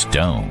in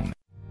stone.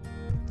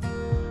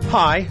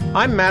 Hi,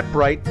 I'm Matt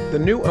Bright, the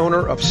new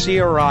owner of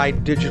CRI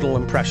Digital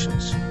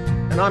Impressions,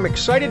 and I'm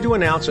excited to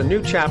announce a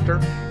new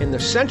chapter in the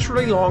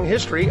century-long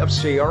history of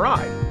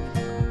CRI.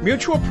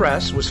 Mutual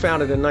Press was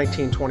founded in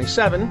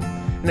 1927,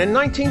 and in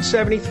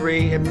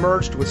 1973 it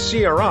merged with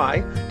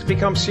CRI to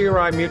become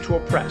CRI Mutual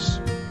Press.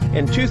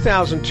 In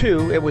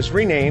 2002, it was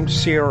renamed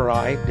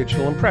CRI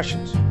Digital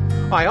Impressions.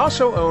 I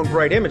also own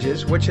Bright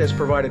Images, which has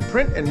provided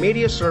print and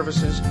media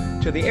services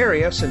to the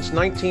area since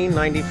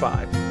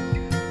 1995.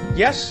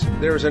 Yes,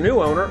 there is a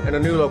new owner and a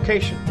new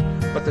location,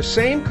 but the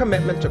same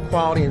commitment to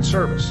quality and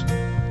service.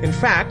 In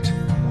fact,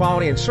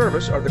 quality and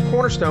service are the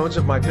cornerstones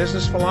of my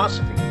business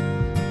philosophy.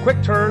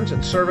 Quick turns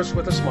and service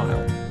with a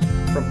smile.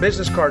 From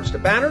business cards to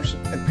banners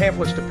and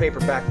pamphlets to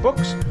paperback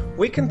books,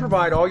 we can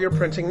provide all your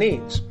printing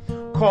needs.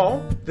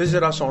 Call,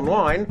 visit us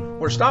online,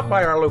 or stop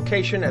by our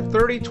location at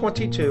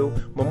 3022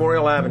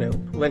 Memorial Avenue,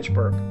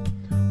 Lynchburg.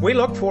 We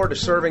look forward to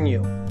serving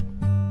you.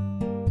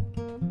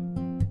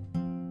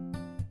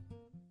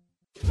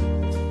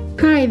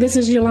 Hi, this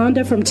is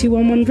Yolanda from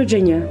 211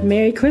 Virginia.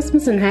 Merry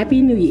Christmas and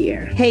Happy New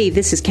Year. Hey,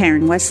 this is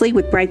Karen Wesley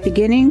with Bright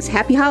Beginnings.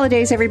 Happy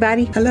holidays,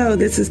 everybody. Hello,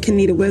 this is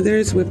Kenita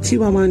Withers with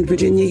 211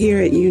 Virginia here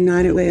at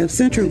United Way of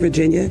Central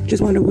Virginia.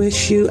 Just want to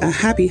wish you a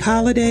happy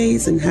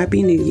holidays and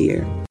Happy New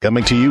Year.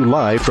 Coming to you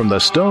live from the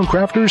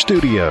Stonecrafters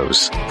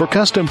Studios. For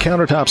custom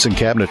countertops and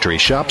cabinetry,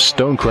 shop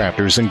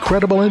Stonecrafters'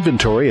 incredible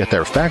inventory at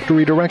their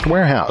Factory Direct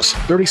Warehouse,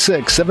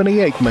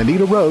 3678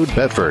 Manita Road,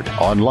 Bedford.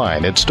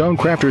 Online at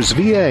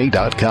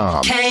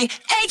stonecraftersva.com.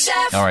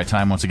 KHF. All right,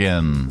 time once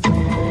again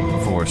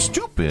for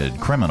Stupid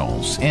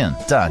Criminals in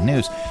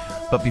News.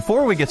 But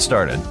before we get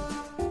started,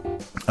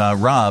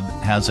 Rob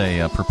has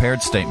a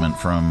prepared statement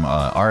from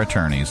our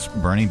attorneys,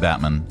 Bernie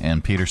Batman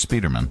and Peter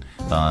Spiderman,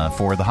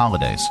 for the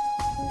holidays.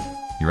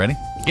 You ready?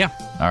 Yeah.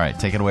 All right,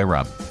 take it away,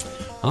 Rob.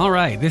 All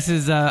right, this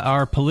is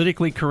our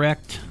politically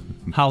correct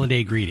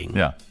holiday greeting.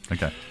 Yeah,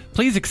 okay.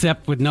 Please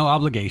accept with no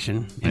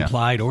obligation,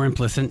 implied or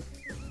implicit,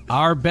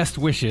 our best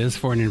wishes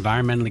for an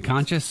environmentally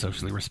conscious,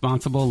 socially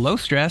responsible,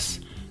 low-stress,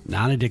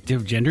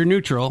 non-addictive,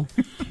 gender-neutral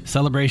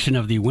celebration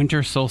of the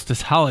winter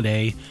solstice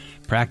holiday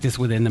practiced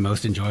within the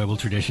most enjoyable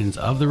traditions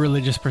of the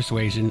religious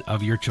persuasion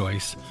of your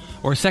choice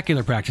or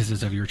secular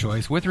practices of your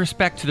choice with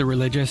respect to the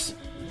religious,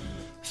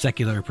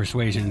 secular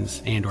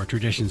persuasions and or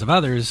traditions of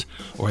others,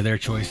 or their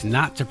choice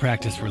not to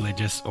practice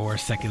religious or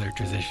secular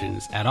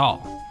traditions at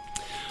all.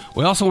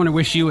 We also want to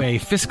wish you a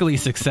fiscally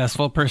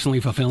successful, personally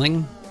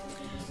fulfilling,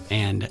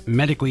 and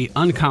medically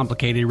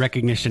uncomplicated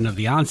recognition of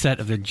the onset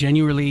of the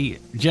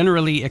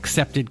generally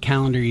accepted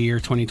calendar year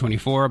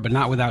 2024, but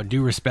not without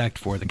due respect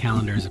for the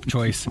calendars of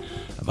choice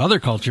of other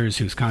cultures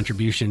whose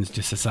contributions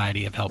to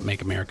society have helped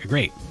make America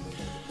great.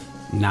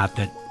 Not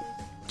that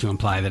to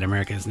imply that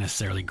America is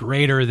necessarily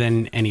greater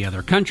than any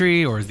other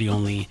country or is the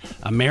only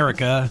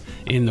America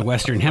in the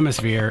Western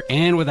Hemisphere,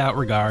 and without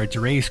regard to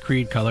race,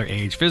 creed, color,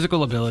 age,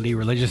 physical ability,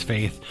 religious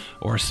faith,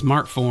 or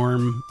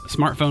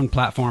smartphone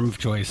platform of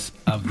choice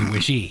of the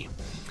wishee.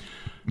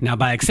 Now,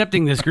 by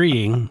accepting this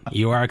greeting,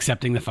 you are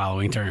accepting the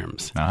following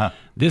terms.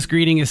 This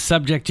greeting is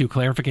subject to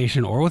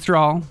clarification or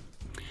withdrawal.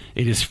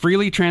 It is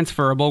freely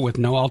transferable with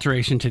no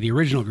alteration to the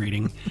original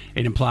greeting.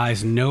 It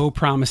implies no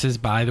promises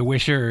by the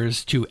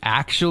wishers to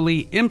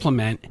actually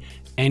implement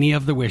any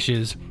of the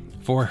wishes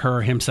for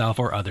her, himself,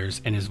 or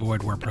others, and is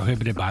void where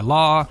prohibited by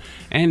law,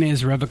 and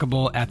is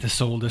revocable at the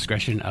sole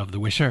discretion of the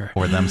wisher.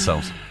 Or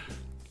themselves.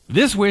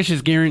 This wish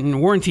is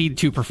warranted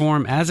to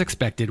perform as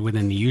expected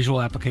within the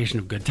usual application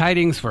of good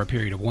tidings for a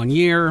period of 1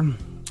 year,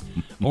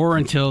 or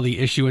until the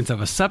issuance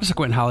of a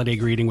subsequent holiday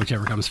greeting,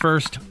 whichever comes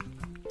first.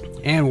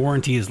 And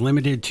warranty is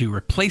limited to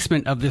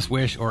replacement of this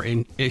wish or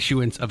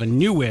issuance of a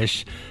new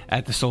wish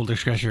at the sole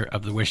discretion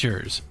of the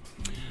wishers.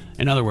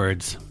 In other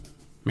words,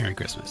 Merry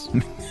Christmas.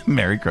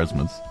 Merry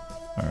Christmas.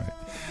 All right.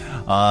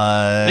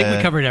 I think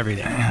we covered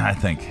everything. I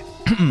think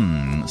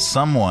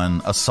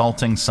someone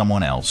assaulting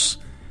someone else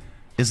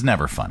is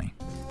never funny.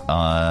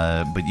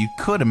 But you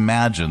could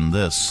imagine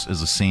this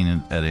as a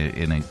scene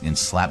in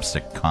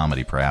slapstick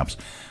comedy, perhaps.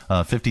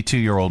 A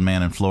 52-year-old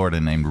man in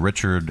Florida named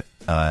Richard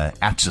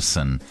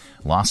Atchison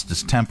lost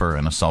his temper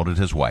and assaulted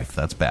his wife.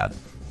 That's bad.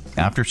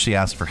 After she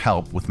asked for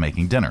help with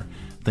making dinner,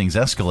 things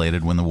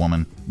escalated when the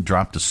woman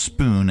dropped a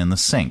spoon in the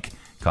sink,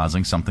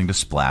 causing something to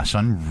splash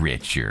on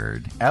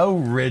Richard. Oh,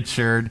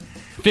 Richard.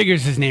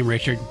 Figures his name,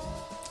 Richard.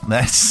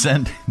 That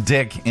sent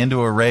Dick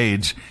into a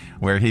rage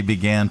where he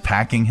began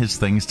packing his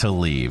things to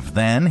leave.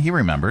 Then he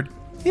remembered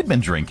he'd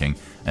been drinking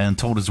and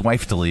told his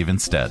wife to leave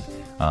instead.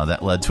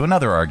 That led to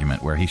another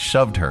argument where he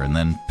shoved her and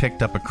then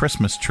picked up a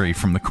Christmas tree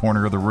from the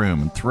corner of the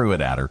room and threw it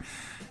at her.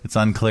 It's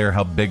unclear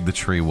how big the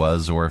tree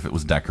was or if it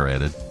was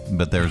decorated,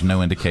 but there's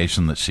no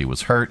indication that she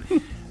was hurt.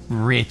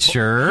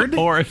 Richard.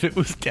 Or if it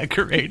was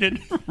decorated.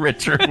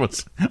 Richard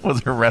was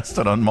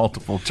arrested on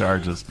multiple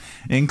charges,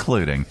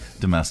 including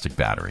domestic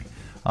battery.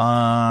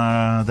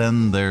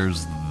 Then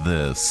there's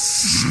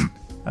this.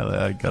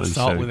 I gotta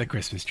Assault show with you. a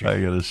Christmas tree.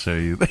 I gotta show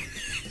you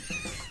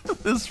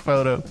this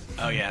photo.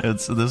 Oh, yeah.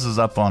 This is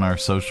up on our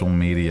social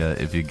media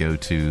if you go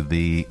to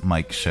The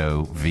Mike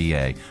Show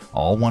VA.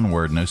 All one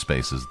word, no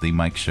spaces. The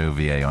Mike Show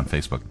VA on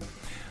Facebook.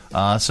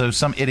 So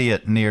some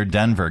idiot near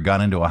Denver got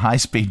into a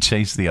high-speed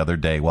chase the other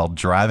day while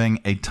driving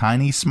a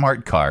tiny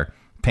smart car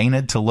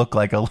painted to look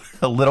like a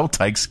Little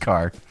Tikes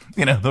car.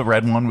 You know, the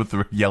red one with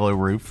the yellow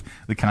roof,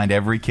 the kind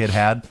every kid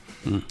had.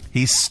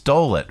 He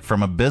stole it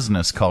from a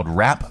business called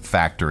Wrap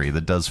Factory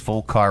that does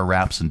full car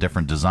wraps in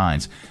different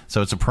designs.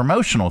 So it's a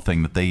promotional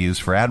thing that they use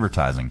for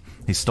advertising.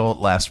 He stole it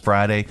last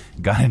Friday,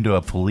 got into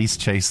a police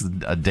chase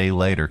a day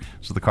later,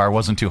 so the car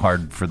wasn't too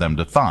hard for them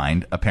to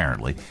find,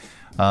 apparently.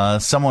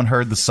 Someone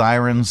heard the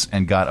sirens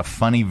and got a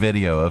funny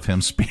video of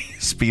him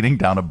speeding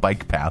down a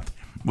bike path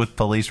with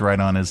police right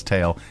on his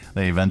tail.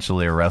 They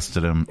eventually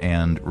arrested him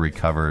and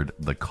recovered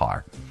the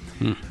car.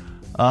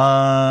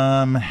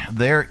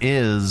 There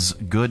is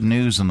good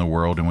news in the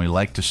world, and we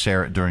like to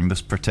share it during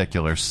this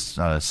particular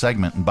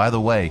segment. And by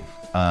the way,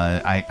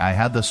 I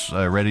had this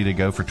ready to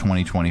go for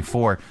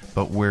 2024,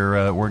 but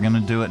we're going to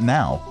do it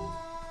now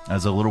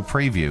as a little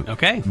preview.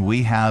 Okay.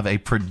 We have a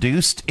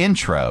produced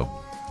intro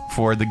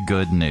for the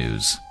good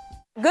news.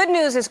 Good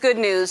news is good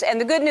news,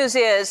 and the good news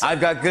is... I've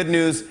got good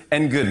news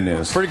and good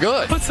news. Pretty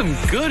good. Put some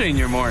good in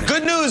your morning.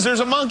 Good news, there's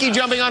a monkey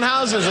jumping on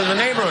houses in the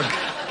neighborhood.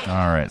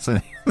 All right, so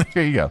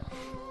here you go.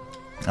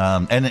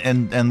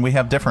 And we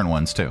have different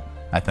ones, too,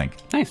 I think.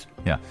 Nice.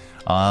 Yeah.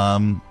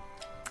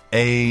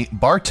 A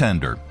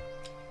bartender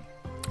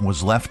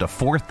was left a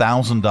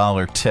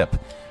 $4,000 tip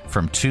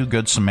from two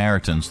Good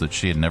Samaritans that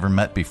she had never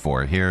met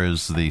before. Here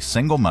is the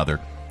single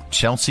mother,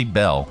 Chelsea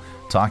Bell,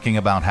 talking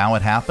about how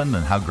it happened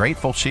and how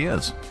grateful she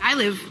is. I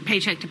live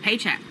paycheck to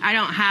paycheck. I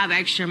don't have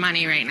extra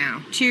money right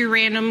now. Two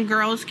random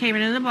girls came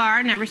into the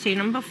bar, never seen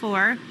them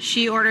before.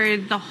 She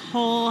ordered the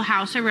whole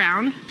house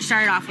around.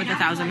 Started off with a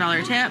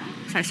 $1,000 tip,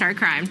 so I started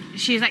crying.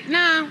 She's like,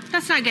 no,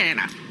 that's not good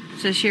enough.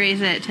 So she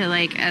raised it to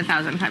like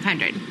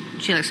 $1,500.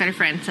 She looks at her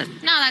friend and says,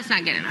 no, that's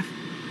not good enough.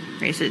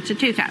 Raised it to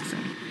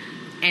 $2,000.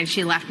 And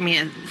she left me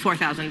a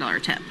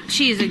 $4,000 tip.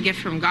 She's a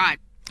gift from God.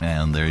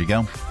 And there you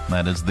go.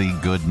 That is the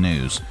good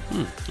news.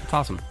 That's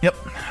awesome. Yep.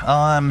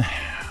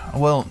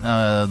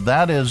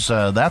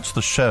 That's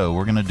the show.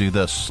 We're going to do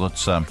this.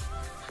 Let's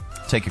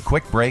take a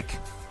quick break.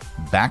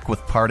 back with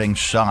parting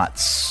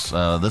shots.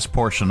 This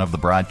portion of the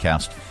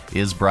broadcast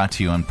is brought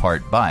to you in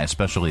part by,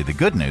 especially the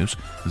good news,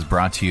 is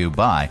brought to you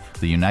by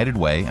the United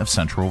Way of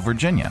Central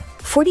Virginia.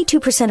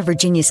 42% of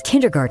Virginia's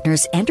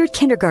kindergartners entered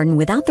kindergarten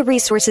without the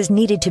resources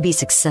needed to be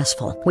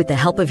successful. With the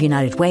help of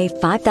United Way,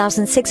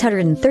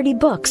 5,630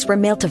 books were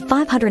mailed to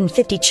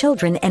 550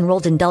 children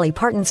enrolled in Dolly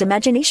Parton's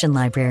Imagination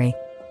Library.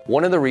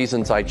 One of the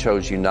reasons I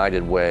chose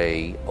United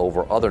Way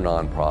over other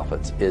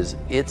nonprofits is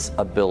its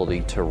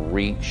ability to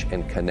reach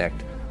and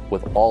connect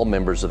with all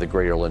members of the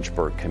greater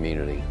Lynchburg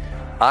community.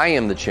 I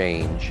am the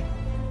change,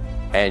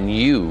 and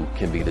you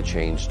can be the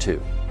change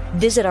too.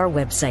 Visit our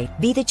website,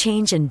 Be the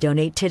Change, and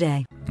donate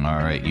today. All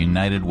right,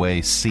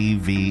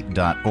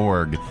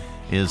 UnitedWayCV.org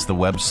is the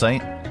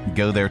website.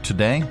 Go there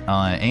today,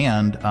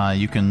 and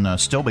you can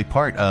still be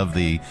part of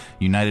the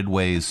United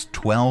Way's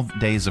 12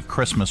 Days of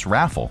Christmas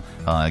raffle.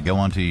 Go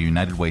on to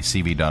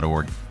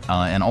UnitedWayCV.org.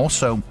 And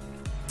also,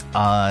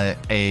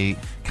 a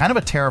kind of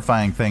a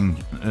terrifying thing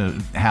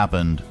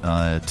happened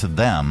to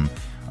them,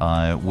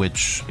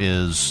 which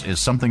is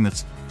something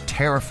that's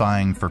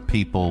terrifying for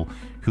people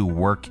who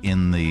work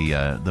in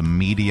the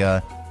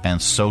media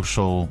and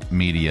social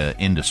media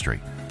industry.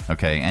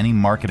 Okay, any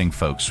marketing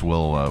folks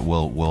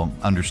will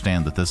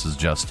understand that this is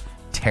just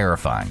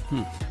terrifying.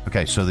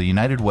 Okay, so the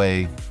United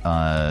Way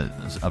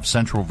of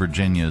Central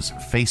Virginia's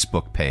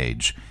Facebook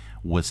page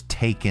was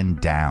taken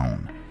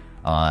down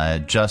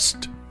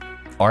just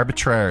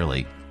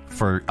arbitrarily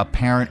for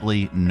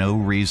apparently no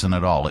reason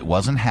at all. It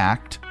wasn't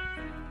hacked.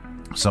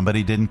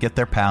 Somebody didn't get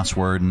their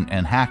password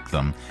and hack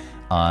them.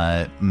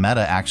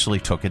 Meta actually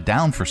took it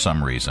down for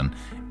some reason,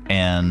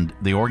 and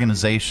the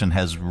organization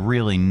has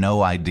really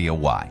no idea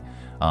why.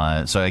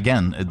 So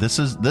again, this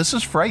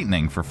is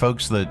frightening for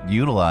folks that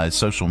utilize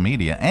social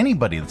media.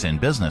 Anybody that's in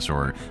business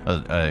or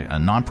a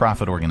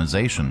nonprofit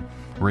organization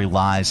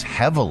relies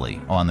heavily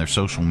on their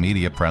social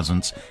media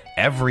presence.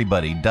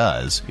 Everybody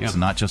does. Yep. It's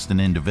not just an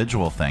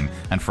individual thing.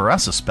 And for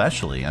us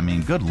especially, I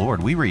mean, good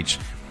Lord, we reach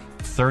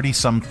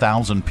 30-some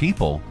thousand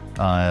people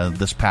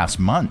this past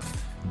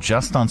month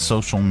just on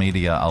social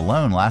media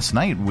alone. Last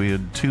night we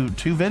had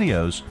two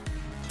videos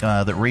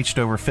that reached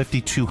over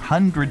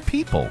 5,200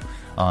 people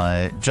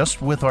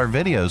just with our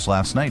videos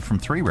last night from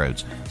Three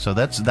Roads. So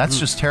that's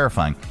just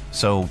terrifying.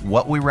 So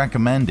what we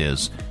recommend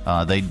is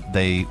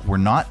they were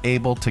not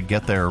able to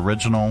get their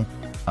original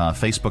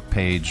Facebook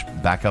page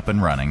back up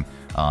and running,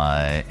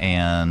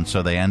 and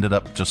so they ended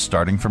up just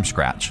starting from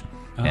scratch.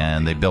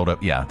 And they built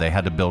up, they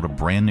had to build a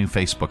brand new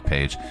Facebook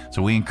page.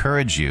 So we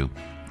encourage you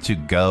to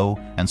go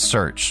and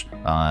search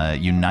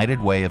United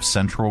Way of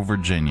Central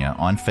Virginia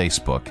on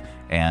Facebook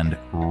and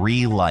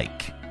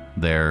re-like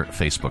their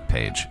Facebook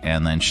page,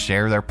 and then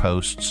share their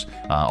posts.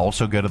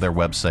 Also go to their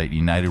website,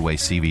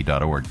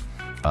 UnitedWayCV.org,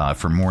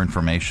 for more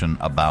information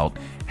about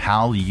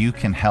how you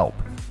can help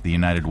the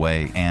United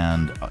Way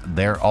and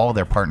all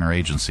their partner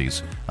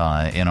agencies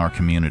in our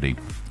community,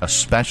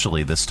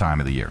 especially this time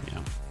of the year. Yeah.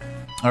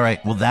 All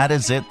right, well, that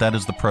is it. That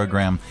is the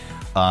program.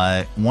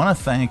 Want to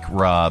thank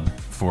Rob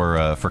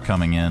for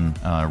coming in.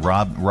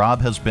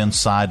 Rob has been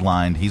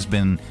sidelined. He's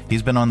been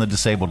on the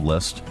disabled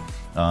list.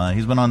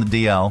 He's been on the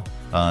DL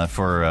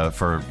for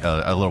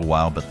a little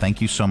while. But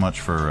thank you so much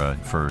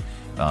for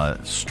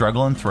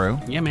struggling through.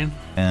 Yeah, man.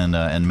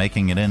 And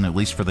making it in, at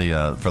least for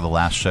the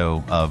last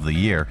show of the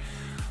year.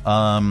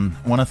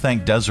 Want to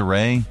thank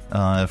Desiree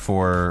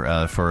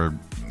for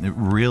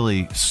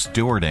really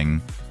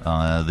stewarding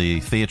the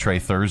Theatre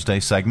Thursday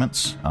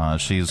segments.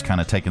 She's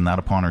kind of taken that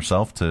upon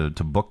herself to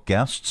book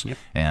guests. Yep.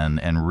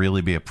 and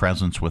really be a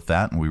presence with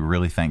that. And we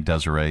really thank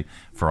Desiree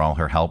for all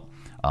her help.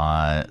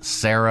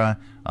 Sarah,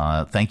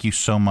 thank you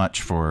so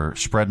much for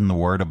spreading the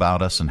word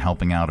about us and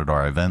helping out at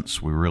our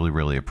events. We really,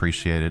 really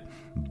appreciate it.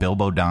 Bill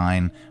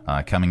Bodine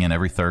coming in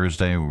every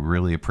Thursday. We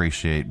really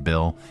appreciate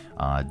Bill.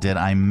 Did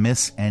I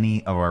miss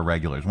any of our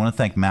regulars? I want to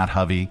thank Matt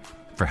Hovey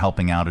for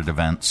helping out at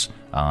events.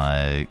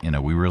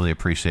 We really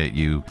appreciate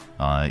you,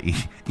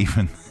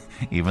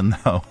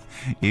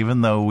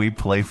 even though we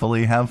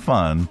playfully have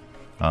fun.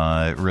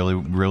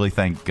 Really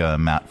thank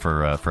Matt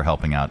for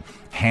helping out.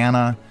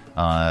 Hannah,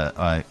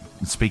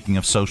 speaking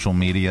of social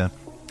media,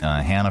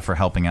 Hannah for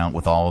helping out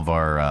with all of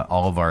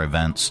our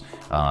events,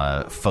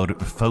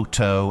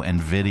 photo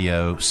and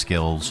video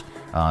skills,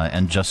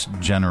 and just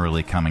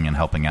generally coming and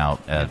helping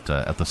out at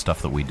the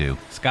stuff that we do.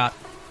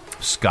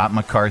 Scott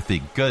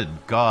McCarthy. Good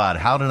God,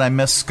 how did I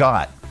miss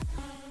Scott?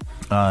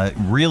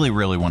 Really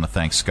want to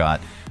thank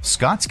Scott.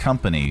 Scott's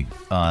company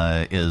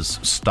is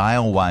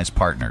Stylewise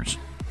Partners.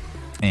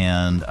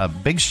 And a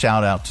big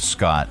shout out to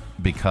Scott,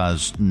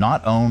 because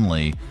not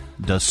only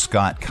does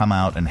Scott come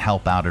out and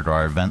help out at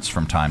our events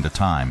from time to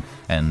time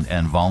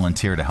and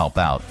volunteer to help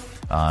out,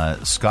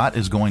 Scott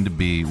is we're going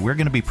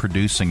to be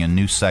producing a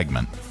new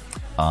segment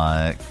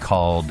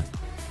called,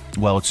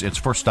 well, it's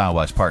for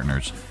Stylewise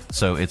Partners,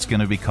 so it's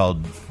going to be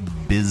called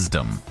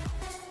Bizdom.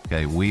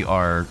 Okay, we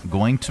are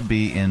going to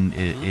be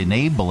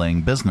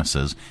enabling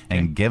businesses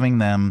and giving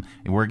them,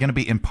 we're going to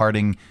be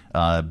imparting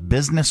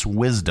business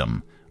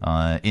wisdom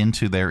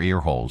into their ear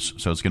holes.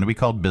 So it's going to be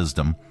called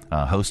Bizdom,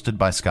 hosted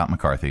by Scott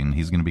McCarthy, and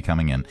he's going to be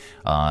coming in.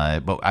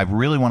 But I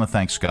really want to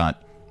thank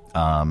Scott.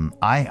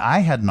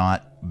 I had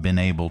not been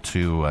able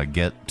to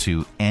get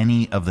to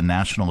any of the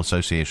National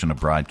Association of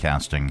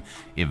Broadcasting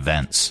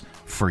events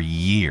for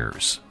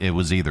years. It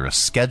was either a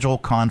schedule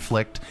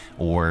conflict,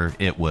 or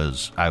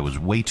I was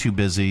way too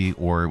busy,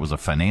 or it was a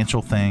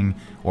financial thing,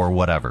 or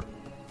whatever.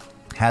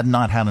 Had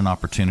not had an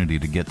opportunity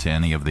to get to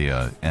any of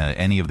the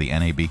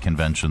NAB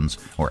conventions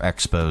or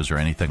expos or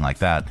anything like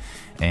that,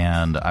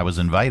 and I was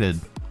invited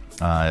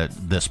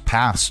this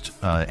past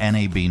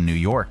NAB New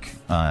York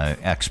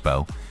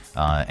expo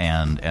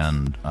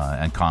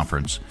and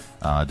conference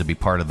to be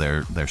part of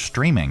their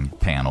streaming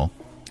panel,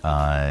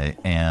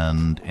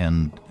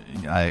 and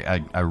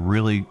I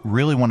really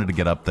wanted to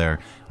get up there.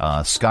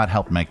 Scott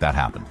helped make that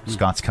happen.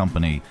 Scott's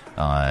company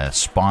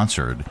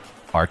sponsored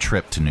our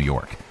trip to New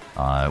York,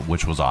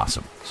 which was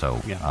awesome.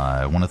 So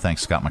I want to thank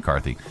Scott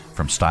McCarthy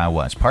from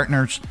StyleWise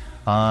Partners.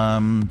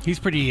 He's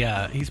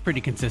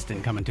pretty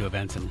consistent coming to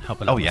events and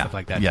helping out with stuff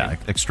like that. Yeah,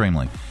 too.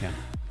 extremely. Yeah.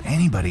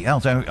 Anybody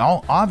else?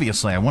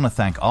 Obviously, I want to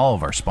thank all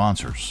of our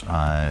sponsors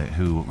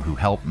who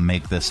help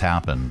make this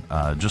happen.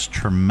 Just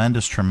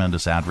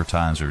tremendous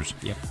advertisers.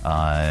 Yep.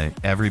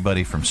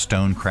 Everybody from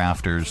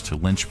Stonecrafters to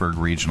Lynchburg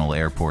Regional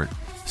Airport,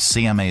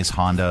 CMA's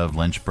Honda of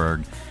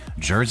Lynchburg,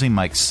 Jersey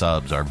Mike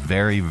Subs, our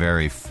very,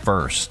 very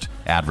first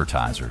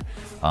advertiser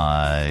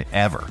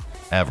ever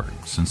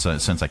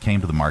since I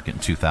came to the market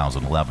in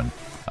 2011.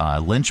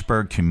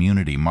 Lynchburg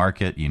Community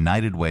Market,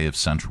 United Way of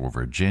Central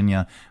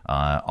Virginia,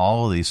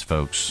 all of these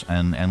folks,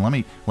 and let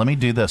me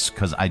do this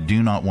because I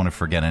do not want to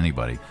forget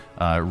anybody.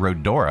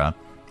 Rodora,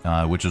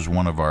 which is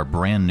one of our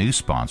brand new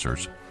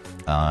sponsors,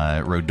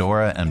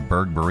 Rodora and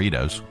Berg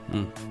Burritos,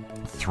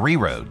 Three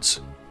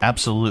Roads,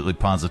 absolutely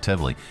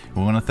positively.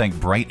 We want to thank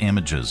Bright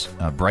Images.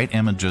 Bright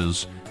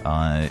Images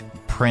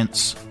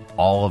prints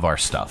all of our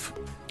stuff.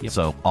 Yep.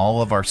 So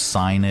all of our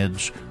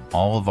signage,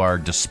 all of our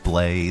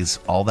displays,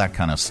 all that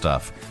kind of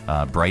stuff.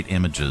 Bright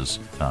Images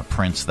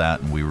prints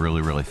that, and we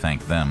really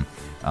thank them.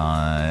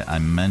 I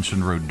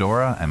mentioned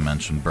Rodora, I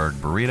mentioned Berg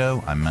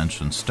Burrito, I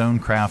mentioned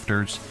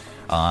Stonecrafters,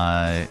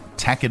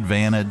 Tech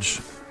Advantage,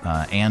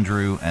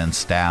 Andrew and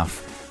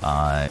staff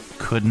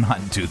could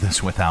not do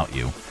this without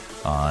you,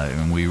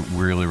 and we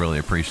really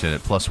appreciate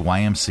it. Plus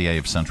YMCA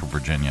of Central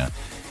Virginia.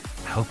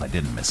 I hope I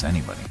didn't miss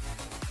anybody.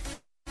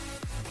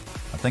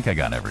 I think I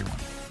got everyone.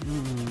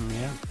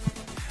 Yeah.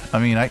 I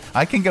mean,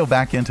 I can go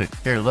back into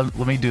here. Let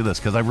me do this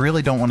because I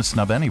really don't want to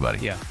snub anybody.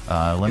 Yeah,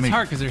 it's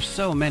hard because there's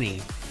so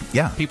many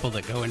people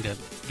that go into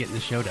getting the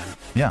show done.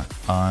 Yeah,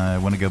 I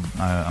want to go.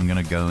 I'm going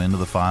to go into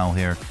the file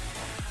here.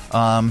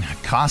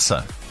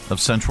 CASA of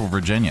Central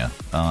Virginia,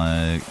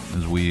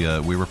 as we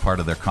were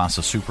part of their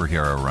CASA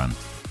superhero run,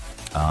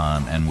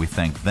 and we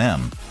thank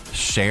them.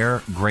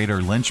 Share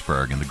Greater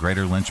Lynchburg and the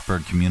Greater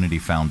Lynchburg Community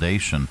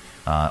Foundation.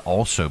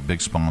 Also big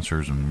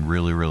sponsors, and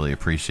really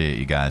appreciate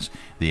you guys.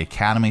 The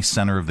Academy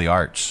Center of the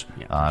Arts,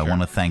 I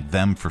want to thank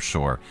them for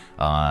sure.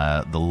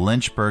 The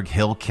Lynchburg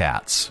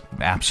Hillcats,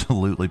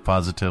 absolutely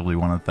positively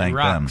want to thank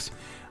them.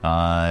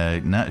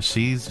 No,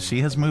 she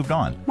has moved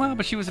on. Well,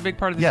 but she was a big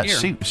part of this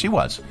year. Yeah, she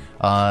was.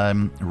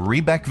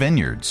 Rebec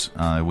Vineyards,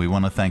 we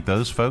want to thank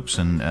those folks,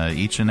 and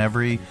each and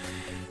every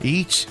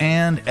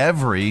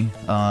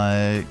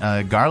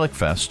Garlic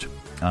Fest.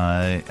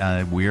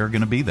 We are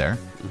going to be there,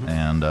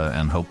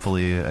 and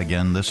hopefully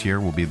again this year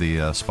we'll be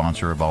the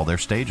sponsor of all their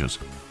stages.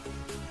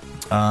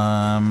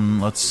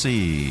 Let's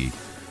see,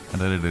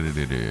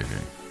 the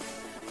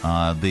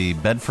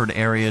Bedford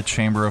Area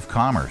Chamber of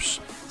Commerce,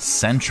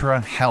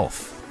 Centra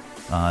Health.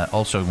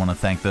 Also want to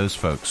thank those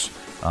folks.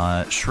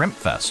 Shrimp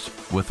Fest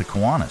with the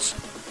Kiwanis.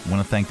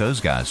 Want to thank those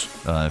guys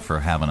for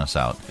having us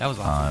out. That was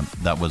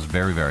awesome. That was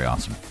very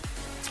awesome.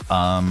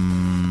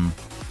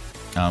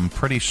 I'm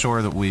pretty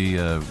sure that we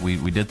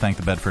did thank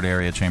the Bedford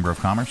Area Chamber of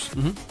Commerce.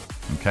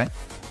 Mm-hmm. Okay.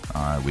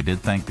 We did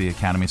thank the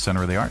Academy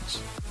Center of the Arts.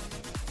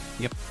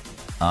 Yep.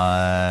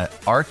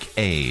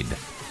 Arcade.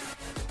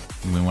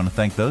 We want to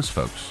thank those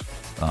folks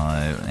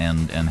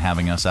and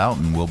having us out,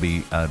 and we'll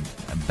be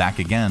back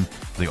again,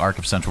 the Arc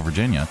of Central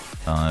Virginia,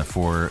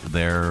 for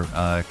their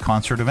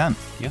concert event.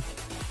 Yeah.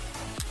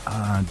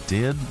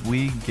 Did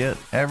we get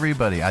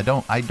everybody? I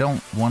don't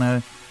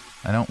want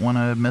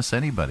to miss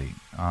anybody.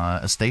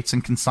 Estates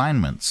and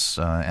Consignments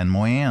and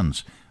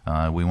Moyans.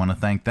 We want to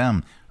thank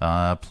them.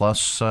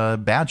 Plus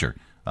Badger,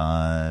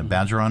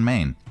 Badger on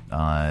Main,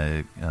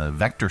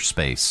 Vector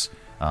Space,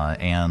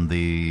 and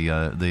the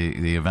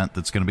event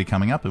that's going to be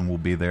coming up, and we'll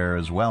be there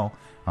as well.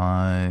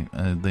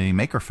 The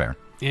Maker Faire.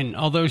 And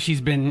although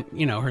she's been,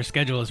 her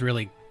schedule has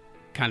really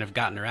kind of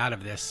gotten her out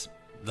of this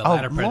the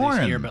latter part of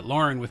this year, but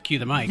Lauren with Cue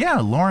the Mic.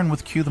 Yeah, Lauren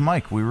with Cue the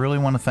Mic. We really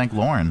want to thank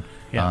Lauren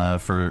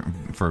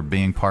for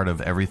being part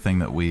of everything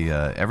that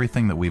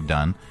we've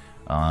done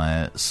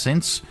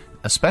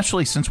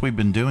especially since we've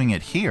been doing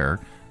it here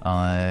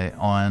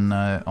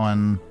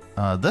on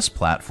this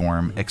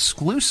platform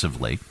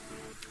exclusively.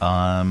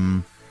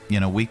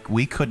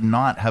 We could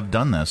not have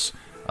done this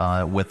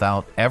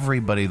without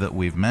everybody that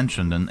we've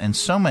mentioned and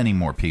so many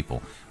more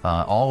people.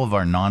 All of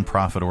our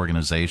nonprofit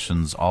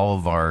organizations, all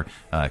of our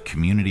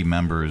community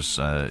members,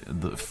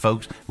 the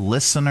folks,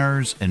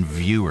 listeners, and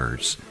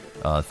viewers.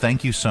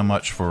 Thank you so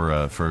much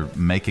for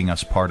making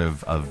us part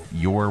of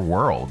your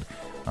world.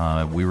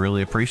 We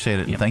really appreciate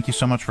it. And thank you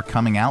so much for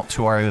coming out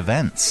to our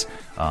events.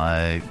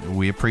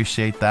 We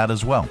appreciate that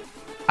as well.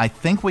 I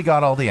think we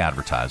got all the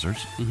advertisers.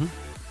 Mm-hmm.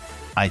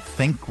 I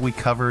think we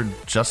covered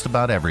just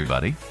about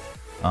everybody.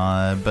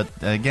 But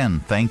again,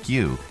 thank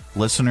you,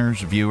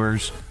 listeners,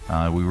 viewers.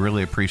 We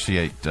really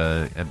appreciate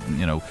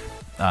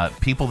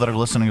people that are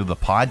listening to the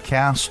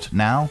podcast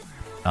now.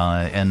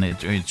 And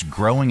it's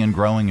growing and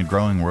growing and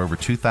growing. We're over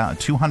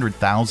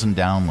 200,000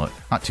 downloads,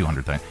 not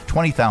 200,000,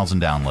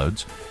 20,000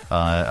 downloads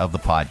of the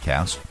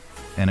podcast.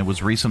 And it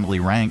was recently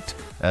ranked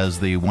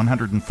as the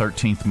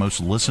 113th most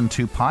listened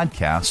to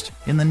podcast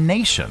in the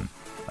nation.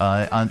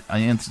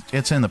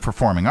 It's in the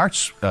performing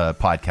arts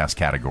podcast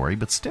category,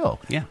 but still,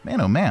 man,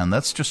 oh man,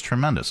 that's just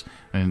tremendous.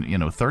 And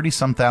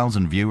 30-some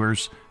thousand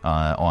viewers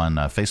on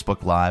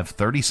Facebook Live,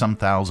 30-some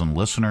thousand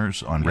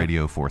listeners on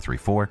Radio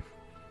 434.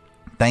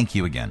 Thank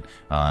you again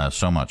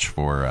so much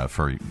for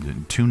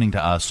tuning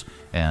to us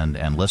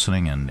and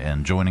listening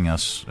and joining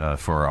us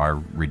for our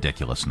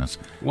ridiculousness.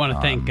 I want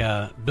to thank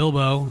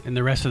Bilbo and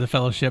the rest of the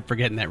fellowship for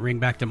getting that ring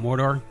back to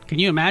Mordor. Can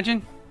you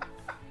imagine?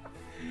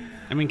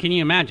 I mean, can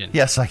you imagine?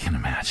 Yes, I can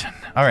imagine.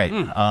 All right.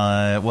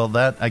 Well,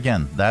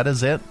 that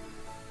is it.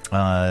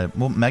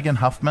 Well, Megan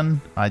Huffman,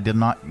 I did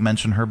not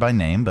mention her by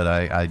name, but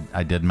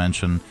I did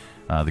mention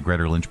the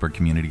Greater Lynchburg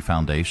Community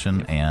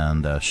Foundation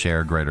and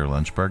Share Greater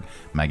Lynchburg.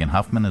 Megan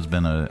Huffman has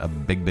been a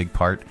big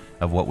part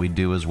of what we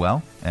do as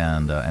well,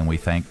 and we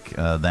thank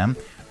them.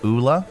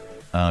 Ula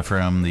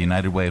from the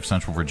United Way of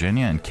Central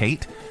Virginia, and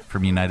Kate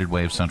from United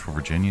Way of Central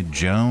Virginia,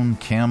 Joan,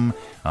 Kim,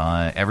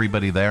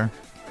 everybody there.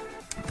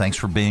 Thanks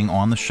for being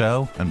on the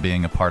show and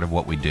being a part of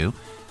what we do.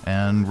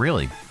 And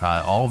really,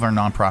 all of our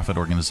nonprofit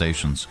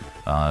organizations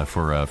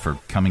for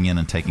coming in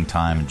and taking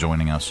time and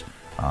joining us.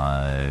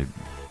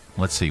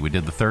 Let's see, we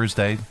did the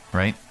Thursday,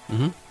 right?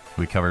 Mm-hmm.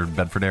 We covered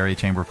Bedford Area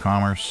Chamber of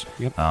Commerce.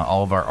 Yep.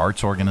 All of our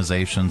arts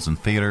organizations and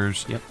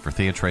theaters for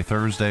Theatre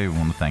Thursday. We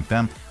want to thank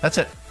them. That's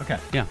it. Okay.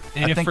 Yeah.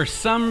 And if for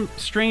some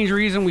strange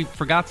reason we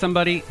forgot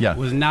somebody, it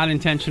was not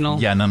intentional.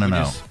 Yeah,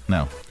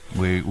 no.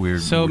 We're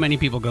so many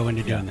people go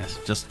into doing this.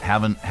 Just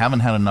haven't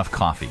had enough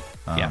coffee.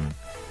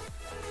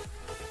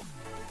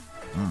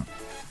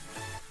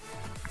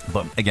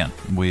 But again,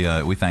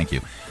 we thank you.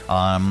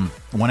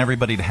 Want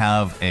everybody to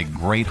have a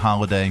great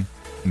holiday.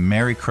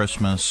 Merry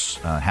Christmas,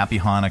 Happy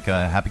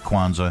Hanukkah, Happy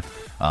Kwanzaa,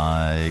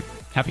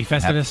 Happy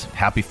Festivus.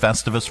 Happy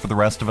Festivus for the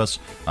rest of us.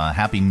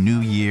 Happy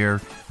New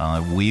Year.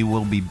 We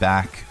will be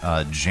back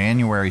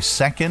January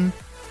 2nd,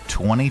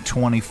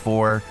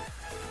 2024.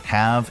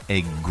 Have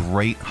a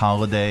great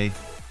holiday,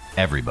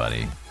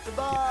 everybody.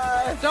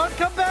 Goodbye. Don't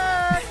come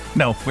back.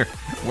 No,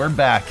 we're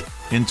back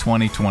in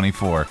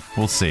 2024.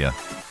 We'll see you.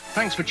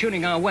 Thanks for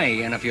tuning our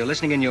way, and if you're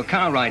listening in your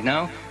car right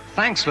now,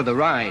 thanks for the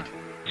ride.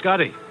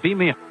 Scotty, beat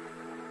me up.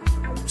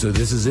 So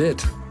this is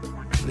it.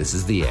 This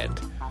is the end.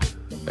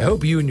 I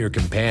hope you and your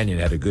companion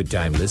had a good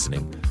time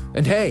listening.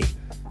 And hey,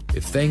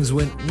 if things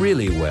went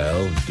really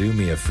well, do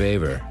me a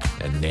favor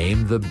and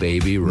name the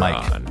baby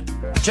Ron.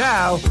 Mike.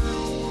 Ciao.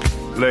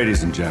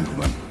 Ladies and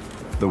gentlemen,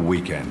 The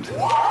Weeknd.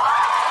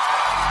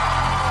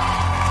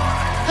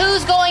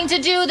 Who's going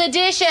to do the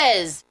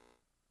dishes?